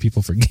to a lot of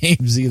people for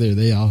games either.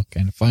 They all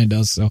kind of find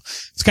us. So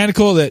it's kind of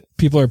cool that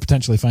people are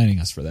potentially finding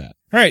us for that.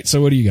 All right.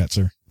 So what do you got,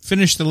 sir?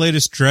 Finished the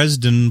latest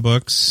Dresden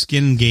book,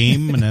 Skin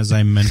Game. And as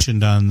I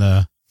mentioned on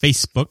the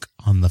Book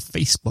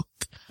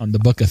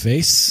of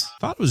Face.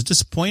 Thought it was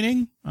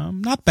disappointing.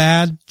 Not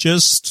bad.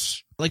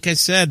 Just like I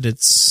said,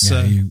 it's,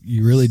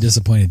 you really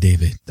disappointed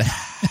David.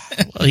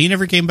 Well, he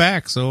never came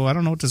back, so I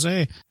don't know what to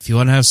say. If you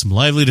want to have some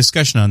lively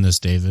discussion on this,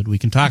 David, we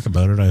can talk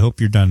about it. I hope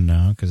you're done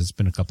now, because it's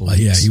been a couple of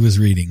weeks. Yeah, he was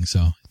reading,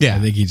 so yeah. I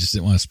think he just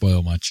didn't want to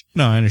spoil much.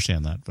 No, I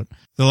understand that, but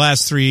the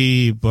last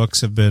 3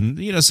 books have been,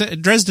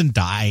 Dresden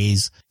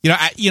dies.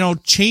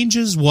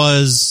 Changes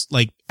was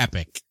like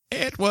epic.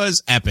 It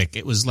was epic.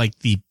 It was like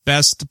the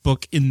best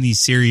book in the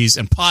series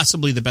and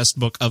possibly the best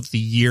book of the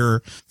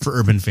year for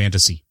urban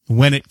fantasy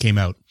when it came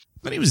out.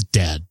 But he was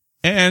dead.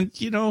 And,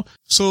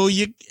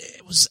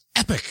 it was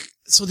epic.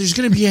 So there's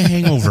going to be a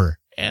hangover.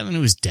 And then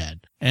he was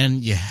dead.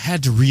 And you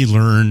had to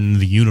relearn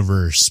the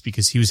universe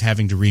because he was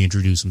having to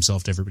reintroduce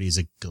himself to everybody as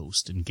a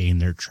ghost and gain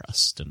their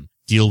trust and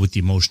deal with the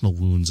emotional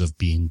wounds of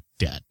being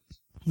dead.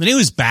 Then he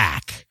was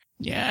back.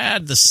 Yeah,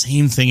 the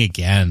same thing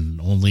again,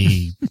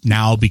 only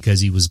now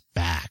because he was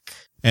back.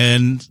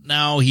 And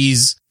now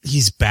he's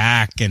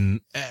back,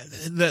 and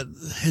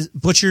his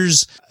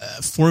Butcher's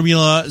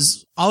formula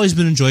has always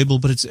been enjoyable,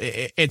 but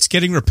it's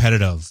getting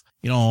repetitive.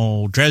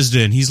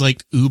 Dresden, he's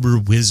like uber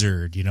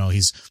wizard,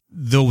 he's,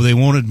 though they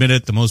won't admit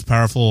it, the most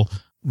powerful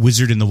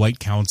wizard in the White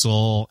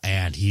Council,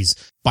 and he's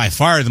by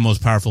far the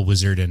most powerful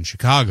wizard in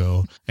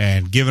Chicago,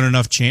 and given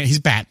enough chance, he's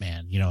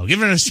Batman,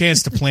 given enough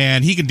chance to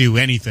plan, he can do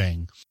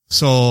anything.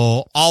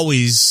 So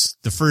always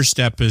the first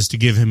step is to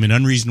give him an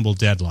unreasonable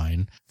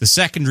deadline. The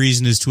second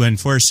reason is to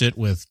enforce it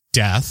with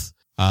death.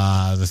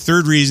 The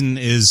third reason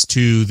is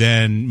to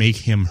then make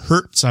him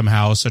hurt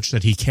somehow such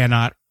that he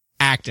cannot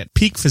act at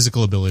peak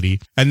physical ability.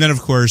 And then, of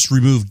course,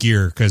 remove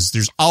gear, because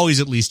there's always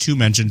at least 2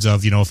 mentions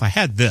of, if I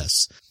had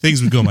this,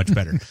 things would go much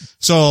better.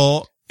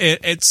 So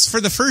it's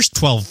for the first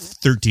 12,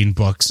 13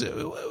 books,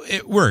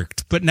 it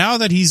worked. But now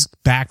that he's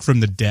back from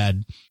the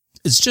dead,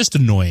 it's just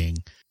annoying.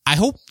 I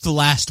hope the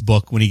last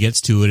book, when he gets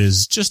to it,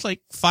 is just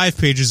like 5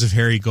 pages of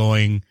Harry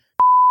going,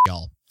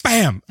 y'all,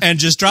 bam, and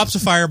just drops a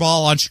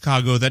fireball on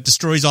Chicago that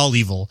destroys all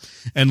evil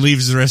and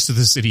leaves the rest of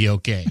the city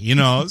okay.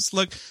 It's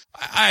like,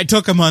 I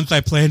took a month,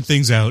 I planned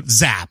things out,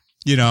 zap,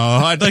 You know,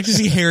 I'd like to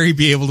see Harry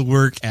be able to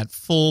work at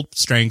full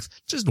strength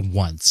just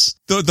once.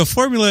 The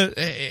formula,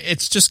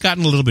 it's just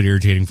gotten a little bit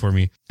irritating for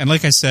me. And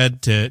like I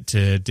said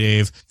to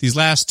Dave, these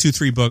last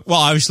 2-3 books, well,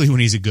 obviously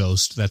when he's a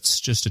ghost, that's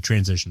just a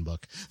transition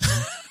book.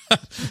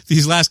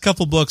 These last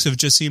couple books have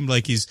just seemed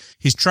like he's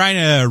trying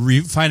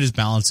to find his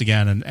balance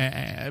again,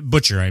 and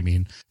Butcher, I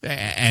mean,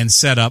 and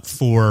set up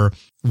for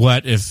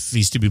what, if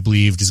he's to be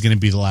believed, is going to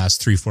be the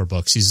last 3-4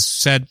 books. He's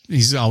said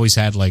he's always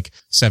had like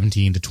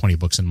 17 to 20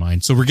 books in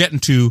mind. So we're getting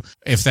to,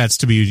 if that's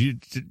to be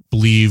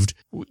believed,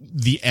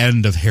 the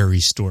end of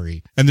Harry's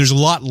story. And there's a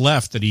lot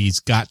left that he's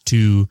got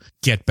to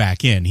get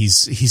back in.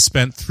 He's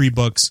spent 3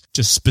 books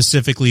just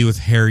specifically with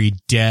Harry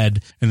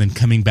dead and then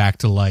coming back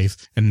to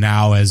life. And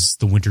now as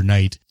the Winter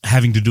Knight,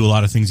 having to do a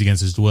lot of things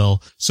against his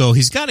will. So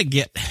he's got to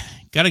get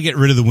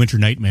rid of the Winter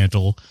Knight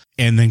mantle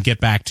and then get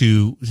back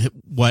to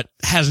what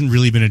hasn't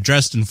really been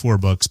addressed in 4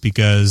 books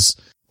because,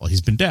 well,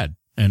 he's been dead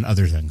and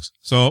other things.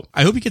 So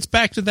I hope he gets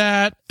back to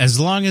that as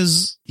long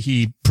as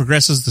he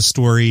progresses the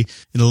story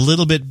in a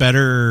little bit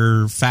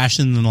better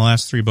fashion than the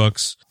last 3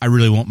 books. I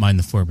really won't mind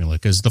the formula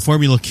because the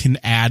formula can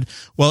add,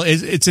 well,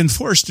 it's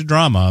enforced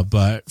drama,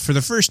 but for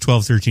the first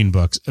 12, 13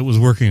 books, it was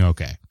working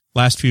okay.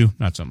 Last few,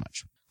 not so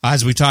much.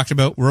 As we talked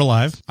about, we're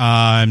alive.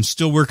 I'm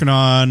still working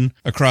on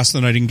Across the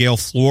Nightingale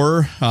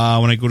Floor.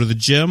 When I go to the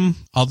gym,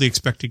 all the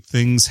expected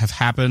things have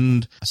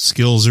happened.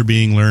 Skills are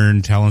being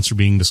learned. Talents are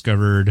being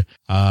discovered.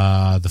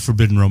 The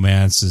Forbidden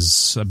Romance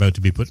is about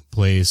to be put in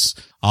place.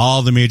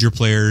 All the major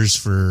players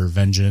for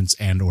Vengeance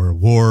and or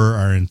War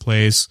are in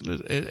place.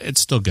 It's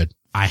still good.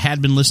 I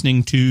had been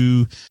listening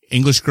to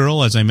English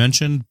Girl, as I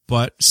mentioned,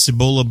 but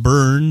Cibola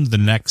Byrne, the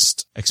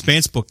next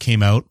Expanse book,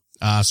 came out.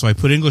 So I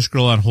put English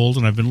Girl on hold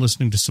and I've been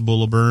listening to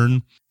Cibola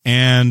Byrne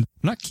and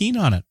I'm not keen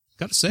on it.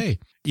 Gotta say,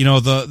 you know,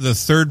 the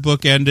 3rd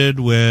book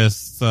ended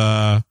with,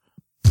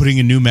 putting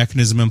a new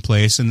mechanism in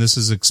place. And this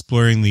is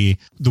exploring the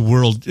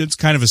world. It's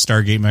kind of a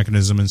Stargate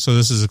mechanism. And so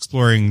this is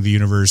exploring the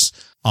universe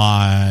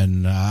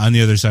on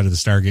the other side of the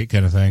Stargate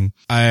kind of thing.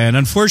 And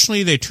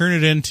unfortunately they turn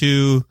it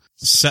into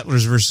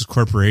Settlers versus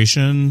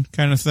Corporation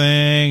kind of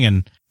thing.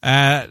 And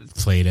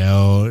played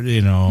out,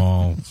 you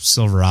know,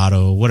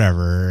 Silverado,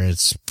 whatever.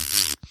 It's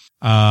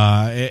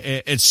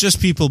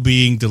just people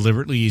being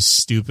deliberately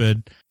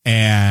stupid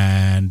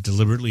and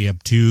deliberately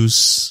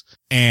obtuse.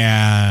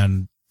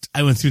 And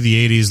I went through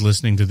the 80s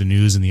listening to the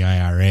news and the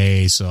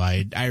IRA. So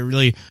I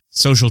really,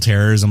 social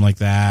terrorism like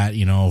that,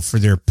 you know, for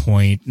their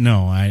point.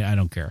 No, I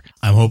don't care.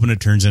 I'm hoping it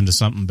turns into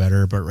something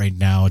better, but right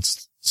now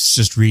it's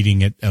just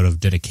reading it out of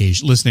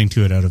dedication, listening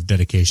to it out of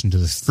dedication to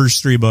the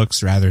first 3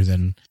 books rather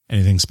than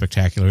anything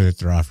spectacular that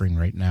they're offering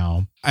right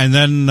now. And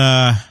then,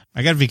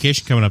 I got a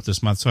vacation coming up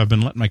this month, so I've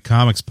been letting my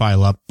comics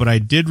pile up, but I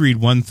did read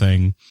one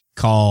thing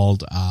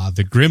called,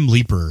 The Grim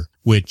Leaper,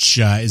 which,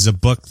 is a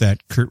book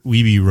that Kurt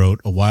Wiebe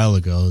wrote a while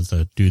ago,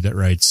 the dude that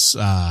writes,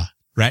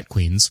 Rat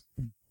Queens.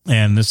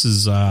 And this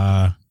is,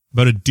 about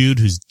a dude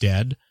who's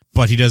dead,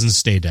 but he doesn't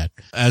stay dead.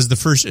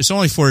 It's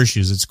only 4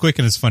 issues. It's quick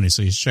and it's funny,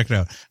 so you should check it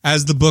out.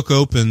 As the book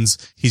opens,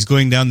 he's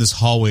going down this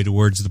hallway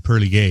towards the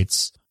pearly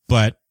gates,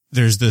 but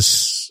there's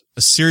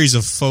a series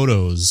of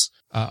photos,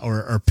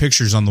 or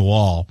pictures on the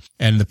wall,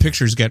 and the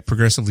pictures get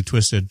progressively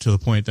twisted to the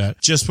point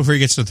that just before he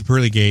gets to the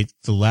pearly gate,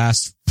 the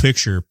last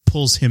picture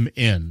pulls him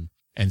in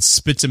and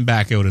spits him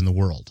back out in the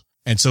world.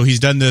 And so he's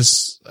done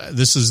this.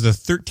 This is the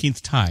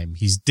 13th time.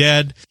 He's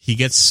dead. He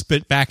gets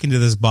spit back into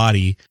this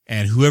body,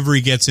 and whoever he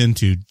gets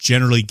into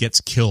generally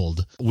gets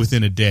killed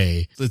within a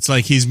day. It's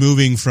like he's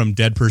moving from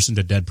dead person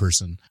to dead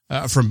person,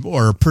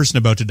 or person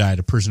about to die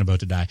to person about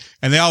to die.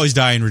 And they always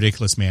die in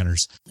ridiculous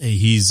manners.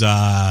 He's,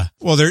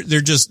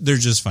 they're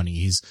just funny.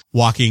 He's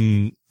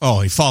walking.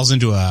 Oh, he falls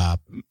into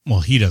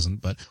he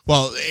doesn't, but,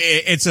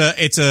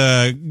 it's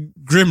a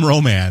grim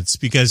romance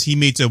because he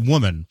meets a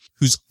woman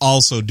who's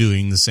also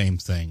doing the same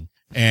thing.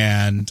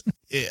 And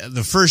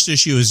the first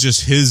issue is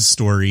just his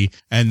story,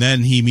 and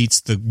then he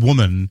meets the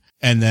woman,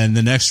 and then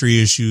the next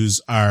 3 issues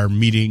are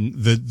meeting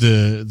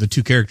the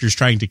 2 characters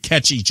trying to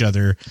catch each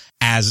other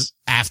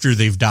after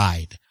they've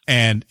died.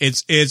 And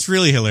it's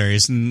really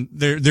hilarious. And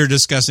they're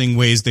discussing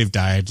ways they've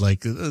died.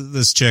 Like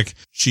this chick,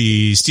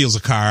 she steals a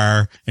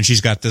car and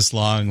she's got this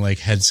long like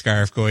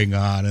headscarf going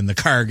on, and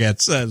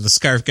the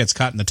scarf gets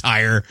caught in the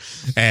tire,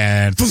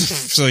 and poof,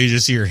 so you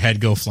just see her head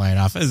go flying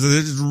off.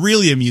 It's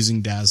really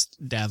amusing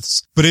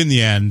deaths. But in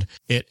the end,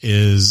 it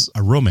is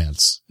a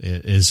romance.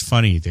 It is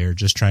funny. They're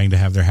just trying to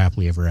have their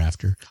happily ever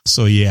after.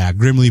 So yeah,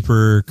 Grim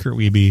Leaper, Kurt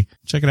Wiebe,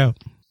 check it out.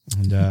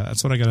 And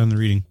that's what I got on the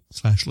reading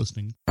 /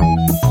 listening.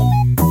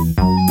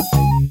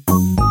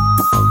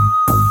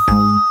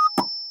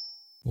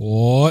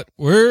 What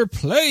we're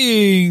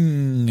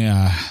playing.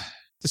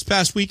 This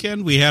past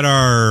weekend, we had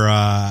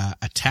our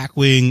Attack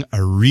Wing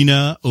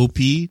Arena OP.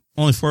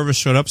 Only 4 of us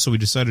showed up, so we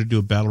decided to do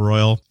a battle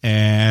royal,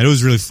 and it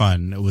was really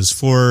fun. It was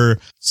 4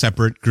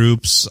 separate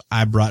groups.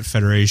 I brought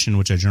Federation,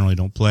 which I generally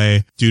don't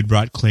play. Dude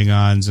brought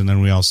Klingons, and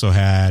then we also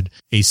had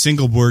a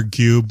single board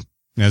cube.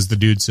 As the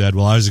dude said,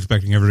 well, I was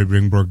expecting everybody to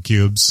bring Borg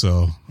cubes,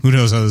 so who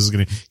knows how this is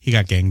going to... He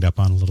got ganged up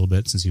on a little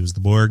bit since he was the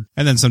Borg.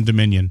 And then some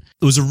Dominion.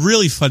 It was a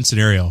really fun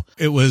scenario.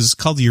 It was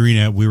called the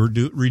Arena. We were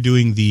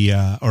redoing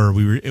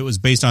it was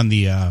based on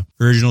the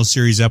original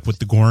series up with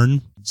the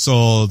Gorn.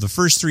 So the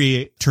first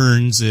 3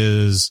 turns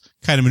is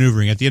kind of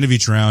maneuvering. At the end of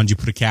each round, you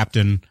put a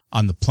captain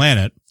on the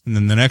planet. And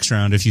then the next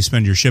round, if you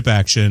spend your ship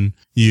action,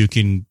 you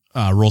can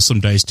roll some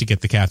dice to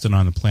get the captain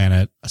on the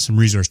planet, some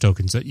resource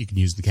tokens that you can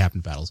use in the captain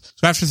battles.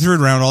 So after the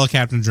third round, all the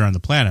captains are on the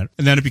planet,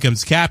 and then it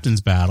becomes the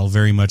captain's battle,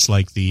 very much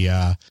like the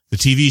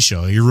TV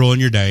show. You're rolling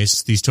your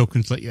dice, these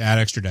tokens let you add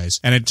extra dice,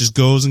 and it just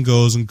goes and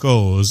goes and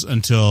goes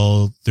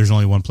until there's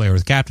only one player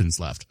with captains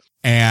left.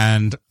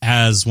 And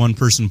as one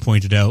person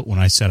pointed out when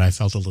I said I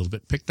felt a little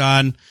bit picked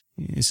on,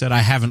 he said, I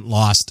haven't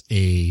lost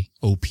a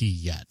OP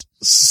yet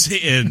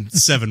in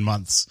 7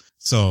 months.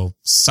 So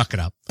suck it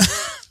up.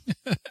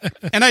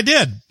 And I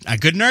did. I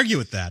couldn't argue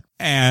with that.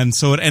 And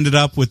so it ended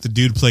up with the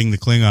dude playing the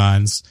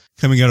Klingons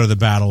coming out of the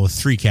battle with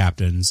 3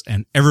 captains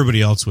and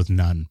everybody else with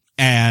none.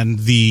 And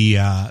the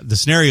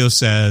scenario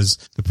says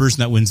the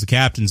person that wins the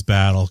captain's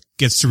battle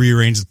gets to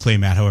rearrange the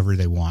playmat however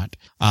they want.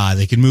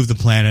 They can move the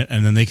planet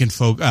and then they can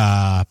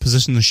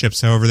position the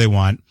ships however they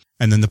want.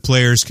 And then the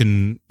players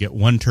can get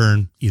 1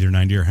 turn, either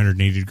 90 or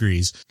 180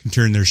 degrees, can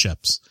turn their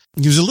ships.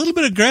 He was a little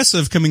bit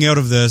aggressive coming out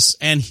of this,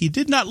 and he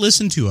did not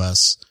listen to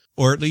us.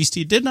 Or at least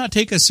he did not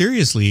take us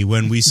seriously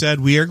when we said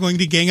we are going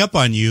to gang up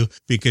on you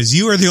because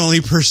you are the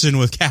only person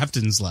with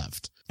captains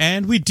left.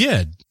 And we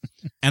did.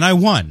 And I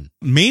won.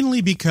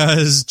 Mainly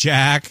because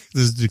Jack,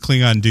 the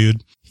Klingon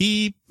dude,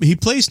 he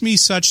placed me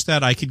such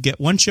that I could get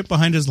 1 ship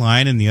behind his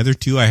line and the other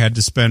 2 I had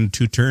to spend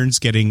 2 turns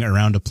getting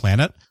around a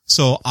planet.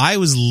 So I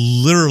was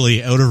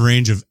literally out of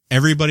range of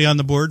everybody on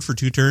the board for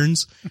 2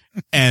 turns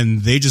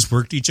and they just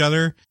worked each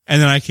other.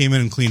 And then I came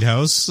in and cleaned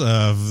house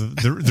of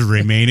the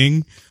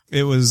remaining.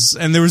 It was,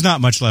 and there was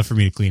not much left for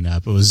me to clean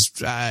up. It was,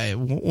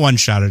 one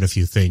shot at a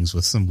few things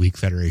with some weak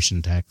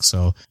Federation tech.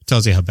 So it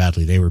tells you how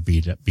badly they were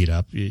beat up.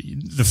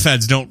 The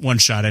Feds don't one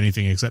shot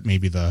anything except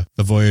maybe the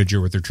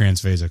Voyager with their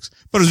transphasics,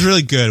 but it was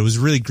really good. It was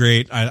really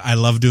great. I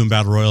love doing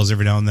battle royals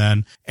every now and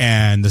then.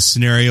 And the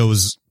scenario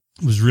was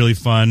really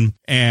fun.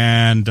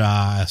 And,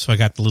 so I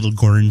got the little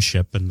Gorn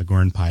ship and the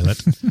Gorn pilot.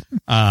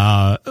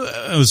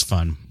 It was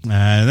fun.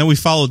 And then we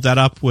followed that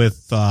up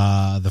with,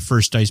 the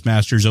first Dice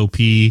Masters OP,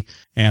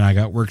 and I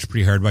got worked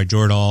pretty hard by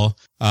Jordal.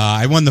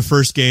 I won the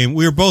first game.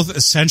 We were both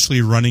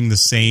essentially running the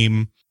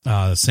same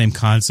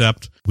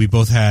concept. We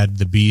both had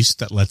the beast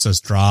that lets us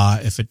draw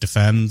if it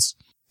defends.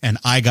 And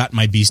I got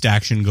my beast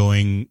action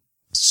going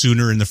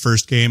sooner in the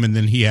first game. And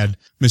then he had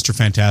Mr.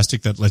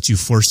 Fantastic that lets you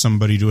force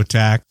somebody to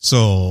attack.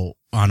 So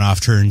on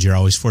off turns, you're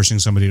always forcing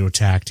somebody to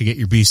attack to get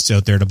your beasts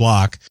out there to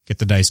block, get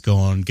the dice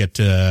going, get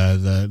to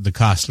the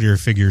costlier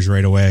figures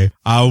right away.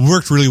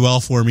 Worked really well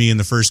for me in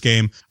the first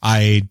game.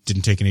 I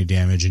didn't take any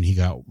damage and he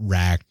got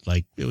racked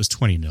like it was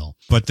 20-0.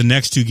 But the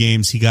next 2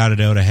 games, he got it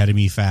out ahead of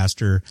me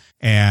faster.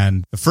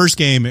 And the first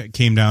game, it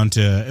came down to,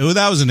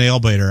 that was a nail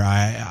biter.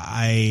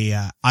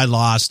 I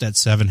lost at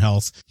 7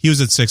 health. He was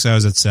at 6, I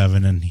was at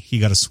 7, and he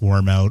got a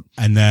swarm out.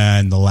 And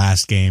then the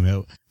last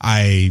game,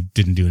 I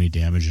didn't do any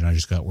damage and I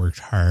just got worked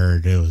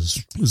hard. It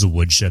was a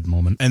woodshed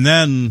moment. And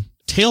then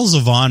Tales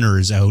of Honor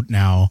is out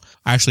now.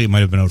 Actually, it might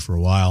have been out for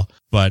a while,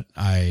 but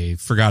I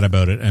forgot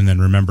about it and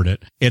then remembered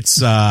it.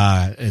 It's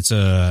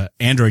a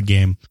Android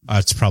game.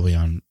 It's probably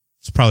on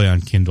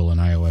Kindle and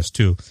iOS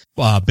too.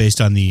 Based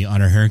on the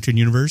Honor Harrington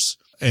universe,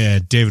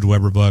 David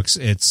Weber books.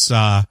 It's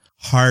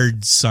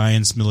hard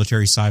science,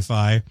 military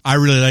sci-fi. I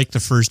really liked the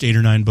first 8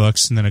 or 9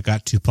 books, and then it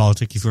got too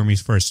politicky for me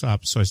before I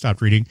stopped, so I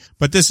stopped reading.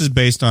 But this is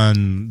based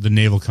on the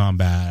naval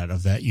combat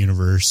of that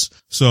universe.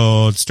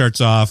 So it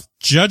starts off,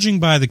 judging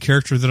by the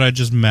character that I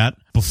just met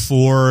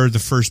before the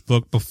first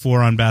book,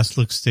 before on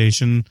Basilisk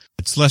Station,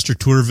 it's Lester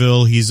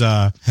Tourville. He's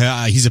a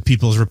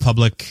People's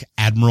Republic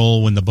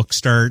admiral when the books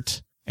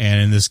start.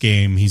 And in this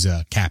game, he's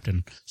a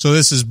captain. So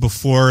this is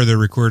before the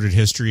recorded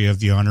history of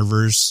the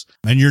Honorverse.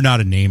 And you're not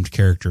a named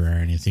character or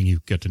anything. You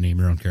get to name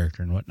your own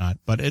character and whatnot.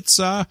 But it's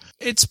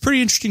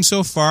pretty interesting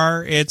so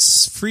far.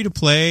 It's free to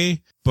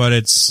play, but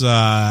it's,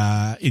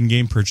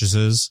 in-game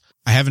purchases.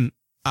 I haven't,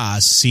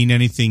 seen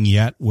anything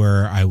yet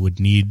where I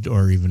would need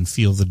or even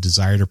feel the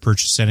desire to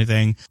purchase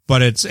anything.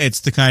 But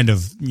it's the kind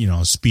of,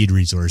 speed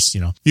resource,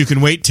 you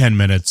can wait 10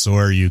 minutes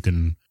or you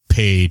can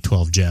pay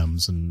 12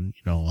 gems and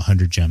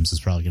 100 gems is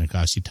probably going to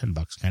cost you $10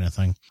 kind of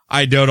thing.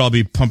 I doubt I'll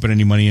be pumping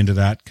any money into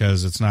that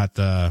because it's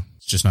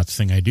just not the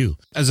thing I do.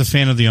 As a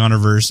fan of the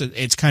Honorverse,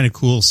 it's kind of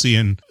cool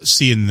seeing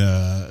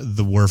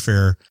the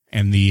warfare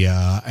and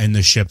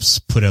the ships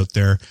put out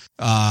there.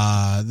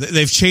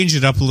 They've changed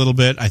it up a little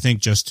bit, I think,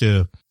 just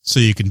so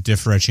you can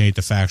differentiate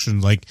the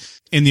faction. Like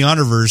in the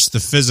Honorverse, the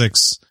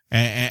physics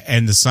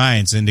and the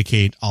science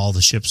indicate all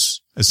the ships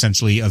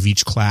essentially of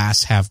each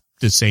class have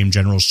the same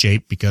general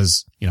shape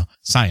because,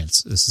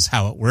 science, this is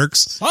how it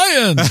works.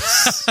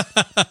 Science!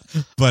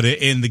 But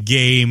in the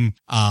game,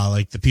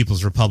 like the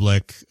People's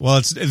Republic, well,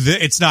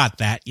 it's not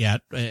that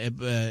yet.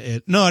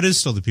 No, it is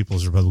still the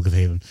People's Republic of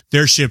Haven.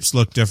 Their ships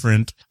look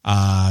different,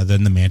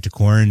 than the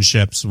Manticoran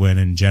ships when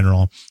in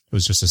general it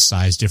was just a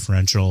size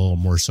differential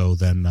more so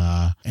than,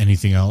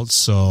 anything else.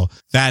 So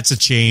that's a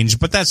change,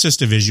 but that's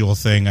just a visual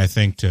thing, I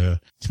think, to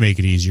make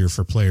it easier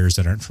for players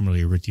that aren't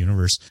familiar with the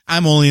universe.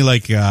 I'm only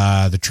like,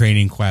 the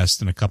training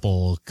quest and a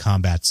couple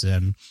combats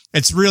in.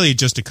 It's really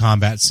just a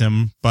combat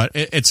sim, but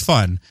it's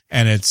fun.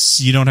 And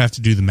you don't have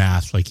to do the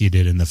math like you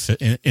did in the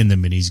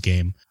minis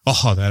game.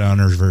 Oh, that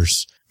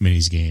Honorverse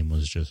minis game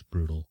was just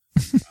brutal.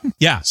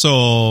 Yeah.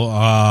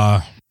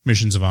 So,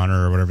 Missions of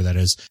Honor or whatever that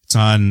is. It's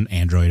on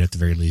Android at the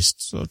very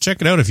least. So check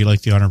it out if you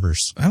like the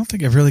Honorverse. I don't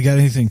think I've really got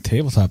anything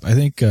tabletop. I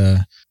think,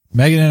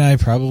 Megan and I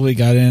probably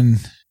got in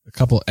a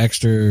couple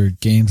extra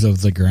games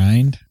of the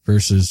grind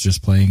versus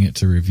just playing it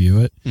to review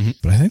it. Mm-hmm.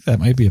 But I think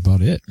that might be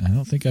about it. I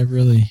don't think I've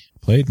really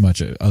played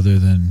much other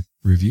than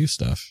review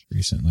stuff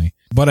recently.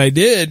 But I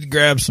did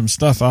grab some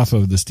stuff off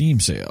of the Steam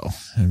sale.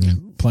 I've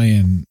been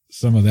playing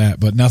some of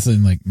that, but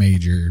nothing like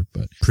major.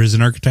 But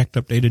Prison Architect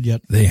updated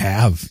yet? They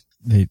have.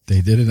 They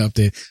did an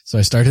update. So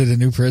I started a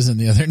new prison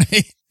the other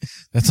night.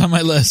 That's on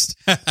my list.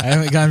 I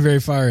haven't gone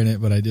very far in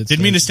it, but I did.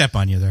 Didn't mean to step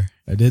on you there.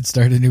 I did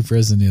start a new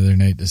prison the other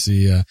night to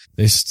see,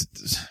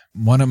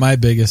 one of my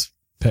biggest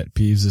pet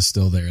peeves is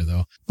still there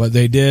though, but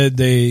I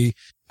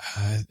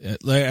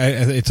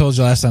told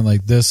you last time,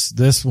 like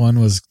this one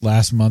was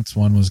last month's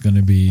one was going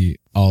to be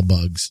all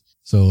bugs.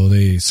 So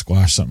they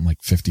squashed something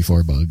like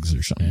 54 bugs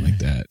or something like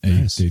that.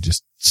 Nice. They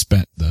just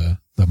spent the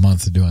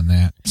month doing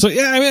that. So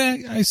yeah, I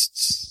mean,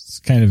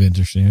 it's kind of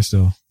interesting. I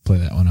still play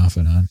that one off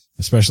and on,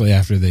 especially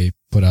after they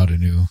put out a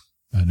new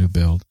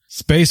build.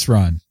 Space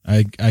Run.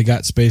 I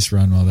got Space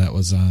Run while that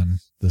was on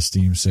the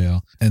Steam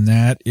sale, and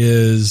that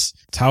is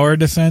tower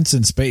defense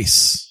in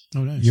space.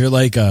 Oh, nice. You're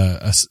like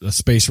a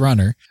space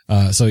runner.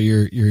 So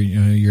you're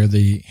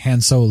the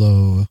Han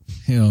Solo,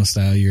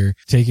 style. You're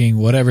taking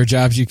whatever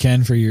jobs you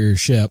can for your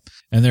ship,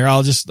 and they're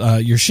all just,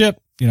 your ship,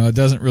 it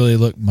doesn't really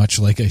look much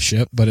like a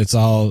ship, but it's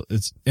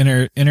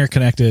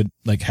interconnected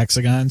like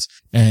hexagons,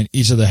 and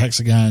each of the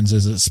hexagons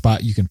is a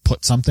spot you can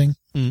put something.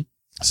 Mm.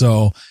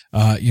 So,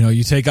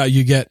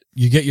 you get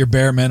your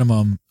bare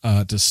minimum,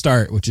 to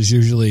start, which is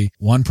usually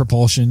one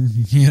propulsion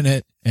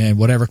unit and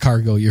whatever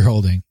cargo you're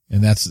holding.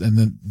 And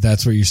then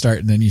that's where you start.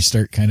 And then you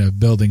start kind of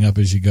building up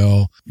as you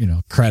go,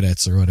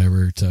 credits or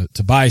whatever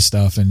to buy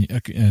stuff.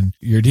 And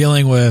you're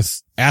dealing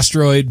with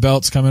asteroid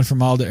belts coming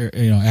from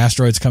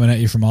asteroids coming at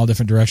you from all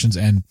different directions,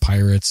 and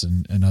pirates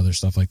and other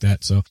stuff like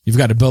that. So you've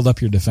got to build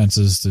up your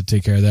defenses to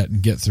take care of that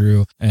and get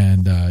through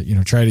and,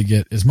 try to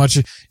get as much.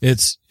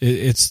 It's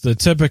the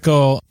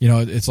typical,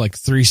 it's like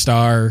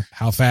 3-star.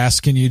 How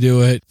fast can you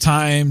do it?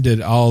 Time,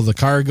 did all the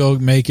cargo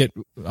make it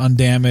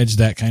undamaged?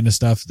 That kind of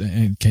stuff.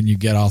 And can you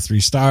get all 3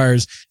 stars?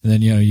 And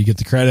then, you get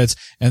the credits,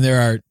 and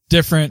there are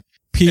different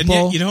people.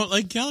 And yet you don't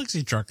like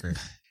Galaxy Trucker.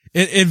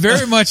 It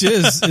very much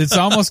is. It's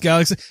almost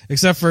Galaxy,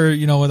 except for,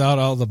 without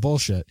all the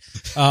bullshit.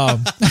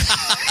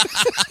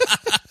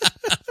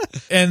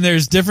 And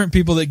there's different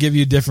people that give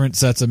you different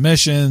sets of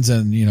missions,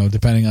 and,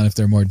 depending on if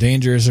they're more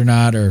dangerous or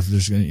not, or if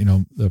there's,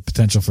 the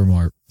potential for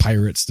more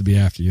pirates to be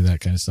after you, that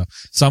kind of stuff.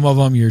 Some of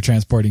them you're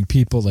transporting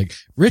people, like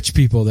rich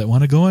people that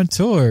want to go on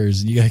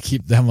tours, and you got to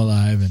keep them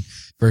alive, and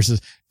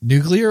versus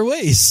nuclear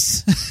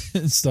waste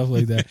and stuff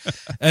like that.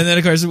 And then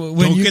of course, when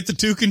don't get the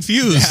two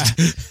confused.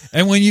 Yeah.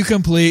 And when you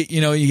complete,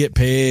 you get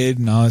paid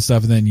and all that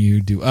stuff, and then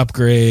you do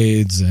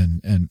upgrades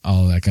and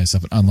all of that kind of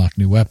stuff, and unlock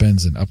new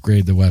weapons and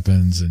upgrade the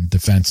weapons and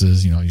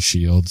defenses, your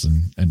shields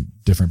and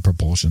different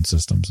propulsion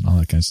systems and all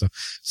that kind of stuff.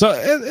 So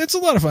it's a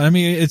lot of fun. I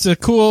mean, it's a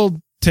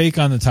cool take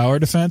on the tower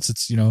defense.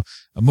 It's,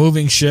 a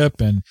moving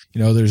ship, and,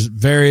 there's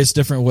various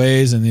different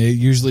ways, and they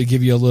usually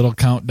give you a little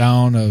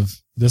countdown of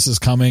this is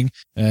coming,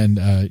 and,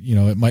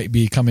 it might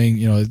be coming,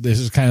 this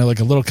is kind of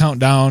like a little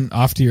countdown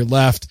off to your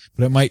left,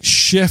 but it might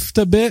shift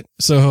a bit.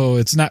 So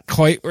it's not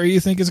quite where you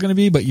think it's going to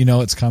be, but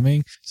it's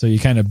coming. So you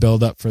kind of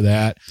build up for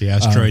that. The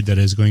asteroid that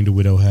is going to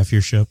widow half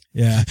your ship.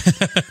 Yeah.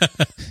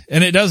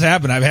 And it does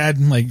happen. I've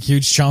had like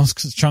huge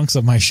chunks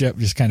of my ship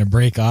just kind of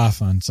break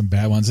off on some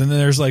bad ones. And then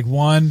there's like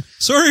one.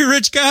 Sorry,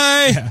 rich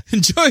guy. Yeah.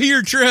 Enjoy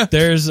your trip.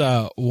 There's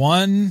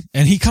one,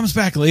 and he comes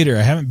back later.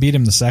 I haven't beat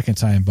him the second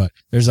time, but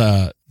there's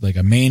a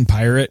main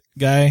pirate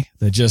guy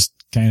that just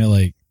kind of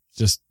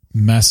just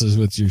messes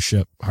with your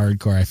ship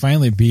hardcore. I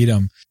finally beat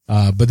him.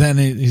 But then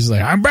he's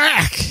like, I'm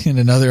back. And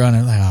another one,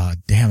 I'm like, oh,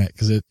 damn it.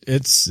 Cause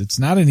it's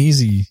not an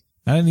easy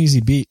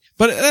beat,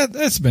 but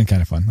that's been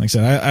kind of fun. Like I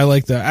said,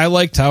 I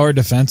like tower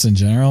defense in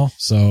general.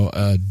 So,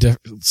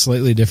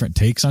 slightly different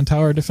takes on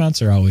tower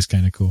defense are always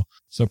kind of cool.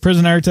 So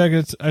Prison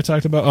Architect, I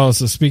talked about. Oh,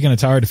 so speaking of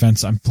tower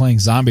defense, I'm playing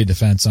Zombie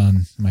Defense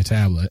on my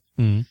tablet,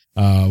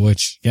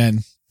 which again,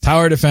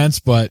 tower defense,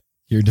 but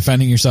you're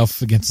defending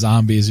yourself against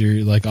zombies.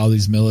 You're like all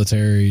these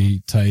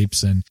military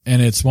types, and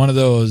it's one of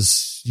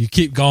those, you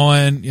keep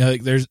going,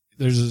 like there's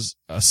there's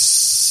a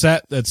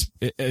set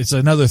it's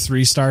another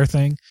 3-star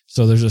thing.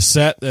 So there's a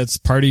set that's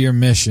part of your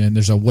mission.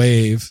 There's a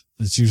wave.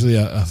 It's usually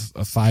a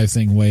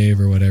 5-thing wave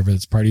or whatever.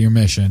 That's part of your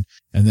mission.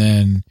 And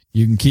then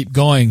you can keep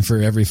going for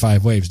every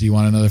 5 waves. Do you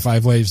want another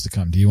 5 waves to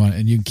come?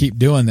 And you can keep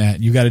doing that.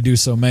 And you got to do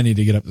so many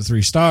to get up to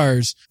 3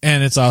 stars.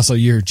 And it's also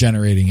you're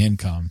generating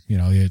income. You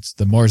know, it's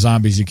the more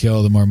zombies you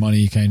kill, the more money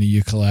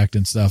you collect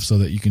and stuff so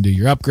that you can do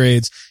your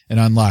upgrades and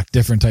unlock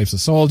different types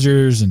of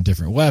soldiers and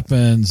different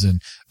weapons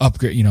and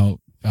upgrade,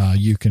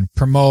 you can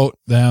promote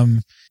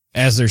them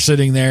as they're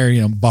sitting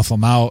there, buff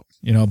them out,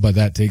 but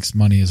that takes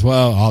money as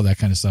well, all that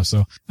kind of stuff.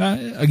 So,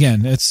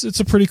 again, it's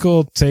a pretty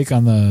cool take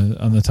on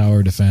the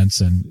tower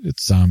defense, and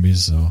it's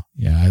zombies. So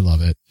yeah, I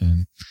love it.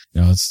 And,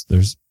 there's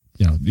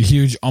the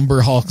huge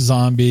Umber Hulk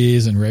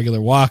zombies and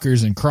regular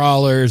walkers and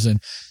crawlers and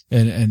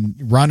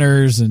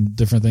runners and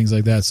different things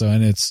like that. So,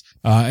 and it's,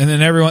 and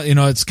then everyone,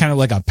 it's kind of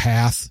like a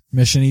path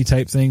mission-y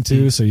type thing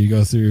too. So you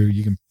go through,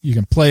 you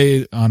can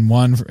play on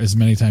one for as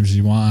many times as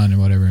you want and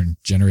whatever and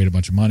generate a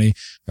bunch of money,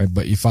 right?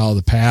 But you follow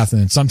the path,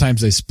 and then sometimes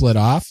they split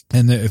off.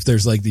 And if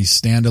there's like these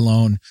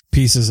standalone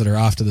pieces that are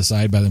off to the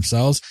side by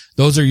themselves,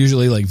 those are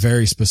usually like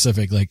very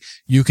specific. Like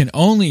you can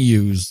only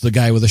use the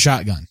guy with a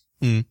shotgun.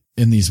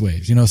 In these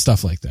waves,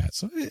 stuff like that.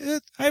 So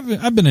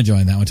I've been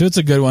enjoying that one too. It's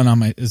a good one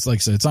it's like I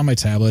said, it's on my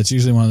tablet. It's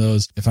usually one of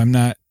those, if I'm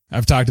not,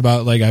 I've talked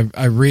about like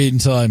I read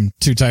until I'm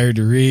too tired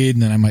to read,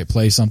 and then I might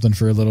play something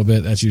for a little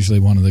bit. That's usually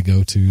one of the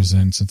go-tos.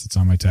 And since it's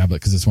on my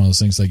tablet, cause it's one of those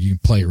things like you can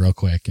play it real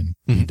quick and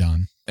be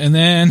done. And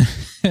then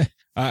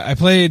I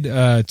played,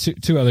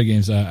 two other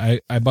games. I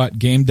bought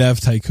Game Dev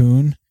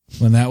Tycoon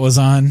when that was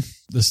on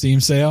the Steam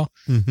sale.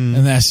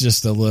 And that's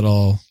just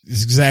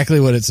it's exactly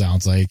what it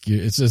sounds like.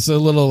 It's just a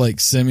little like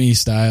Simmy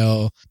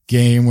style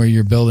game where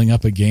you're building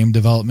up a game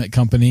development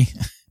company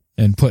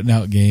and putting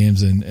out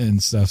games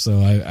and stuff. So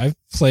I've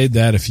played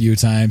that a few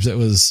times. It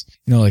was,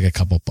 like a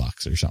couple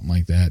bucks or something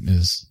like that.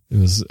 And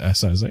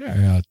so I was like, all right,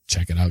 I'll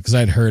check it out because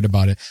I'd heard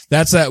about it.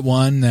 That's that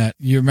one that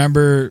you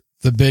remember.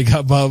 The big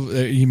hubbub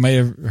you may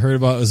have heard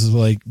about is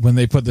like when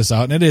they put this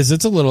out, and it's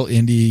a little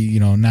indie,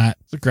 not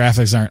the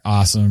graphics aren't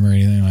awesome or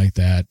anything like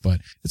that,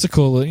 but it's a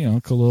cool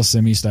little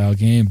Simmy style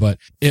game, but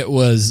it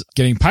was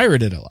getting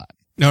pirated a lot.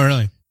 No,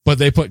 really? But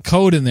they put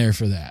code in there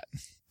for that.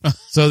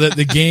 So that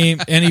the game,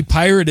 any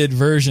pirated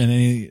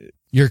version,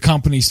 your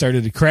company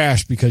started to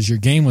crash because your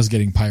game was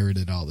getting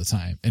pirated all the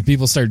time, and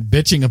people started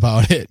bitching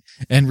about it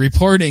and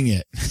reporting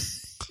it.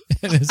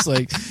 And it's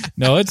like,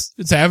 no,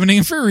 it's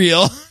happening for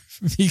real.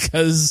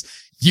 Because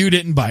you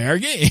didn't buy our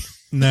game.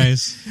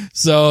 Nice.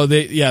 So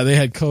they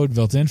had code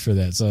built in for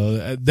that.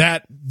 So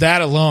that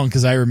alone,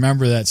 cause I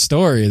remember that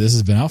story. This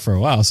has been out for a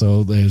while. So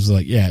it was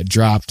like, it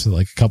dropped to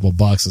like a couple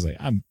bucks. I was like,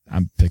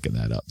 I'm picking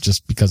that up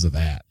just because of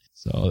that.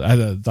 So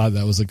I thought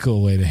that was a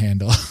cool way to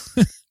handle.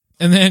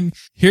 And then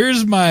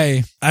here's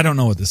I don't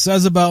know what this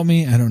says about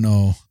me. I don't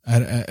know.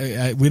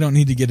 We don't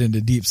need to get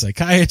into deep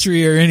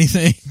psychiatry or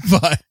anything,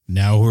 but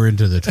now we're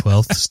into the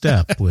 12th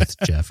step with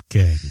Jeff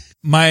King.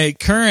 My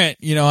current,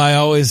 I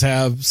always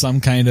have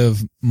some kind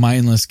of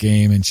mindless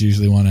game, and it's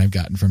usually one I've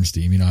gotten from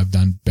Steam. I've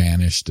done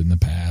Banished in the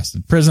past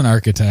and Prison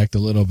Architect a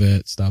little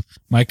bit stuff.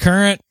 My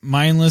current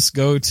mindless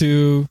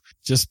go-to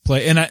just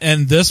play,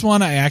 and this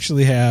one I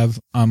actually have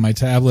on my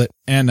tablet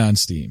and on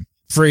Steam.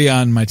 Free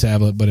on my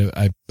tablet, but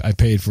I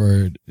paid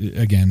for it,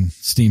 again,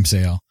 Steam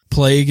sale.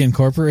 Plague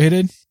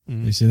Incorporated.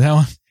 You see that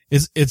one?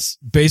 It's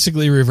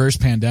basically reverse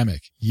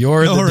pandemic.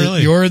 You're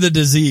the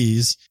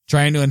disease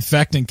trying to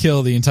infect and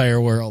kill the entire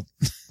world.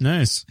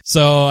 Nice.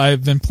 So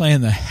I've been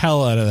playing the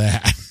hell out of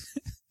that.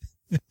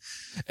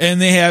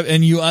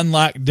 And you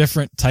unlock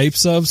different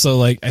types of, so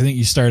like, I think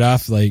you start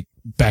off like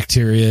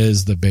bacteria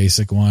is the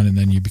basic one, and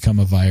then you become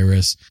a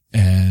virus,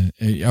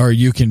 or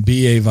you can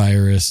be a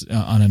virus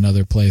on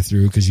another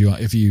playthrough, because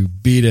if you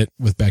beat it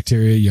with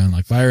bacteria, you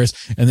unlock virus.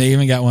 And they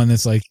even got one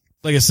that's like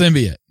a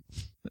symbiote.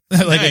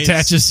 Like nice.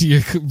 Attaches to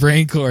your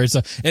brain core and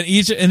stuff. And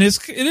it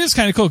is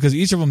kind of cool because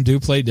each of them do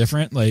play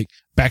different. Like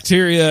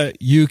bacteria,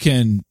 you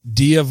can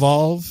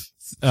de-evolve,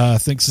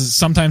 things.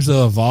 Sometimes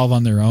they'll evolve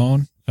on their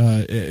own.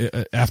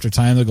 After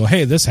time, they'll go,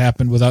 hey, this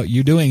happened without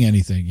you doing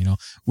anything.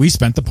 We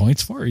spent the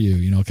points for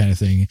you, kind of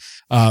thing.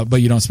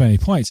 But you don't spend any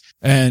points.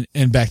 And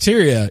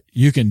bacteria,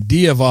 you can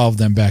de-evolve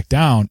them back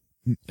down.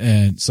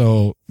 And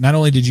so not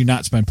only did you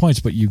not spend points,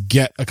 but you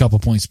get a couple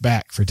points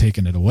back for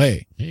taking it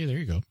away. Hey, there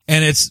you go.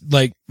 And it's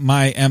like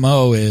my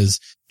MO is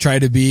try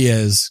to be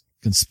as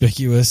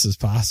conspicuous as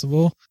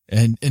possible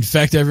and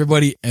infect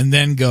everybody and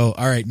then go,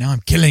 all right, now I'm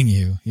killing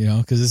you,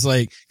 cause it's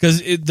like,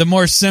 the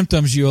more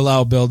symptoms you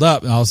allow build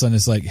up, and all of a sudden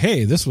it's like,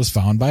 hey, this was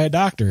found by a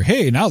doctor.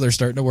 Hey, now they're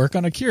starting to work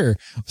on a cure.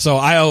 So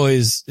I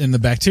always, in the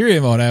bacteria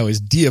mode, I always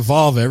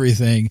de-evolve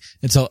everything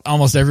until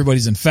almost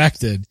everybody's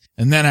infected.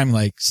 And then I'm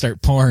like,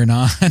 start pouring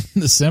on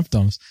the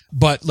symptoms.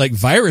 But like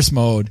virus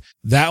mode,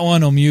 that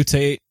one will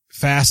mutate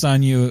fast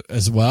on you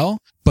as well,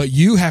 but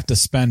you have to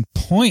spend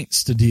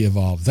points to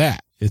de-evolve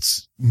that.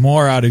 It's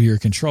more out of your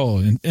control.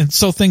 And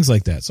so things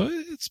like that. So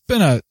it's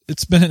been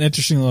an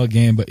interesting little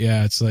game, but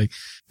yeah, it's like,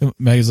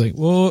 Megan's like,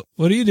 well,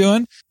 what are you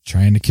doing?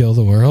 Trying to kill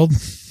the world.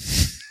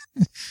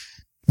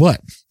 What?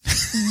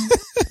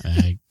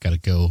 I gotta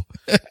go.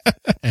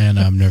 And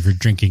I'm never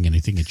drinking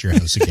anything at your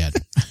house again.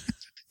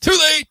 Too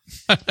late.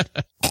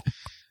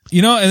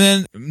 You know, and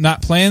then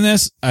not playing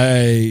this,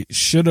 I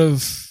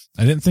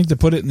didn't think to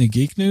put it in the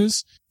geek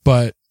news,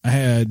 but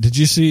did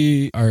you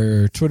see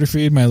our Twitter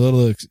feed?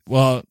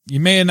 Well, you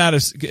may not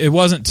have, it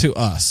wasn't to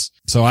us.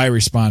 So I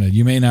responded.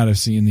 You may not have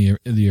seen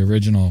the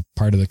original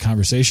part of the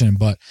conversation,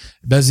 but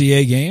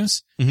Bezier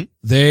Games,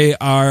 they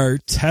are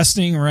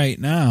testing right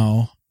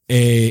now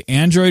a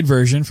Android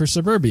version for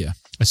Suburbia.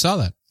 I saw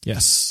that.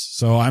 Yes.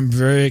 So I'm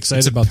very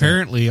excited about that. It's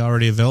apparently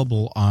already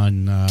available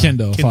on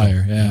Kindle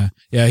Fire. Yeah.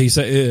 Yeah. He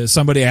said,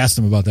 somebody asked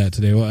him about that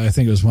today. Well, I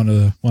think it was one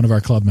of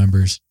our club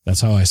members.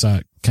 That's how I saw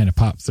it kind of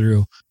pop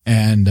through.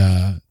 And,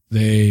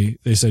 they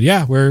said,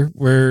 yeah,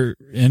 we're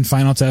in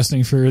final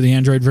testing for the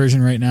Android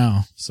version right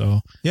now.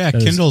 So yeah,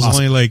 Kindle's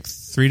awesome. Only like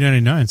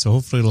 $3.99. So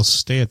hopefully it'll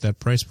stay at that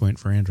price point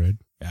for Android.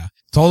 Yeah.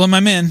 Told them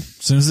I'm in as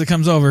soon as it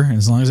comes over, and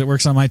as long as it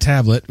works on my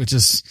tablet, which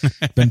has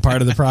been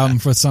part of the problem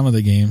with some of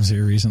the games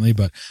here recently.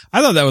 But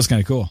I thought that was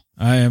kind of cool.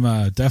 I am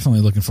definitely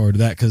looking forward to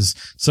that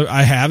so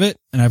I have it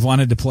and I've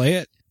wanted to play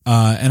it.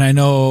 And I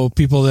know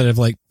people that have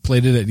like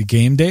played it at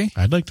game day.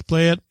 I'd like to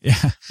play it.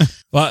 Yeah.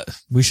 Well,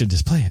 we should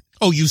just play it.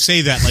 Oh, you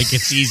say that like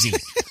it's easy.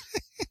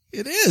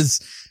 It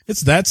is.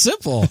 It's that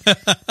simple.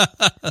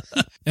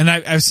 And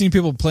I've seen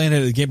people playing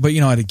it at a game, but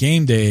at a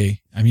game day,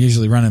 I'm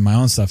usually running my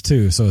own stuff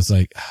too. So it's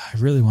like, I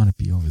really want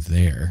to be over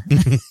there.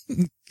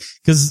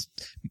 Cause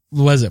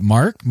was it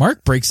Mark?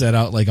 Mark breaks that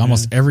out like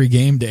almost every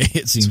game day.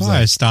 It seems That's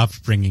why I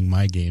stopped bringing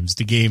my games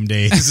to game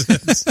days.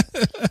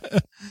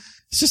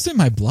 It's just in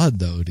my blood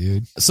though,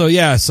 dude. So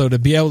yeah, so to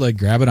be able to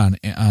grab it on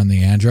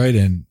the Android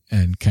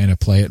and kind of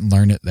play it and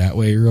learn it that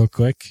way real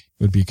quick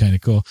would be kind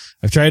of cool.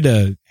 I've tried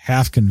to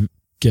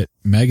get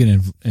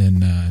Megan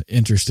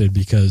interested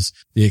because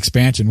the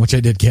expansion, which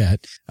I did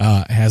get,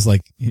 has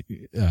like,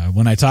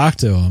 when I talked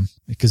to him,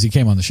 because he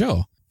came on the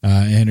show,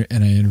 and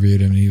I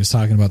interviewed him and he was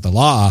talking about the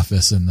law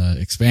office and the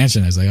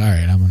expansion. I was like, all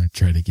right, I'm going to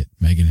try to get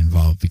Megan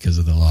involved because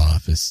of the law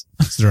office.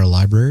 Is there a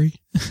library?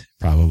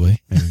 Probably.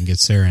 Maybe we can get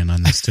Sarah in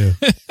on this too.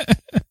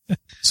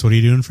 So what are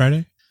you doing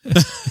Friday?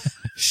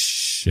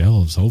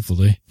 Shelves,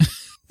 hopefully.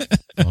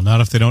 Well,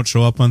 not if they don't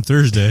show up on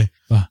Thursday.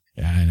 Well,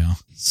 yeah, I know.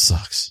 It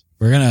sucks.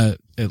 We're going to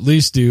at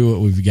least do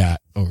what we've got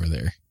over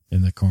there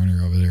in the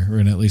corner over there. We're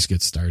going to at least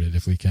get started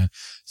if we can.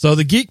 So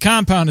the Geek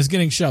Compound is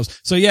getting shelves.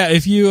 So yeah,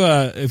 if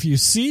you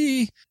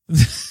see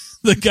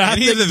the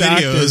Gothic Any of the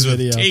Doctor videos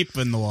video, with tape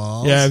in the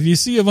walls. Yeah, if you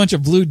see a bunch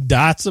of blue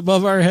dots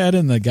above our head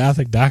in the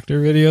Gothic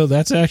Doctor video,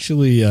 that's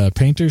actually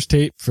painter's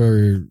tape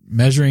for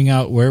measuring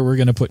out where we're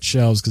going to put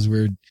shelves, because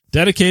we're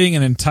dedicating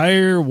an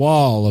entire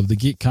wall of the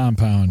Geek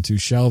Compound to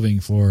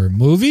shelving for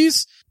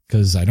movies,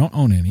 because I don't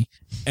own any,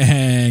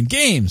 and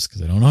games,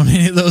 because I don't own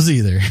any of those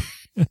either.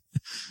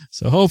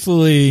 So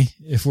hopefully,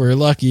 if we're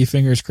lucky,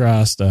 fingers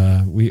crossed,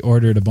 we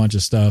ordered a bunch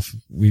of stuff.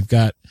 We've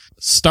got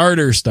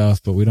starter stuff,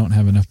 but we don't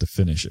have enough to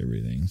finish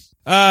everything.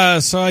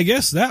 So I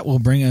guess that will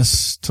bring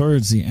us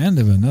towards the end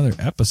of another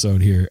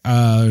episode here.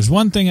 There's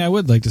one thing I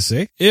would like to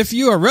say. If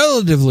you are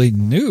relatively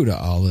new to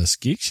All Us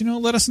Geeks,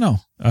 let us know.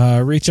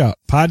 Reach out.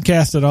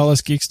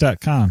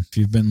 podcast@allusgeeks.com. If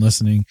you've been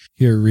listening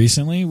here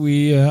recently,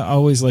 we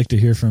always like to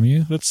hear from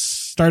you. Let's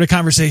start a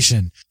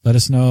conversation. Let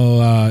us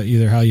know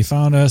either how you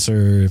found us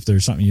or if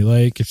there's something you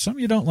like. If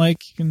something you don't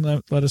like, you can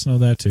let us know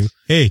that too.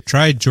 Hey,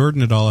 try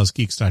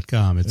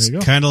Jordan@allusgeeks.com. It's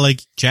kind of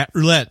like chat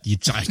roulette.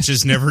 I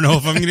just never know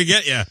if I'm going to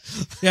get you.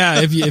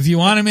 Yeah, if you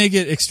want to make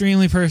it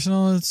extremely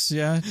personal, it's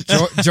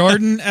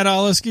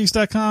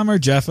Jordan@allusgeeks.com or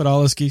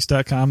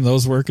Jeff@allusgeeks.com.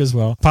 Those work as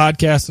well.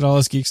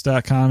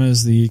 Podcast@allusgeeks.com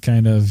is the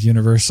kind of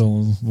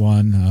universal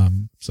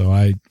one. So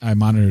I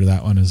monitor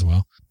that one as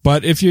well.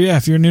 But if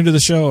you're new to the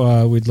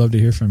show, we'd love to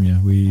hear from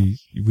you. We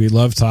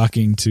love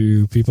talking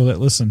to people that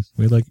listen.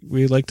 We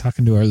like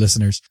talking to our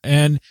listeners.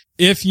 And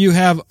if you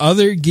have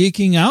other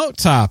geeking out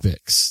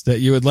topics that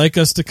you would like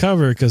us to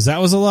cover, because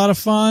that was a lot of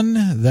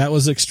fun. That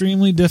was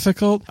extremely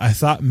difficult. I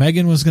thought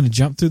Megan was going to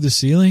jump through the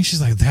ceiling.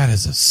 She's like, that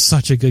is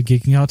such a good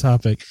geeking out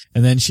topic.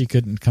 And then she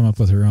couldn't come up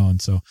with her own.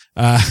 So,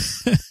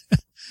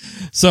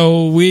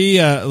 so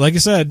we, like I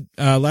said,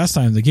 last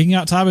time, the geeking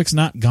out topic's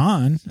not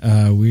gone.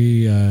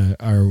 We,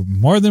 are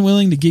more than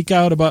willing to geek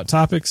out about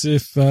topics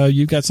if,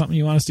 you've got something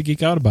you want us to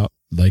geek out about,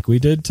 like we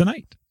did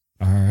tonight.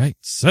 All right.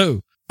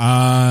 So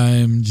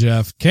I'm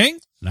Jeff King.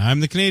 And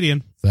I'm the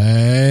Canadian.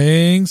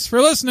 Thanks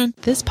for listening.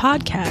 This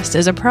podcast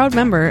is a proud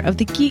member of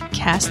the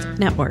Geekcast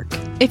Network.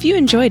 If you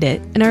enjoyed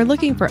it and are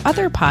looking for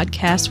other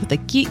podcasts with a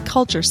geek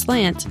culture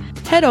slant,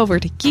 head over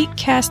to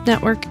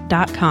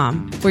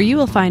geekcastnetwork.com, where you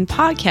will find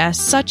podcasts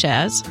such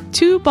as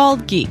Two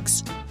Bald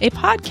Geeks, a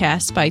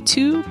podcast by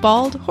two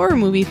bald horror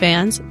movie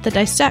fans that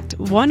dissect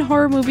one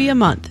horror movie a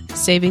month,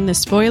 saving the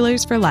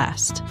spoilers for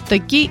last. The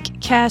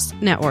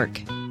Geekcast Network.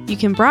 You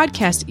can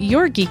broadcast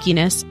your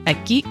geekiness at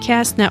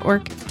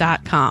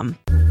geekcastnetwork.com.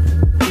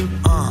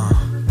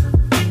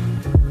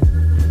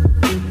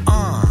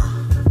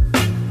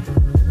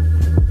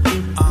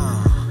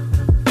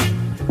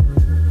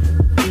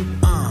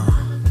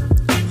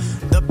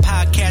 The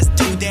podcast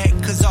do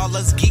that 'cause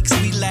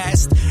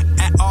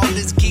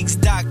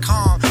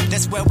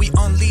where we